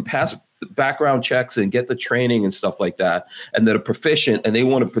can pass background checks and get the training and stuff like that, and that are proficient, and they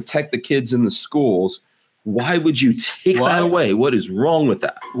want to protect the kids in the schools, why would you take that away? What is wrong with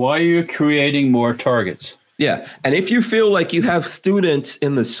that? Why are you creating more targets? Yeah. And if you feel like you have students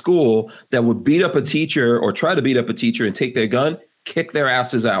in the school that would beat up a teacher or try to beat up a teacher and take their gun, kick their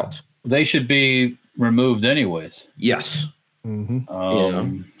asses out. They should be removed anyways. Yes. Mm-hmm.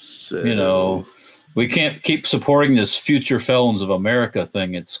 We can't keep supporting this Future Felons of America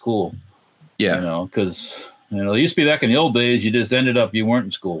thing at school. Yeah. Because, it used to be back in the old days, you just ended up, you weren't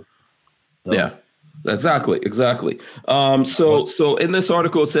in school. So. Yeah. Exactly. So in this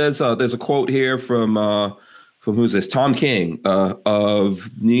article, it says there's a quote here from who's this? Tom King of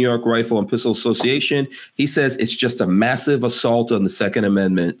New York Rifle and Pistol Association. He says it's just a massive assault on the Second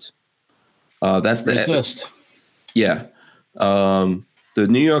Amendment. That's the resist. Yeah. The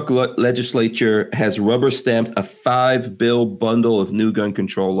New York legislature has rubber stamped a 5-bill bundle of new gun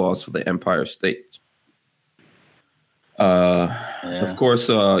control laws for the Empire State. Of course,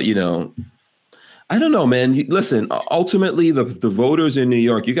 I don't know, man. Listen, ultimately, the voters in New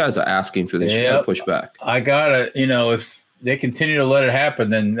York, you guys are asking for this. You gotta push back. I gotta, if they continue to let it happen,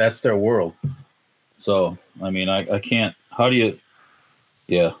 then that's their world. So, I mean, I can't. How do you?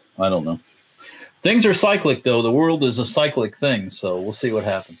 Yeah, I don't know. Things are cyclic, though. The world is a cyclic thing, so we'll see what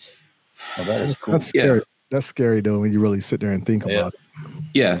happens. Well, that is cool. That's scary. Yeah. That's scary, though, when you really sit there and think about it.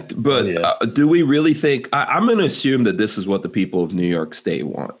 Yeah, but do we really think? I'm going to assume that this is what the people of New York State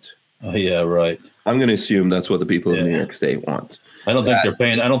want. Oh yeah, right. I'm going to assume that's what the people of New York State want. I don't think they're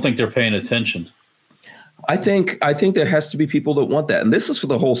paying. I don't think they're paying attention. I think there has to be people that want that, and this is for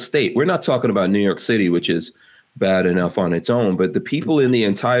the whole state. We're not talking about New York City, which is bad enough on its own, but the people in the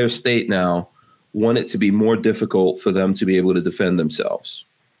entire state now want it to be more difficult for them to be able to defend themselves.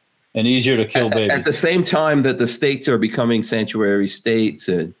 And easier to kill babies. At the same time that the states are becoming sanctuary states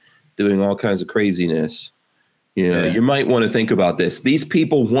and doing all kinds of craziness, you might want to think about this. These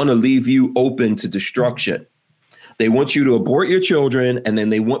people want to leave you open to destruction. They want you to abort your children, and then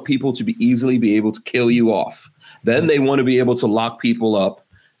they want people to easily be able to kill you off. Then they want to be able to lock people up.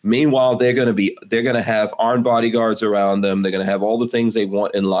 Meanwhile, they're going to have armed bodyguards around them. They're going to have all the things they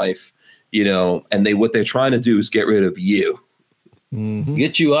want in life, and what they're trying to do is get rid of you. Mm-hmm.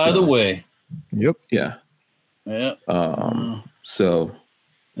 Get you out of the way. Yep. Yeah. Yeah. So.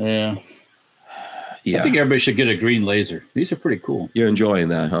 Yeah. Yeah. I think everybody should get a green laser. These are pretty cool. You're enjoying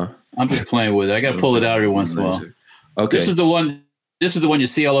that, huh? I'm just playing with it. I got to pull it out every once in a while. Okay. This is the one you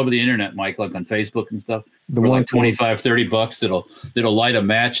see all over the internet, Mike, like on Facebook and stuff. The for one like $25-$30 that'll light a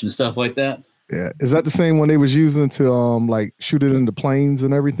match and stuff like that. Yeah. Is that the same one they was using to like shoot it into planes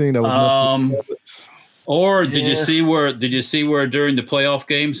and everything? That was or did you see where during the playoff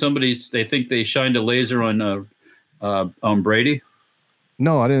game they think they shined a laser on Brady?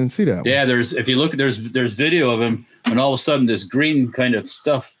 No, I didn't see that. Yeah, if you look, there's video of him, and all of a sudden this green kind of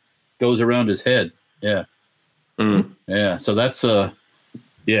stuff goes around his head. Yeah, yeah. So that's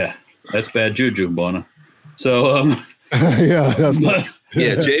that's bad juju, Bona. So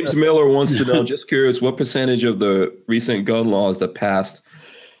yeah, James Miller wants to know. Just curious, what percentage of the recent gun laws that passed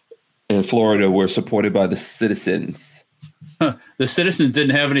in Florida were supported by the citizens? The citizens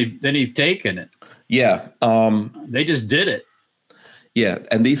didn't have any take in it. Yeah, they just did it. Yeah,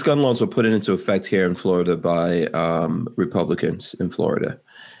 and these gun laws were put into effect here in Florida by Republicans in Florida.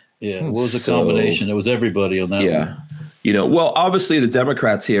 Yeah, what was the combination? It was everybody on that one. Yeah. Well, obviously the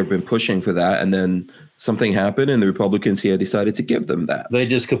Democrats here have been pushing for that, and then something happened, and the Republicans here decided to give them that. They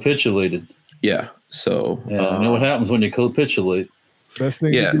just capitulated. Yeah, so... you know what happens when you capitulate. Best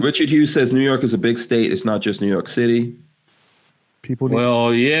thing. Yeah, Richard Hughes says New York is a big state. It's not just New York City.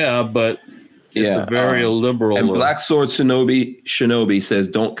 But... It's a very liberal. And Black Sword Shinobi says,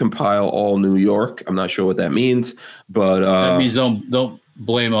 "Don't compile all New York." I'm not sure what that means, but that means don't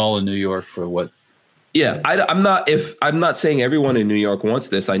blame all of New York for what. Yeah, I'm not saying everyone in New York wants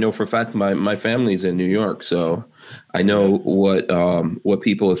this. I know for a fact my family's in New York, so I know what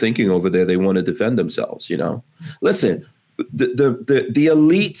people are thinking over there. They want to defend themselves. Listen, the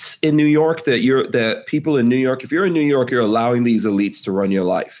elites in New York that people in New York. If you're in New York, you're allowing these elites to run your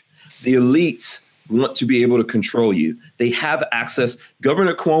life. The elites want to be able to control you. They have access.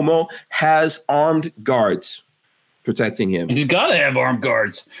 Governor Cuomo has armed guards protecting him. He's got to have armed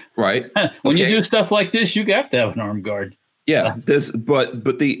guards, right? When you do stuff like this, you have to have an armed guard. Yeah,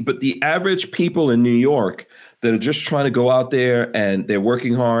 but the average people in New York that are just trying to go out there and they're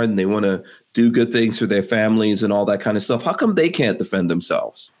working hard and they want to do good things for their families and all that kind of stuff. How come they can't defend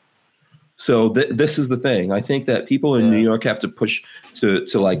themselves? So this is the thing. I think that people in New York have to push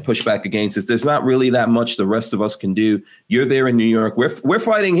back against this. There's not really that much the rest of us can do. You're there in New York. We're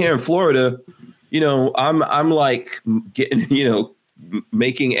fighting here in Florida. I'm like getting,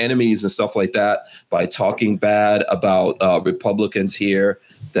 making enemies and stuff like that by talking bad about Republicans here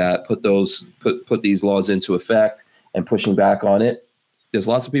that put these laws into effect and pushing back on it. There's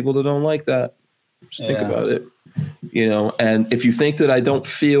lots of people that don't like that. Just think about it. And if you think that I don't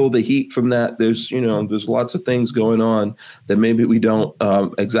feel the heat from that, there's lots of things going on that maybe we don't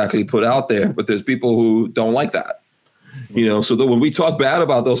exactly put out there, but there's people who don't like that, so that when we talk bad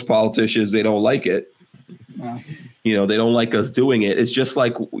about those politicians, they don't like it. They don't like us doing it. It's just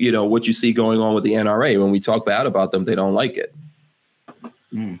like, what you see going on with the NRA. When we talk bad about them, they don't like it.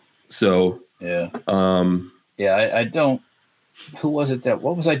 So, I don't, who was it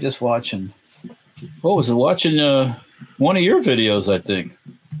what was I just watching? What was it? Watching one of your videos, I think,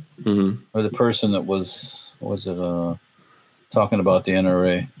 or the person that was talking about the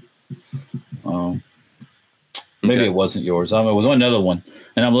NRA. Maybe it wasn't yours. It was another one,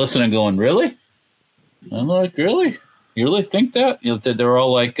 and I'm listening, going, "Really?" I'm like, "Really? You really think that?" They're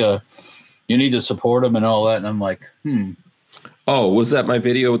all like, you need to support them and all that. And I'm like, Oh, was that my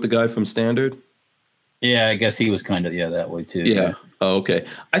video with the guy from Standard? Yeah, I guess he was kind of that way too. Yeah. Oh, okay.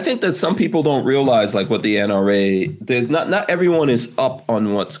 I think that some people don't realize like what the NRA. There's not everyone is up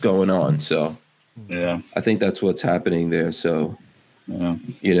on what's going on. So yeah, I think that's what's happening there. So yeah,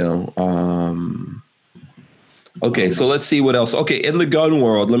 Okay, so let's see what else. Okay, in the gun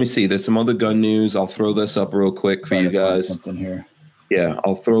world, let me see. There's some other gun news. I'll throw this up real quick for you guys. Something here. Yeah,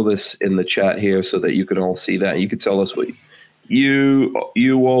 I'll throw this in the chat here so that you can all see that. You can tell us what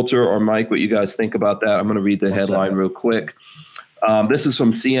you Walter or Mike, what you guys think about that. I'm going to read the headline real quick. This is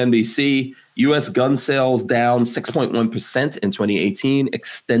from CNBC. U.S. gun sales down 6.1% in 2018,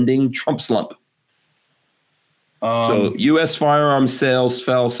 extending Trump slump. So U.S. firearms sales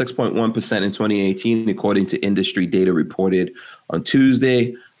fell 6.1% in 2018, according to industry data reported on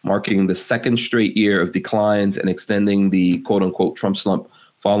Tuesday, marking the second straight year of declines and extending the quote-unquote Trump slump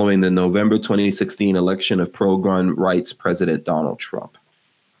following the November 2016 election of pro-gun rights President Donald Trump.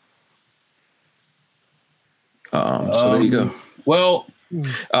 So there you go. Well,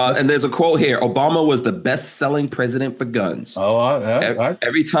 and there's a quote here. Obama was the best-selling president for guns.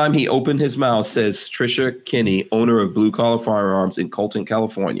 Every time he opened his mouth, says Tricia Kinney, owner of Blue Collar Firearms in Colton,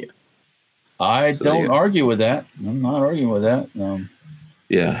 California. I don't argue with that. I'm not arguing with that.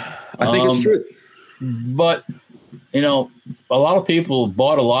 Yeah, I think it's true. But, a lot of people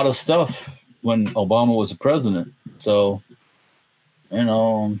bought a lot of stuff when Obama was the president. So,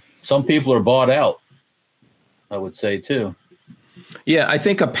 some people are bought out, I would say, too. Yeah, I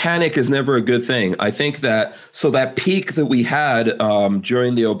think a panic is never a good thing. I think that peak that we had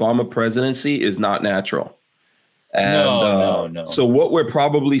during the Obama presidency is not natural. And, no. So what we're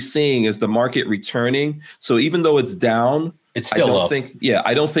probably seeing is the market returning. So even though it's down, it's still up.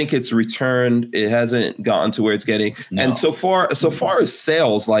 I don't think it's returned. It hasn't gotten to where it's getting. No. And so far as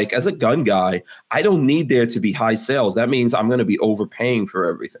sales, like as a gun guy, I don't need there to be high sales. That means I'm going to be overpaying for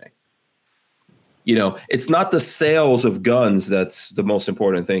everything. It's not the sales of guns that's the most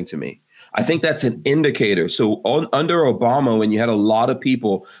important thing to me. I think that's an indicator. So under Obama, when you had a lot of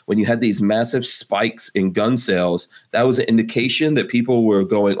people, when you had these massive spikes in gun sales, that was an indication that people were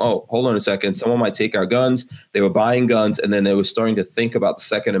going, oh, hold on a second, someone might take our guns. They were buying guns, and then they were starting to think about the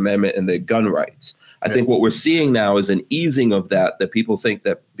Second Amendment and their gun rights. I think what we're seeing now is an easing of that people think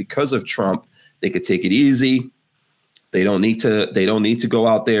that because of Trump, they could take it easy. They don't need to go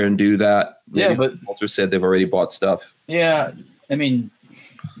out there and do that. Yeah, but Walter said they've already bought stuff. Yeah, I mean,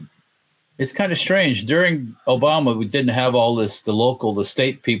 it's kind of strange. During Obama, we didn't have all this, the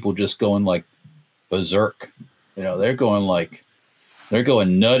state people just going like berserk. They're going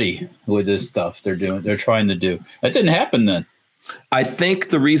nutty with this stuff they're trying to do. That didn't happen then. I think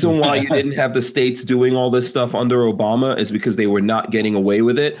the reason why you didn't have the states doing all this stuff under Obama is because they were not getting away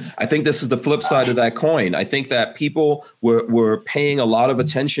with it. I think this is the flip side of that coin. I think that people were paying a lot of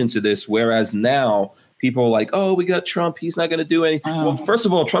attention to this, whereas now people are like, oh, we got Trump. He's not going to do anything. Well, first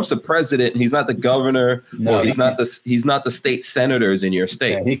of all, Trump's the president. He's not the governor. No, or he's not the state senators in your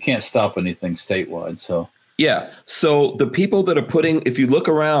state. Yeah, he can't stop anything statewide. So. Yeah. So the people that are if you look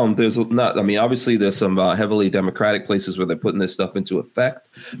around, obviously there's some heavily Democratic places where they're putting this stuff into effect.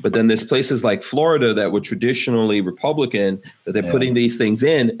 But then there's places like Florida that were traditionally Republican that they're putting these things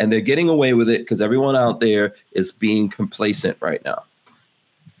in, and they're getting away with it because everyone out there is being complacent right now.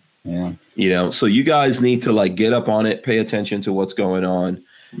 Yeah. So you guys need to get up on it, pay attention to what's going on.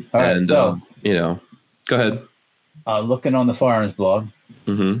 All right, so, go ahead. Looking on the Firearms blog,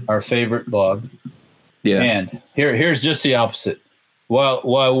 our favorite blog. Yeah. And here's just the opposite.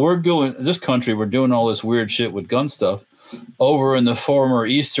 While we're doing this country, we're doing all this weird shit with gun stuff. Over in the former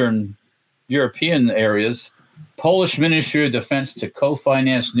Eastern European areas, Polish Ministry of Defense to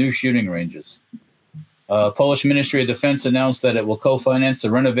co-finance new shooting ranges. Polish Ministry of Defense announced that it will co-finance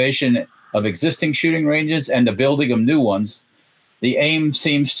the renovation of existing shooting ranges and the building of new ones. The aim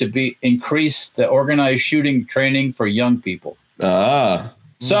seems to be increase the organized shooting training for young people.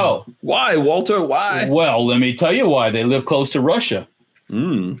 So why, Walter? Why? Well, let me tell you why. They live close to Russia.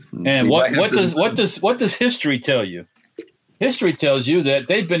 And what does history tell you? History tells you that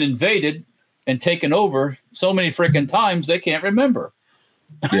they've been invaded and taken over so many freaking times they can't remember.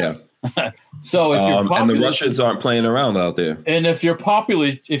 Yeah. So if you're and the Russians aren't playing around out there. And if your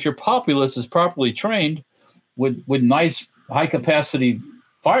populace is properly trained with nice high capacity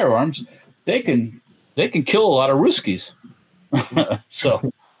firearms, they can kill a lot of Ruskies. So,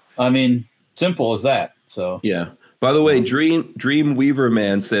 I mean, simple as that. So yeah. By the way, Dream Weaver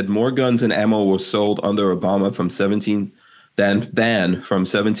Man said more guns and ammo were sold under Obama from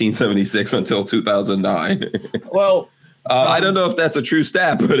 1776 until 2009. Well, I don't know if that's a true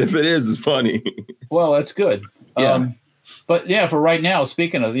stat, but if it is, it's funny. Well, that's good. Yeah. But yeah, for right now,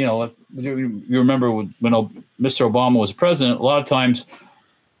 speaking of, you remember when Mr. Obama was president, a lot of times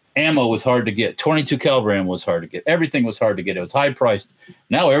ammo was hard to get. 22 caliber ammo was hard to get. Everything was hard to get. It was high priced.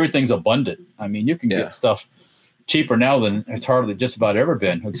 Now everything's abundant. I mean, you can get stuff cheaper now than it's hardly just about ever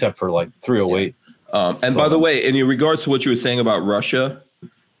been, except for like 308. And by the way, in regards to what you were saying about Russia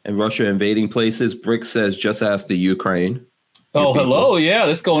and Russia invading places, Brick says just ask the Ukraine. Oh, hello. Yeah,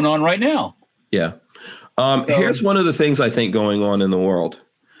 that's going on right now. Yeah. Here's one of the things I think going on in the world.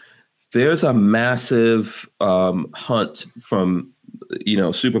 There's a massive hunt from,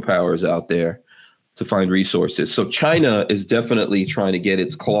 superpowers out there to find resources. So China is definitely trying to get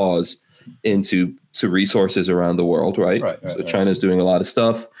its claws into resources around the world, right? So China's doing a lot of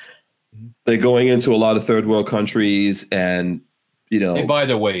stuff. They're going into a lot of third world countries and, they buy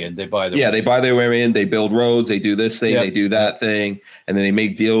their way in. They buy their way in. They build roads. They do this thing. They do that thing. And then they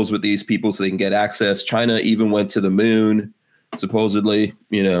make deals with these people so they can get access. China even went to the moon, supposedly.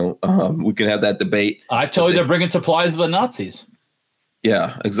 We can have that debate. I told you they're bringing supplies to the Nazis.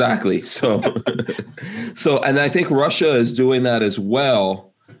 Yeah, exactly. So, and I think Russia is doing that as well.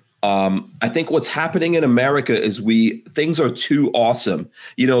 I think what's happening in America is things are too awesome.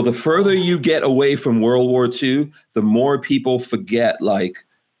 The further you get away from World War II, the more people forget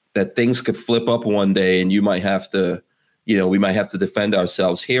that things could flip up one day and you might have to, we might have to defend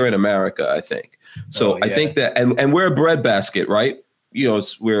ourselves here in America, I think. So I think that, and we're a breadbasket, right?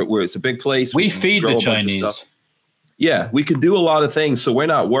 It's a big place. We feed the Chinese. Yeah, we can do a lot of things. So we're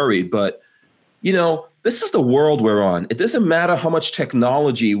not worried, but this is the world we're on. It doesn't matter how much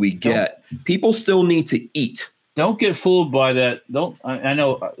technology we get. People still need to eat. Don't get fooled by that. I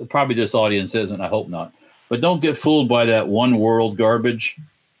know probably this audience isn't. I hope not. But don't get fooled by that one world garbage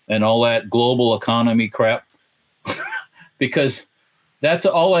and all that global economy crap. Because that's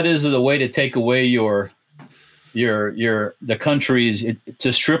all it is a way to take away the countries,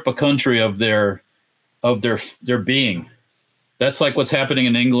 to strip a country of their being. That's like what's happening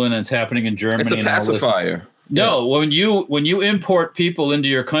in England and it's happening in Germany. It's a pacifier. No, when you import people into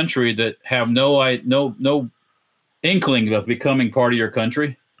your country that have no inkling of becoming part of your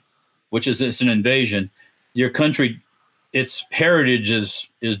country, it's an invasion. Your country, its heritage is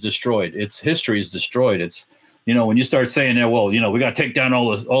destroyed. Its history is destroyed. It's when you start saying that, we got to take down all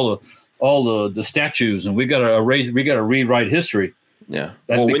the statues and we got to rewrite history. Yeah.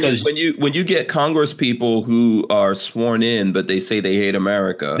 That's because when you get Congress people who are sworn in, but they say they hate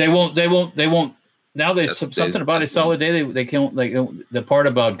America, they won't. Now there's something about it solid day. They can't the part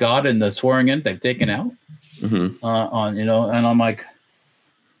about God and the swearing in they've taken out and I'm like,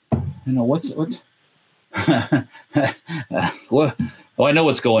 what's well, I know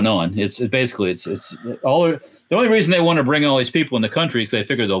what's going on. It's basically all the only reason they want to bring all these people in the country is they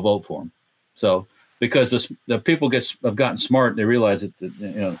figure they'll vote for them. So. Because the people have gotten smart, they realize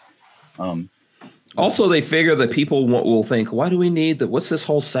that also, they figure that people will think, "Why do we need what's this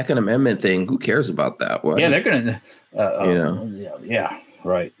whole Second Amendment thing? Who cares about that?" Yeah, they're gonna. Yeah,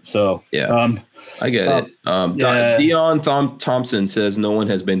 right. So I get it. Dion Thompson says no one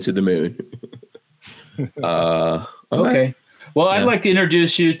has been to the moon. Okay. Well, I'd like to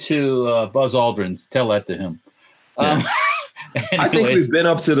introduce you to Buzz Aldrin. Tell that to him. I think we've been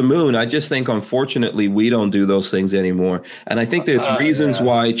up to the moon. I just think, unfortunately, we don't do those things anymore. And I think there's reasons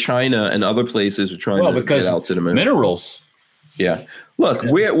why China and other places are trying to get out to the moon. Minerals. Yeah. Look,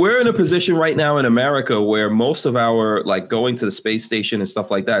 we're in a position right now in America where most of our going to the space station and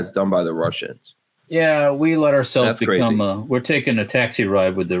stuff like that is done by the Russians. Yeah, we let ourselves become we're taking a taxi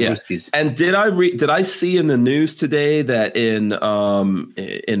ride with the Ruskies. And did I see in the news today that in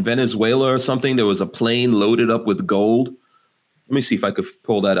Venezuela or something there was a plane loaded up with gold? Let me see if I could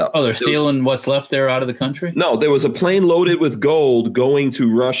pull that up. Oh, they're stealing what's left there out of the country? No, there was a plane loaded with gold going to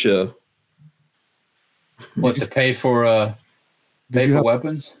Russia. What, to pay for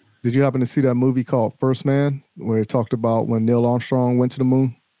weapons? Did you happen to see that movie called First Man, where it talked about when Neil Armstrong went to the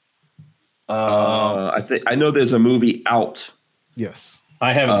moon? I know there's a movie out. Yes.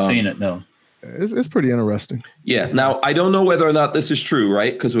 I haven't seen it, no. It's pretty interesting. Yeah. Now, I don't know whether or not this is true,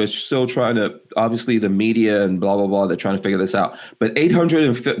 right? Because we're still trying to, obviously, the media and blah, blah, blah, they're trying to figure this out. But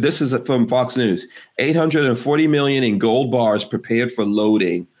this is from Fox News, 840 million in gold bars prepared for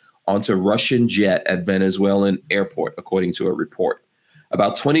loading onto Russian jet at Venezuelan airport, according to a report.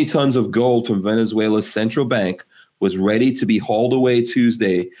 About 20 tons of gold from Venezuela's central bank was ready to be hauled away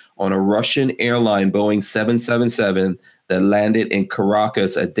Tuesday on a Russian airline Boeing 777 that landed in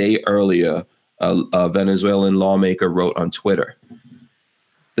Caracas a day earlier, a Venezuelan lawmaker wrote on Twitter.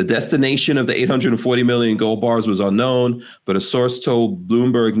 The destination of the 840 million gold bars was unknown, but a source told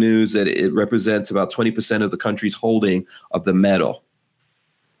Bloomberg News that it represents about 20% of the country's holding of the metal.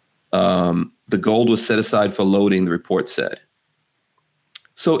 The gold was set aside for loading, the report said.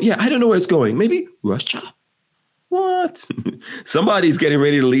 So, yeah, I don't know where it's going. Maybe Russia? What? Somebody's getting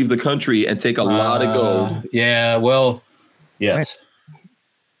ready to leave the country and take a lot of gold. Yeah, well, yes.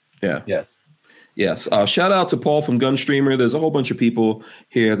 Yeah. Yes. Yes. Shout out to Paul from Gunstreamer. There's a whole bunch of people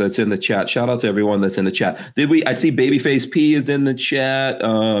here that's in the chat. Shout out to everyone that's in the chat. I see Babyface P is in the chat.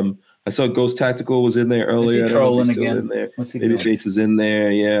 I saw Ghost Tactical was in there earlier. Is he trolling again? In there. Babyface is in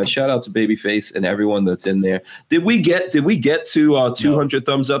there. Yeah. Shout out to Babyface and everyone that's in there. Did we get to 200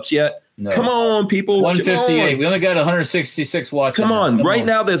 thumbs ups yet? No. Come on, people. 158. We only got 166 watching. Come on. Right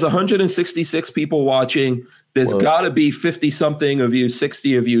now, there's 166 people watching. There's got to be 50 something of you,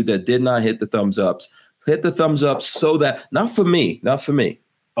 60 of you that did not hit the thumbs ups. Hit the thumbs up so that not for me.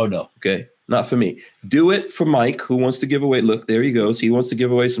 Oh, no. Okay. Not for me. Do it for Mike, who wants to give away. Look, there he goes. He wants to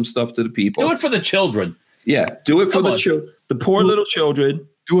give away some stuff to the people. Do it for the children. Yeah. Do it for the poor little children.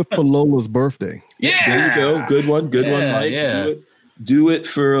 Do it for Lola's birthday. Yeah. There you go. Good one. Good one, Mike. Yeah. Do it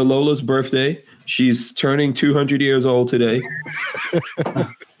for Lola's birthday. She's turning 200 years old today.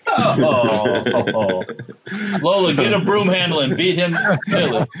 Lola, get a broom handle and beat him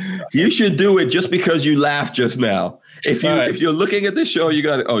silly. You should do it just because you laughed just now. If you're looking at this show, you're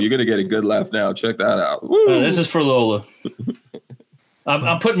gonna get a good laugh now. Check that out. This is for Lola.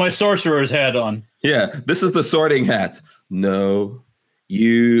 I'm putting my sorcerer's hat on. Yeah, this is the sorting hat. No,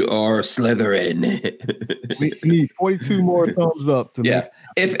 you are Slytherin. We need 42 more thumbs up.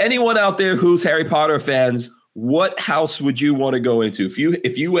 If anyone out there who's Harry Potter fans, what house would you want to go into?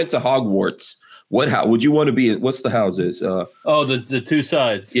 If you went to Hogwarts, what house would you want to be in? What's the houses? The two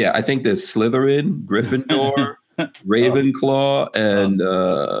sides. Yeah, I think there's Slytherin, Gryffindor, Ravenclaw, and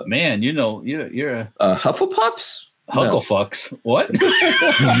man, you're a Hufflepuffs. Hucklefucks. What?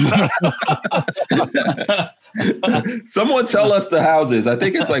 Someone tell us the houses. I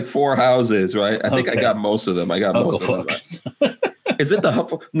think it's like 4 houses, right? I think I got most of them. Most of them. Right? Is it the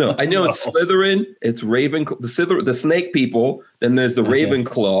Hufflepuff? No, I know it's Slytherin. It's Ravenclaw. The snake people. Then there's the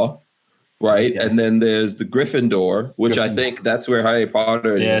Ravenclaw, right? Yeah. And then there's the Gryffindor, which I think that's where Harry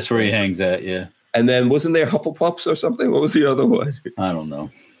Potter is. Yeah, that's where he hangs at, yeah. And then wasn't there Hufflepuffs or something? What was the other one? I don't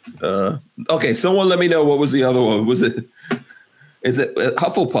know. Okay, someone let me know what was the other one. Is it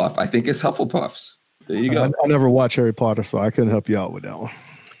Hufflepuff? I think it's Hufflepuffs. There you go. I never watched Harry Potter, so I couldn't help you out with that one.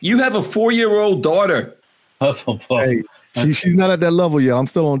 You have a 4-year-old daughter. Hufflepuff. Hey, she's not at that level yet. I'm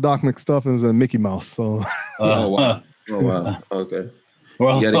still on Doc McStuffins and Mickey Mouse. So. Oh wow. Okay.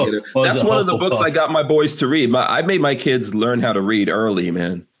 Well, that's one of the books I got my boys to read. I made my kids learn how to read early,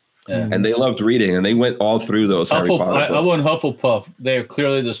 man. Yeah. And they loved reading, and they went all through those Harry Potter books. I want Hufflepuff. They're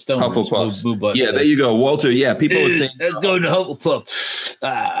clearly the Stoners. Hufflepuffs. Blue butt. Yeah, there you go, Walter. Yeah, people are saying, let's go to Hufflepuff.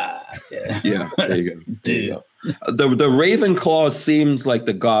 Yeah, there you go. Dude. The Ravenclaw seems like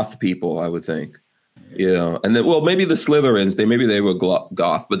the goth people, I would think. And then maybe the Slytherins. They were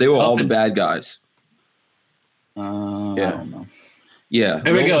goth, but they were all the bad guys. I don't know. Yeah.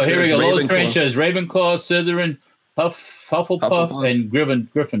 Here we go. Lola Strange says Ravenclaw, Slytherin, Hufflepuff, and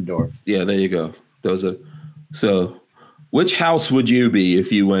Gryffindor. Yeah, there you go. Those are. So, which house would you be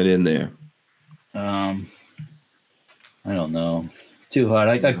if you went in there? I don't know. Too hard.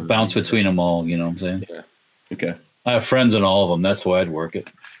 I could bounce between them all. You know what I'm saying? Yeah. Okay. I have friends in all of them. That's why I'd work it.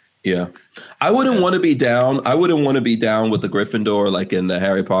 Yeah. I wouldn't want to be down. I wouldn't want to be down with the Gryffindor like in the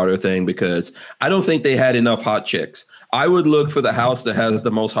Harry Potter thing because I don't think they had enough hot chicks. I would look for the house that has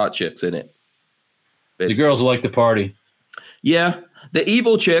the most hot chicks in it. Basically. The girls like to party. Yeah. The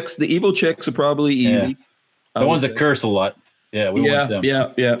evil chicks are probably easy. Yeah. The ones that curse a lot. Yeah, we want them.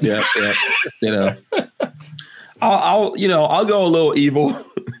 Yeah. I'll go a little evil.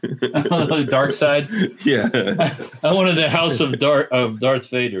 Dark side. Yeah. I wanted the house of Darth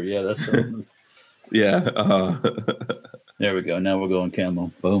Vader. Yeah, that's. Yeah. There we go. Now we're going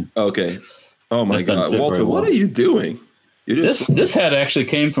camo. Boom. Okay. Oh my God, Walter, what are you doing? This hat actually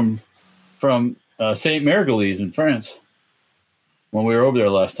came from Saint Marguerite in France when we were over there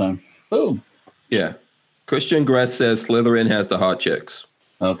last time. Boom. Yeah. Christian Gress says Slytherin has the hot chicks.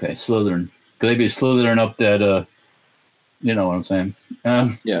 Okay, Slytherin. Could they be Slytherin up that? You know what I'm saying?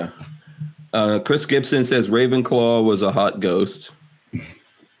 Yeah. Chris Gibson says Ravenclaw was a hot ghost.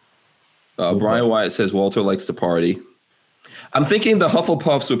 Brian Wyatt says Walter likes to party. I'm thinking the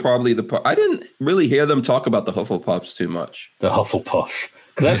Hufflepuffs were probably I didn't really hear them talk about the Hufflepuffs too much. The Hufflepuffs.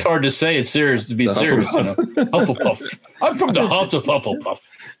 Because that's hard to say. It's serious to be serious. Hufflepuffs. I'm from the house of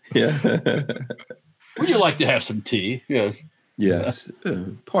Hufflepuffs. Yeah. Would you like to have some tea? Yes. Yes.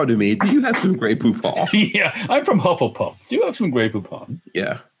 Pardon me. Do you have some Grey Poupon? Yeah, I'm from Hufflepuff. Do you have some Grey Poupon?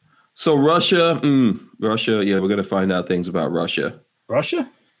 Yeah. So Russia. Russia. Yeah, we're gonna find out things about Russia. Russia?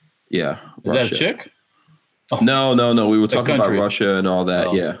 Yeah. Is Russia. that a chick? Oh, no. We were talking about Russia and all that.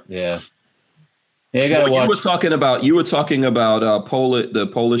 Oh, yeah. Yeah. Yeah, I gotta watch. You were talking about the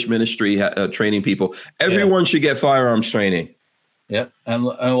Polish ministry training people. Everyone should get firearms training. Yep, and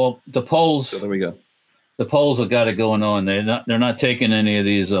well, the Poles. So there we go. The Poles have got it going on. They're not taking any of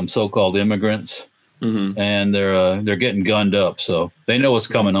these so-called immigrants, and they're getting gunned up. So they know what's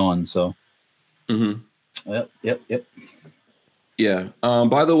coming on. So. Yep. Yeah.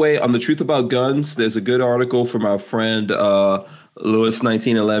 By the way, on the Truth About Guns, there's a good article from our friend Louis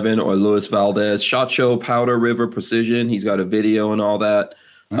 1911 or Louis Valdez. SHOT Show, Powder River Precision. He's got a video and all that.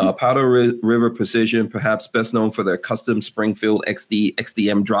 Powder River Precision, perhaps best known for their custom Springfield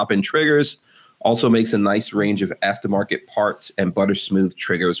XDM drop-in triggers, also makes a nice range of aftermarket parts and butter smooth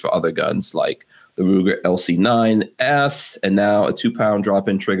triggers for other guns like the Ruger LC9S and now a 2-pound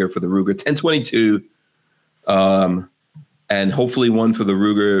drop-in trigger for the Ruger 1022. And hopefully one for the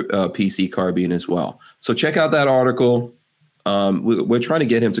Ruger PC carbine as well. So check out that article. We're trying to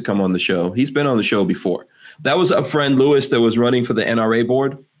get him to come on the show. He's been on the show before. That was a friend, Lewis, that was running for the NRA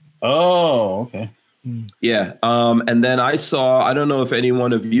board. Oh, okay. Yeah. And then I don't know if any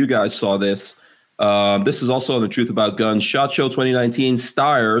one of you guys saw this. This is also on the Truth About Guns. SHOT Show 2019,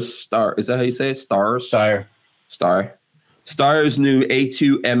 Steyr. Is that how you say it? Steyr. Steyr's new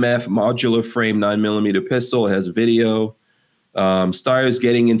A2MF modular frame 9mm pistol. It has video. Steyr's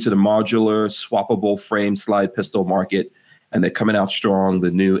getting into the modular swappable frame slide pistol market, and they're coming out strong.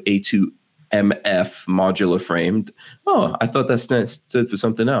 The new A2MF modular frame. Oh, I thought that stood for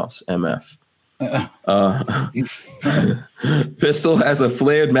something else. MF. Pistol has a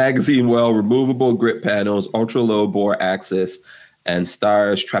flared magazine well, removable grip panels, ultra low bore axis, and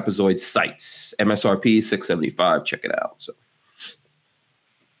Steyr's trapezoid sights. MSRP $675. Check it out. So.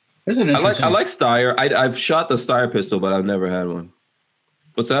 I like Steyr. I've shot the Steyr pistol, but I've never had one.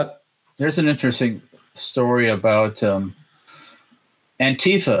 What's that? There's an interesting story about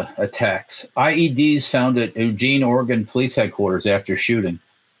Antifa attacks. IEDs found at Eugene, Oregon police headquarters after shooting.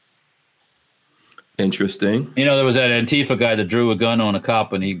 Interesting. You know, there was that Antifa guy that drew a gun on a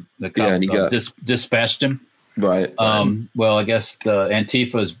cop, and the cop dispatched him. Right. Well, I guess the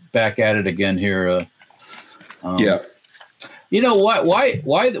Antifa is back at it again here. Yeah. You know why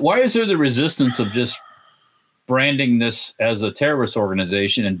is there the resistance of just branding this as a terrorist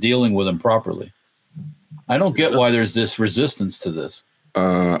organization and dealing with them properly? I don't get why there's this resistance to this.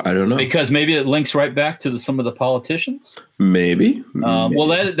 I don't know. Because maybe it links right back to some of the politicians. Maybe. Well,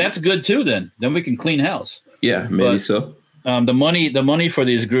 that's good too. Then we can clean house. Yeah, maybe so. The money for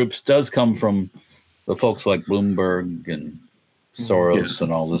these groups does come from the folks like Bloomberg and Soros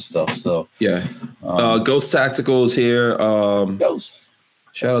and all this stuff. So yeah, Ghost Tactical is here. Ghost.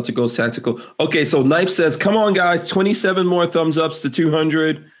 Shout out to Ghost Tactical. Okay, so Knife says, "Come on, guys! 27 more thumbs ups to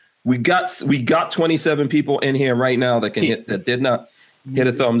 200. We got 27 people in here right now that did not hit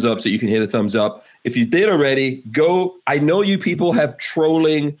a thumbs up, so you can hit a thumbs up. If you did already, go. I know you people have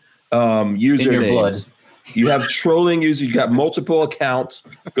trolling usernames. You have trolling users. You got multiple accounts.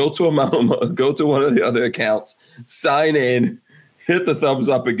 Go to one of the other accounts. Sign in. Hit the thumbs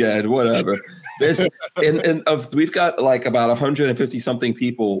up again. Whatever. We've got like about 150 something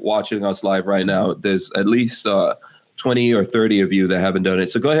people watching us live right now. There's at least 20 or 30 of you that haven't done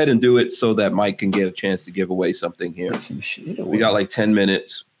it. So go ahead and do it so that Mike can get a chance to give away something here. We got like 10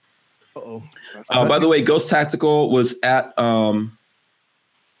 minutes. By the way, Ghost Tactical was at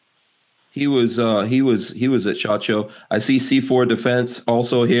he was at SHOT Show. I see C4 Defense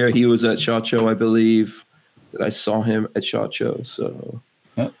also here. He was at SHOT Show, I believe. That I saw him at SHOT Show. So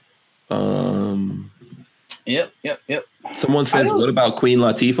Yep. Someone says, what about Queen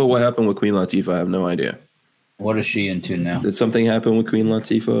Latifah? What happened with Queen Latifah? I have no idea. What is she into now? Did something happen with Queen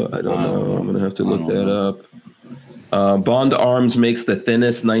Latifah? I don't know. I'm going to have to look that up. Bond Arms makes the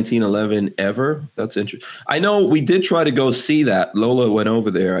thinnest 1911 ever. That's interesting. I know we did try to go see that. Lola went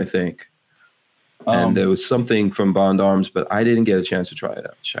over there, I think. And there was something from Bond Arms, but I didn't get a chance to try it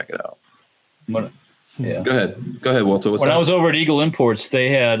out. Check it out. Yeah. Go ahead, Walter. When I was over at Eagle Imports, they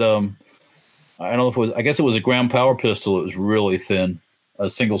had, I don't know if it was, I guess it was a ground power pistol. It was really thin, a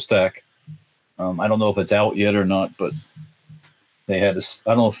single stack. I don't know if it's out yet or not, but they had this.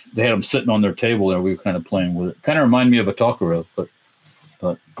 I don't know if they had them sitting on their table there. We were kind of playing with it. Kind of reminded me of a Tokarev,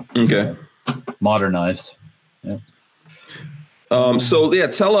 but okay, modernized. Yeah. So yeah,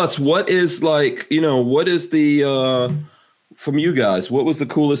 tell us what is what is the from you guys? What was the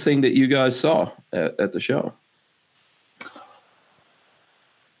coolest thing that you guys saw at the show?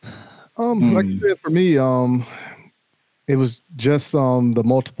 Like I said, for me, it was just the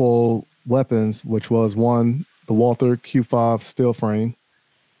multiple weapons, which was one, the Walther Q5 steel frame,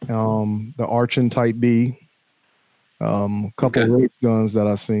 the Archon Type B, a couple of race guns that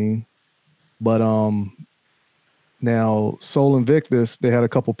I've seen. But now Sol Invictus, they had a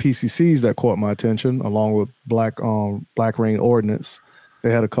couple PCCs that caught my attention, along with Black Rain Ordnance.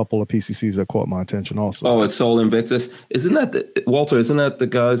 They had a couple of PCCs that caught my attention also. Oh, it's Sol Invictus. Isn't that Walter? Isn't that the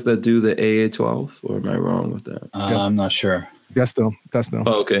guys that do the AA-12? Or am I wrong with that? I'm not sure. That's them.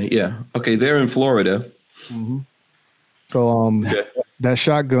 Oh, okay. Yeah. Okay. They're in Florida. Mm-hmm. So that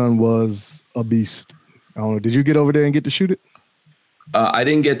shotgun was a beast. I don't know. Did you get over there and get to shoot it? I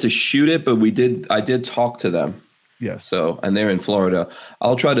didn't get to shoot it, but I did talk to them. Yes. So, and they're in Florida.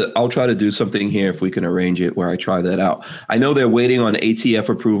 I'll try to do something here if we can arrange it where I try that out. I know they're waiting on ATF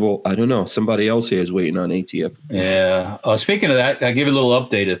approval. I don't know. Somebody else here is waiting on ATF. Yeah. Speaking of that, I'll give you a little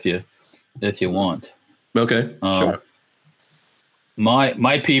update if you want. Okay. Sure.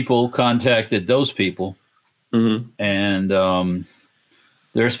 My people contacted those people, and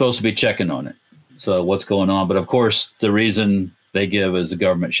they're supposed to be checking on it. So what's going on? But of course, the reason they give is the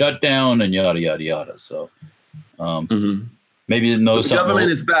government shutdown and yada yada yada. So. Maybe you know something. The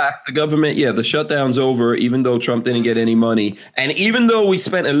government is back. The government, the shutdown's over, even though Trump didn't get any money. And even though we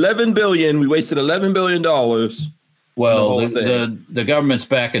spent $11 billion, we wasted $11 billion. Well, the government's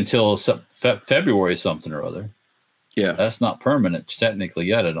back until February something or other. Yeah. That's not permanent technically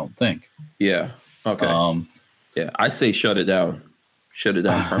yet, I don't think. Yeah. Okay. I say shut it down. Shut it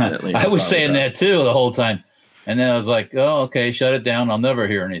down permanently. I was saying that too the whole time. And then I was like, oh, okay, shut it down. I'll never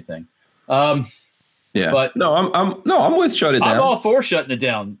hear anything. Yeah, but I'm with shut it down. I'm all for shutting it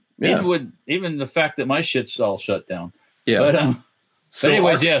down. Yeah. Even the fact that my shit's all shut down. Yeah. But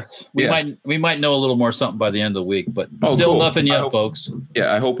anyways, yes, we might know a little more something by the end of the week, but still nothing yet, folks.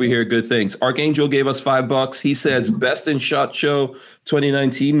 Yeah, I hope we hear good things. Archangel gave us $5. He says best in SHOT Show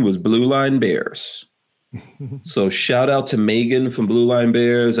 2019 was Blue Line Bears. So shout out to Megan from Blue Line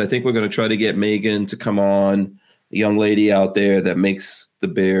Bears. I think we're going to try to get Megan to come on. A young lady out there that makes the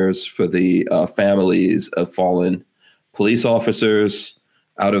bears for the families of fallen police officers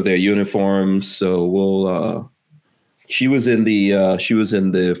out of their uniforms. So we'll. She was in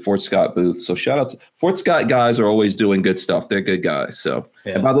the Fort Scott booth. So shout out to Fort Scott guys are always doing good stuff. They're good guys. So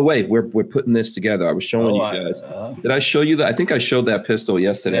and by the way, we're putting this together. I was showing you guys. Did I show you that? I think I showed that pistol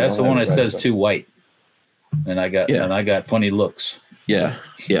yesterday. Yeah, that's the one that says too white, and I got funny looks. Yeah.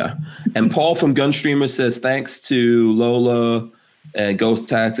 And Paul from Gunstreamer says, thanks to Lola and Ghost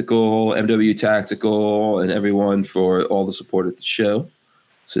Tactical, MW Tactical, and everyone for all the support at the show.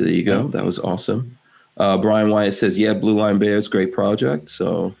 So there you go. That was awesome. Brian Wyatt says, Blue Line Bears, great project.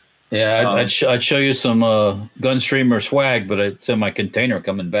 So yeah, I'd show you some Gunstreamer swag, but it's in my container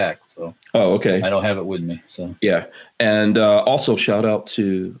coming back. So okay. I don't have it with me. So yeah. And also shout out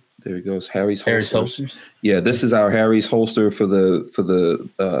to there he goes. Harry's holsters. Yeah, this is our Harry's holster for the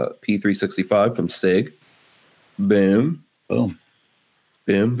P365 from SIG. Boom.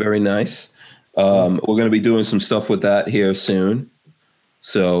 Very nice. We're going to be doing some stuff with that here soon.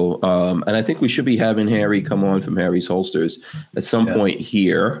 So, and I think we should be having Harry come on from Harry's holsters at some point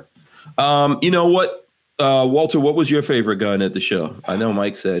here. You know what, Walter? What was your favorite gun at the show? I know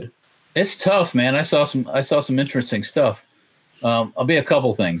Mike said it's tough, man. I saw some interesting stuff. I'll be a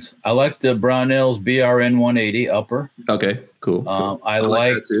couple things. I like the Brownells BRN 180 upper. Okay, cool. I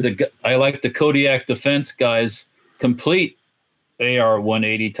like the Kodiak Defense guys complete AR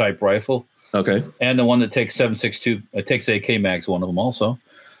 180 type rifle. Okay, and the one that takes 7.62. It takes AK mags. One of them also.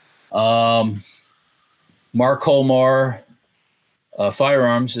 Mark Holmar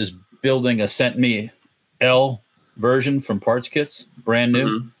Firearms is building a Sent Me L version from Parts Kits, brand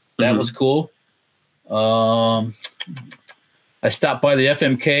new. That was cool. I stopped by the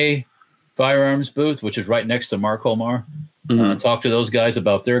FMK Firearms booth, which is right next to Mark Holmar. Talked to those guys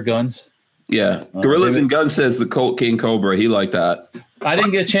about their guns. Yeah. Gorillas and Guns says the Colt King Cobra. He liked that. I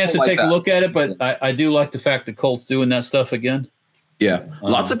didn't get a chance to take a look at it, but I do like the fact that Colt's doing that stuff again. Yeah.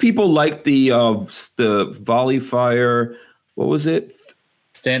 Lots of people like the Volley Fire. What was it?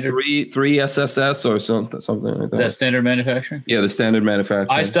 Standard 3 SSS or something like that. That standard manufacturing? Yeah, the standard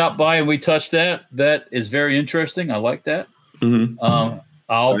manufacturing. I stopped by and we touched that. That is very interesting. I like that. I'll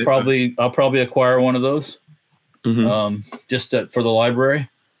probably acquire one of those. Just for the library.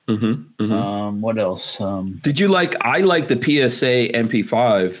 What else? Did you like? I like the PSA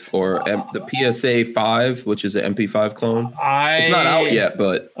MP5 or the PSA 5, which is an MP5 clone. It's not out yet,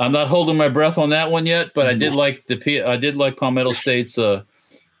 but I'm not holding my breath on that one yet. But I did like Palmetto State's 9mm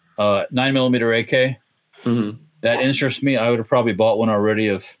AK. That interests me. I would have probably bought one already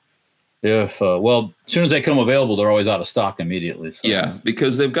if If well, as soon as they come available, they're always out of stock immediately. So. Yeah,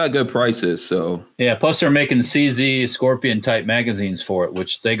 because they've got good prices. So yeah, plus they're making CZ Scorpion type magazines for it,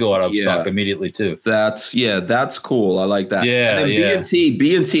 which they go out of stock immediately too. That's cool. I like that. Yeah, and then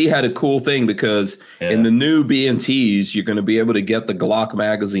B&T had a cool thing because in the new B&Ts, you're going to be able to get the Glock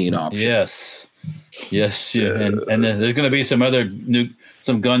magazine option. Yes, yeah, and there's going to be some other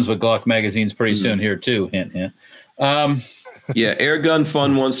some guns with Glock magazines pretty soon here too. Hint, hint. Yeah, Airgun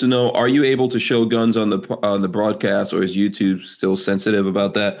Fun wants to know: are you able to show guns on the broadcast, or is YouTube still sensitive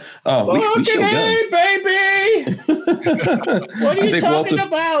about that? Oh, we show guns, baby. What are you talking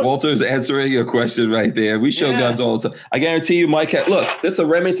about? Walter's answering your question right there. We show guns all the time. I guarantee you, Mike. Look, this is a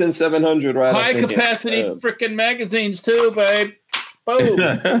Remington 700, right? High capacity freaking magazines too, babe. Boom.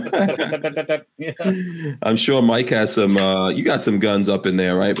 I'm sure Mike has some. You got some guns up in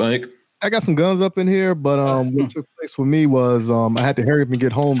there, right, Mike? I got some guns up in here, but what took place for me was I had to hurry up and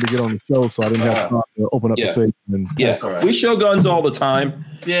get home to get on the show, so I didn't have time to open up the safe. Right. We show guns all the time.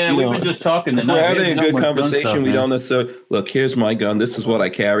 Yeah, we've been just talking. If we're having a good conversation, we don't necessarily look. Here's my gun. This is what I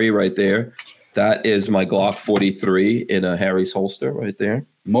carry right there. That is my Glock 43 in a Harry's holster right there.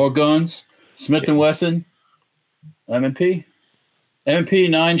 More guns. Smith & Wesson. M&P. MP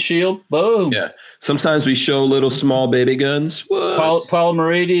 9 shield, boom. Yeah. Sometimes we show little small baby guns. What?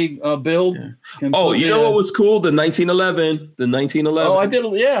 Polymerady build. Yeah. Oh, you know what was cool? The 1911. The 1911. Oh, I did.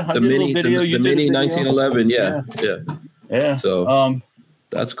 Yeah, I did mini, a little video. The mini 1911. Yeah. So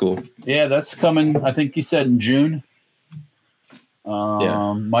that's cool. Yeah, that's coming. I think you said in June.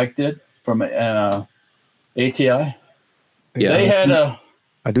 Mike did from ATI. Yeah. They had a.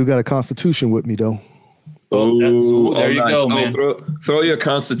 I do got a Constitution with me though. There you nice. go, man. Throw your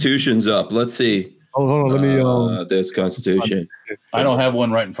Constitutions up. Let's see. Hold on. Let me. There's Constitution. I don't have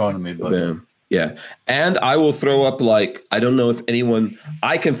one right in front of me, but yeah. And I will throw up I don't know if anyone.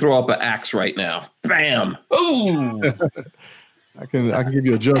 I can throw up an axe right now. Bam. Ooh. I can give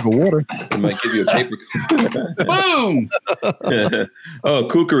you a jug of water. I might give you a paper. Boom. Oh,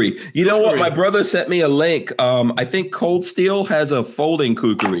 kukri. You know what? My brother sent me a link. I think Cold Steel has a folding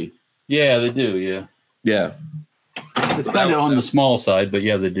kukri. Yeah, they do. Yeah. Yeah. It's kind of on the small side, but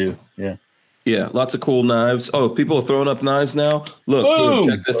yeah, they do. Yeah. Yeah. Lots of cool knives. Oh, people are throwing up knives now. Look, boom,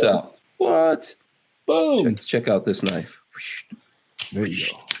 check this out. What? Boom. Check out this knife. There you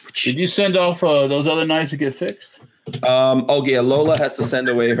go. Did you send off those other knives to get fixed? Oh yeah, Lola has to send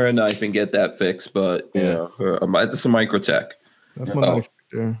away her knife and get that fixed, but this is a Microtech. That's my knife right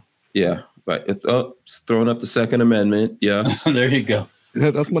there. Yeah, but it's throwing up the Second Amendment. Yeah. There you go.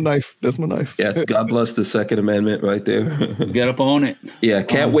 Yeah, that's my knife. Yes, God bless the Second Amendment right there. Get up on it. Yeah,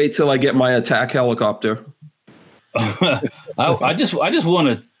 can't wait till I get my attack helicopter. I just want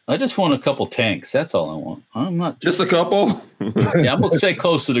a couple tanks. That's all I want. I'm not just a couple. Yeah, I'm gonna stay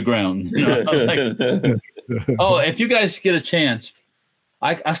close to the ground. You know, if you guys get a chance,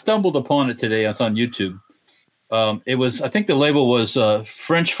 I stumbled upon it today. It's on YouTube. It was, I think the label was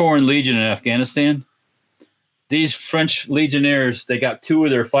French Foreign Legion in Afghanistan. These French legionnaires, they got two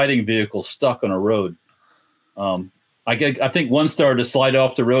of their fighting vehicles stuck on a road. I think one started to slide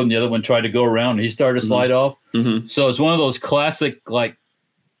off the road and the other one tried to go around. And he started to slide off. Mm-hmm. So it's one of those classic,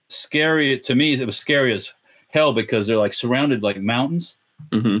 scary, to me, it was scary as hell because they're surrounded like mountains,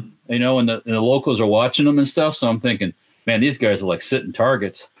 and the locals are watching them and stuff. So I'm thinking, man, these guys are sitting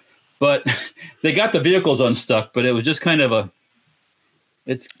targets. But they got the vehicles unstuck, but it was just kind of a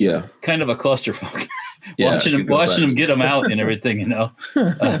clusterfuck. watching them get them out and everything,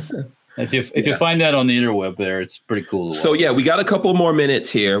 If you find that on the interweb there, it's pretty cool. So we got a couple more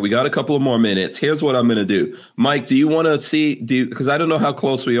minutes here. Here's what I'm going to do. Mike, do you want to see, because I don't know how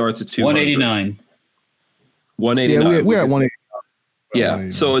close we are to 200. 189. 189. Yeah, we're at 189.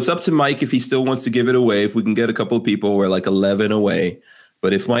 Yeah. So it's up to Mike if he still wants to give it away. If we can get a couple of people, we're 11 away.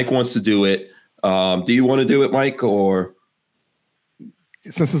 But if Mike wants to do it, do you want to do it, Mike, or?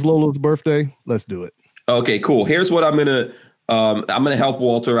 Since it's Lola's birthday, let's do it. Okay, cool. Here's what I'm gonna help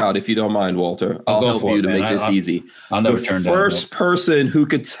Walter out if you don't mind, Walter. I'll help you to make this easy. I'll never turn down. The first person who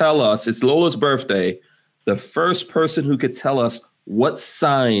could tell us, it's Lola's birthday. The first person who could tell us what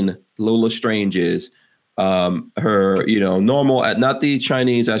sign Lola Strange is, her normal, not the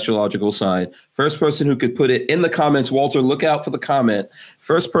Chinese astrological sign. First person who could put it in the comments. Walter, look out for the comment.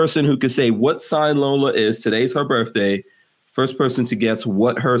 First person who could say what sign Lola is. Today's her birthday. First person to guess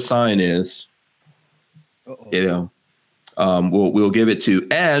what her sign is. We'll give it to.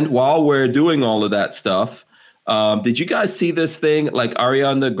 And while we're doing all of that stuff, did you guys see this thing?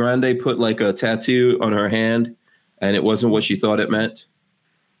 Ariana Grande put a tattoo on her hand, and it wasn't what she thought it meant.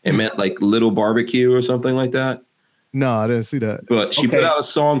 It meant little barbecue or something like that. No, I didn't see that. But she put out a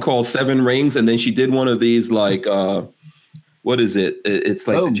song called Seven Rings, and then she did one of these like what is it? It's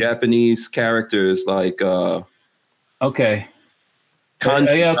like the Japanese characters, like okay.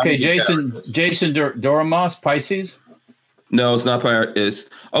 Okay, Jason Doramos, Pisces? No, it's not Pisces.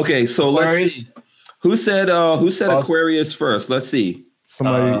 Okay, so Aquarius? Let's see. Who said Aquarius first? Let's see.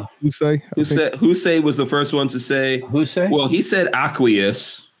 Somebody who say was the first one to say? Who say? Well, he said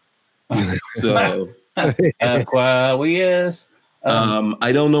Aquarius. So Aquarius.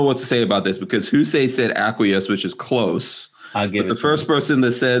 I don't know what to say about this because Husey said Aquarius, which is close. But the first person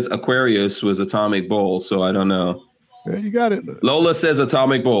that says Aquarius was Atomic Bowls, so I don't know. Yeah, you got it. Lola says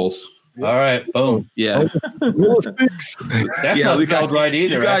Atomic Bowls. Yeah. All right, boom. Yeah. That's not spelled right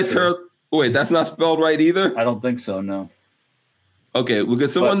either. You guys heard? Wait, that's not spelled right either? I don't think so, no. Okay,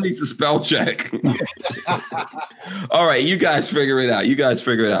 because someone needs to spell check. All right, you guys figure it out.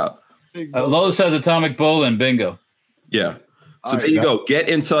 Lola says Atomic Bowl and bingo. Yeah. So there you go. Get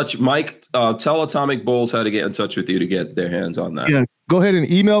in touch. Mike, tell Atomic Bowls how to get in touch with you to get their hands on that. Yeah, go ahead and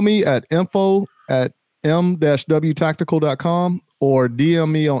email me at info@m-wtactical.com or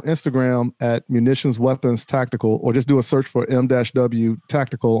DM me on Instagram at Munitions Weapons Tactical, or just do a search for M-W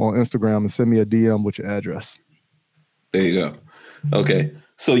Tactical on Instagram and send me a DM with your address. There you go. Okay.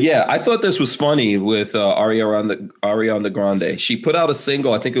 So yeah, I thought this was funny with Ariana Grande. She put out a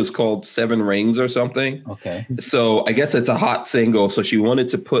single, I think it was called Seven Rings or something. Okay. So I guess it's a hot single. So she wanted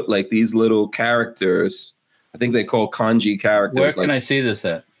to put like these little characters. I think they call kanji characters. Where can I see this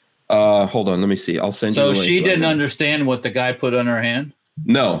at? Hold on, let me see. I'll send you the link. So she didn't understand what the guy put on her hand?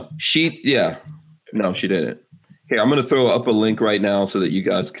 No, she didn't. Here, I'm going to throw up a link right now so that you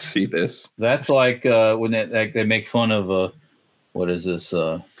guys can see this. That's like when they make fun of what is this?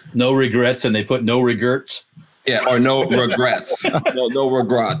 No regrets, and they put no regrets. Yeah, or no regrets. no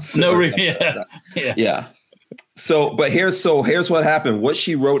regrets. Yeah. So, but here's what happened. What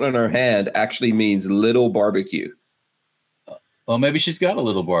she wrote on her hand actually means little barbecue. Well, maybe she's got a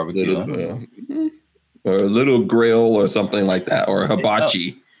little barbecue. Or a little grill or something like that, or a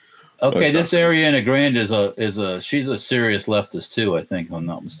hibachi. Okay, this Ariana Grande she's a serious leftist too, I think, if I'm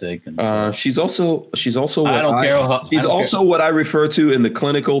not mistaken. So. She's also what I refer to in the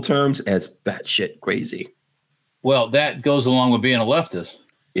clinical terms as batshit crazy. Well, that goes along with being a leftist.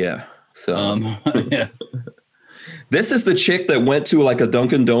 Yeah. So yeah. This is the chick that went to like a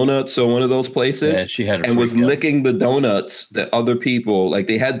Dunkin' Donuts or one of those places. Yeah, she had and was licking the donuts that other people like.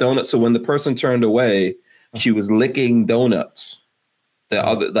 They had donuts, so when the person turned away, she was licking donuts.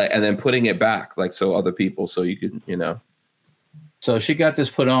 And then putting it back, like so other people, so you could, So she got this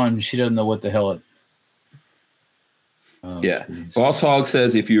put on. She doesn't know what the hell it. Yeah. Geez. Boss Hog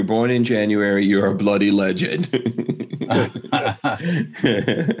says, if you're born in January, you're a bloody legend.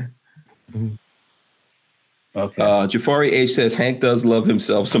 Okay. Jafari H says, Hank does love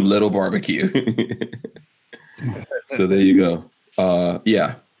himself some little barbecue. So there you go.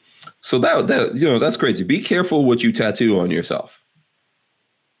 Yeah. So that that's crazy. Be careful what you tattoo on yourself.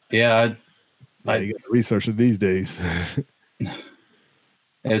 Yeah, you got to research it these days.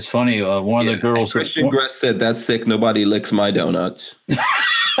 It's funny. One of the girls, Christian Gress said, "That's sick. Nobody licks my donuts."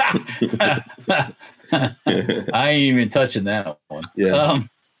 I ain't even touching that one.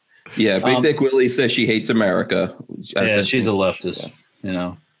 Yeah, Big Dick Willie says she hates America. Yeah, she's a leftist.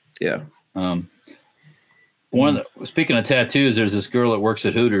 Yeah. Speaking of tattoos, there's this girl that works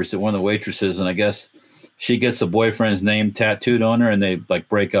at Hooters, one of the waitresses, and I guess she gets the boyfriend's name tattooed on her, and they like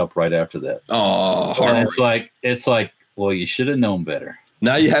break up right after that. Oh, and it's like, well, you should have known better.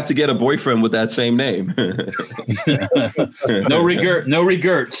 Now you have to get a boyfriend with that same name. No regrets.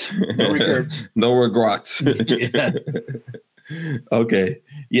 No regrets. Yeah. Okay.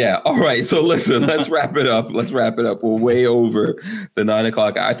 Yeah. All right. So listen, let's wrap it up. We're way over the 9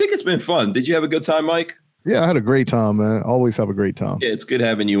 o'clock. I think it's been fun. Did you have a good time, Mike? Yeah, I had a great time, man. Always have a great time. Yeah, it's good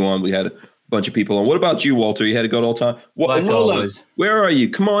having you on. We had a bunch of people on. What about you, Walter? You had a good old time? Lola, where are you?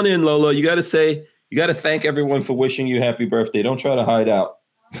 Come on in, Lola. You got to thank everyone for wishing you happy birthday. Don't try to hide out.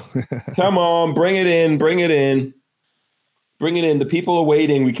 Come on, bring it in. The people are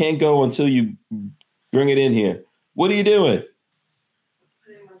waiting. We can't go until you bring it in here. What are you doing?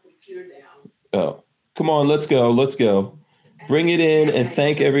 Putting my computer down. Oh, come on. Let's go. Bring it in and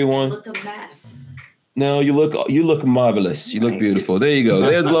thank everyone. Look a mess. No, you look marvelous. You look beautiful. There you go.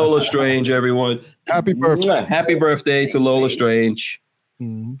 There's Lola Strange, everyone. Happy birthday. Happy birthday to Lola Strange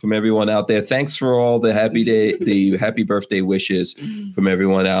from everyone out there. Thanks for all the happy birthday wishes from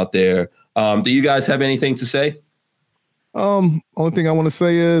everyone out there. Do you guys have anything to say? Only thing I want to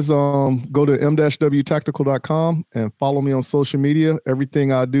say is go to m-wtactical.com and follow me on social media.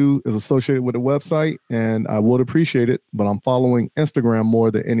 Everything I do is associated with the website, and I would appreciate it, but I'm following Instagram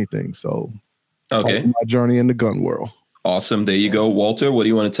more than anything. So Okay. my journey in the gun world. Awesome. There you go. Walter, what do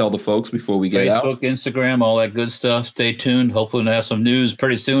you want to tell the folks before we get out? Facebook, Instagram, all that good stuff. Stay tuned. Hopefully we'll have some news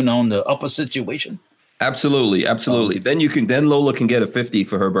pretty soon on the upper situation. Absolutely. Absolutely. Then Lola can get a 50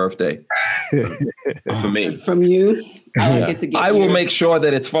 for her birthday. For me. From you, I like it to get I will here. make sure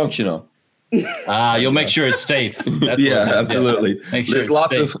that it's functional. You'll make sure it's safe. That's Yeah, what- absolutely. Make sure There's it's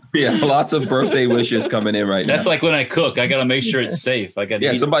lots safe. of lots of birthday wishes coming in right now. That's like when I cook. I got to make sure it's safe. I got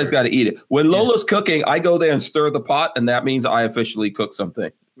Yeah, somebody's got to eat it. When Lola's cooking, I go there and stir the pot, and that means I officially cook something.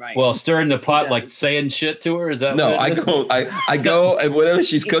 Right. Well, stirring the pot, does. like saying shit to her. Is that No, what I it is? I go and whatever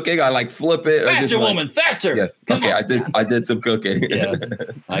she's cooking, I like flip it. I just Faster, like- woman, faster. Yeah. Come Okay, on. I did some cooking. Yeah,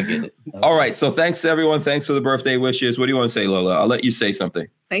 I get it. All right. So thanks everyone. Thanks for the birthday wishes. What do you want to say, Lola? I'll let you say something.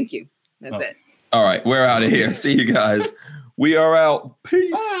 Thank you. That's Oh. it. All right, we're out of here. See you guys. We are out.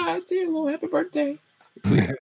 Peace. Bye. See you. Happy birthday.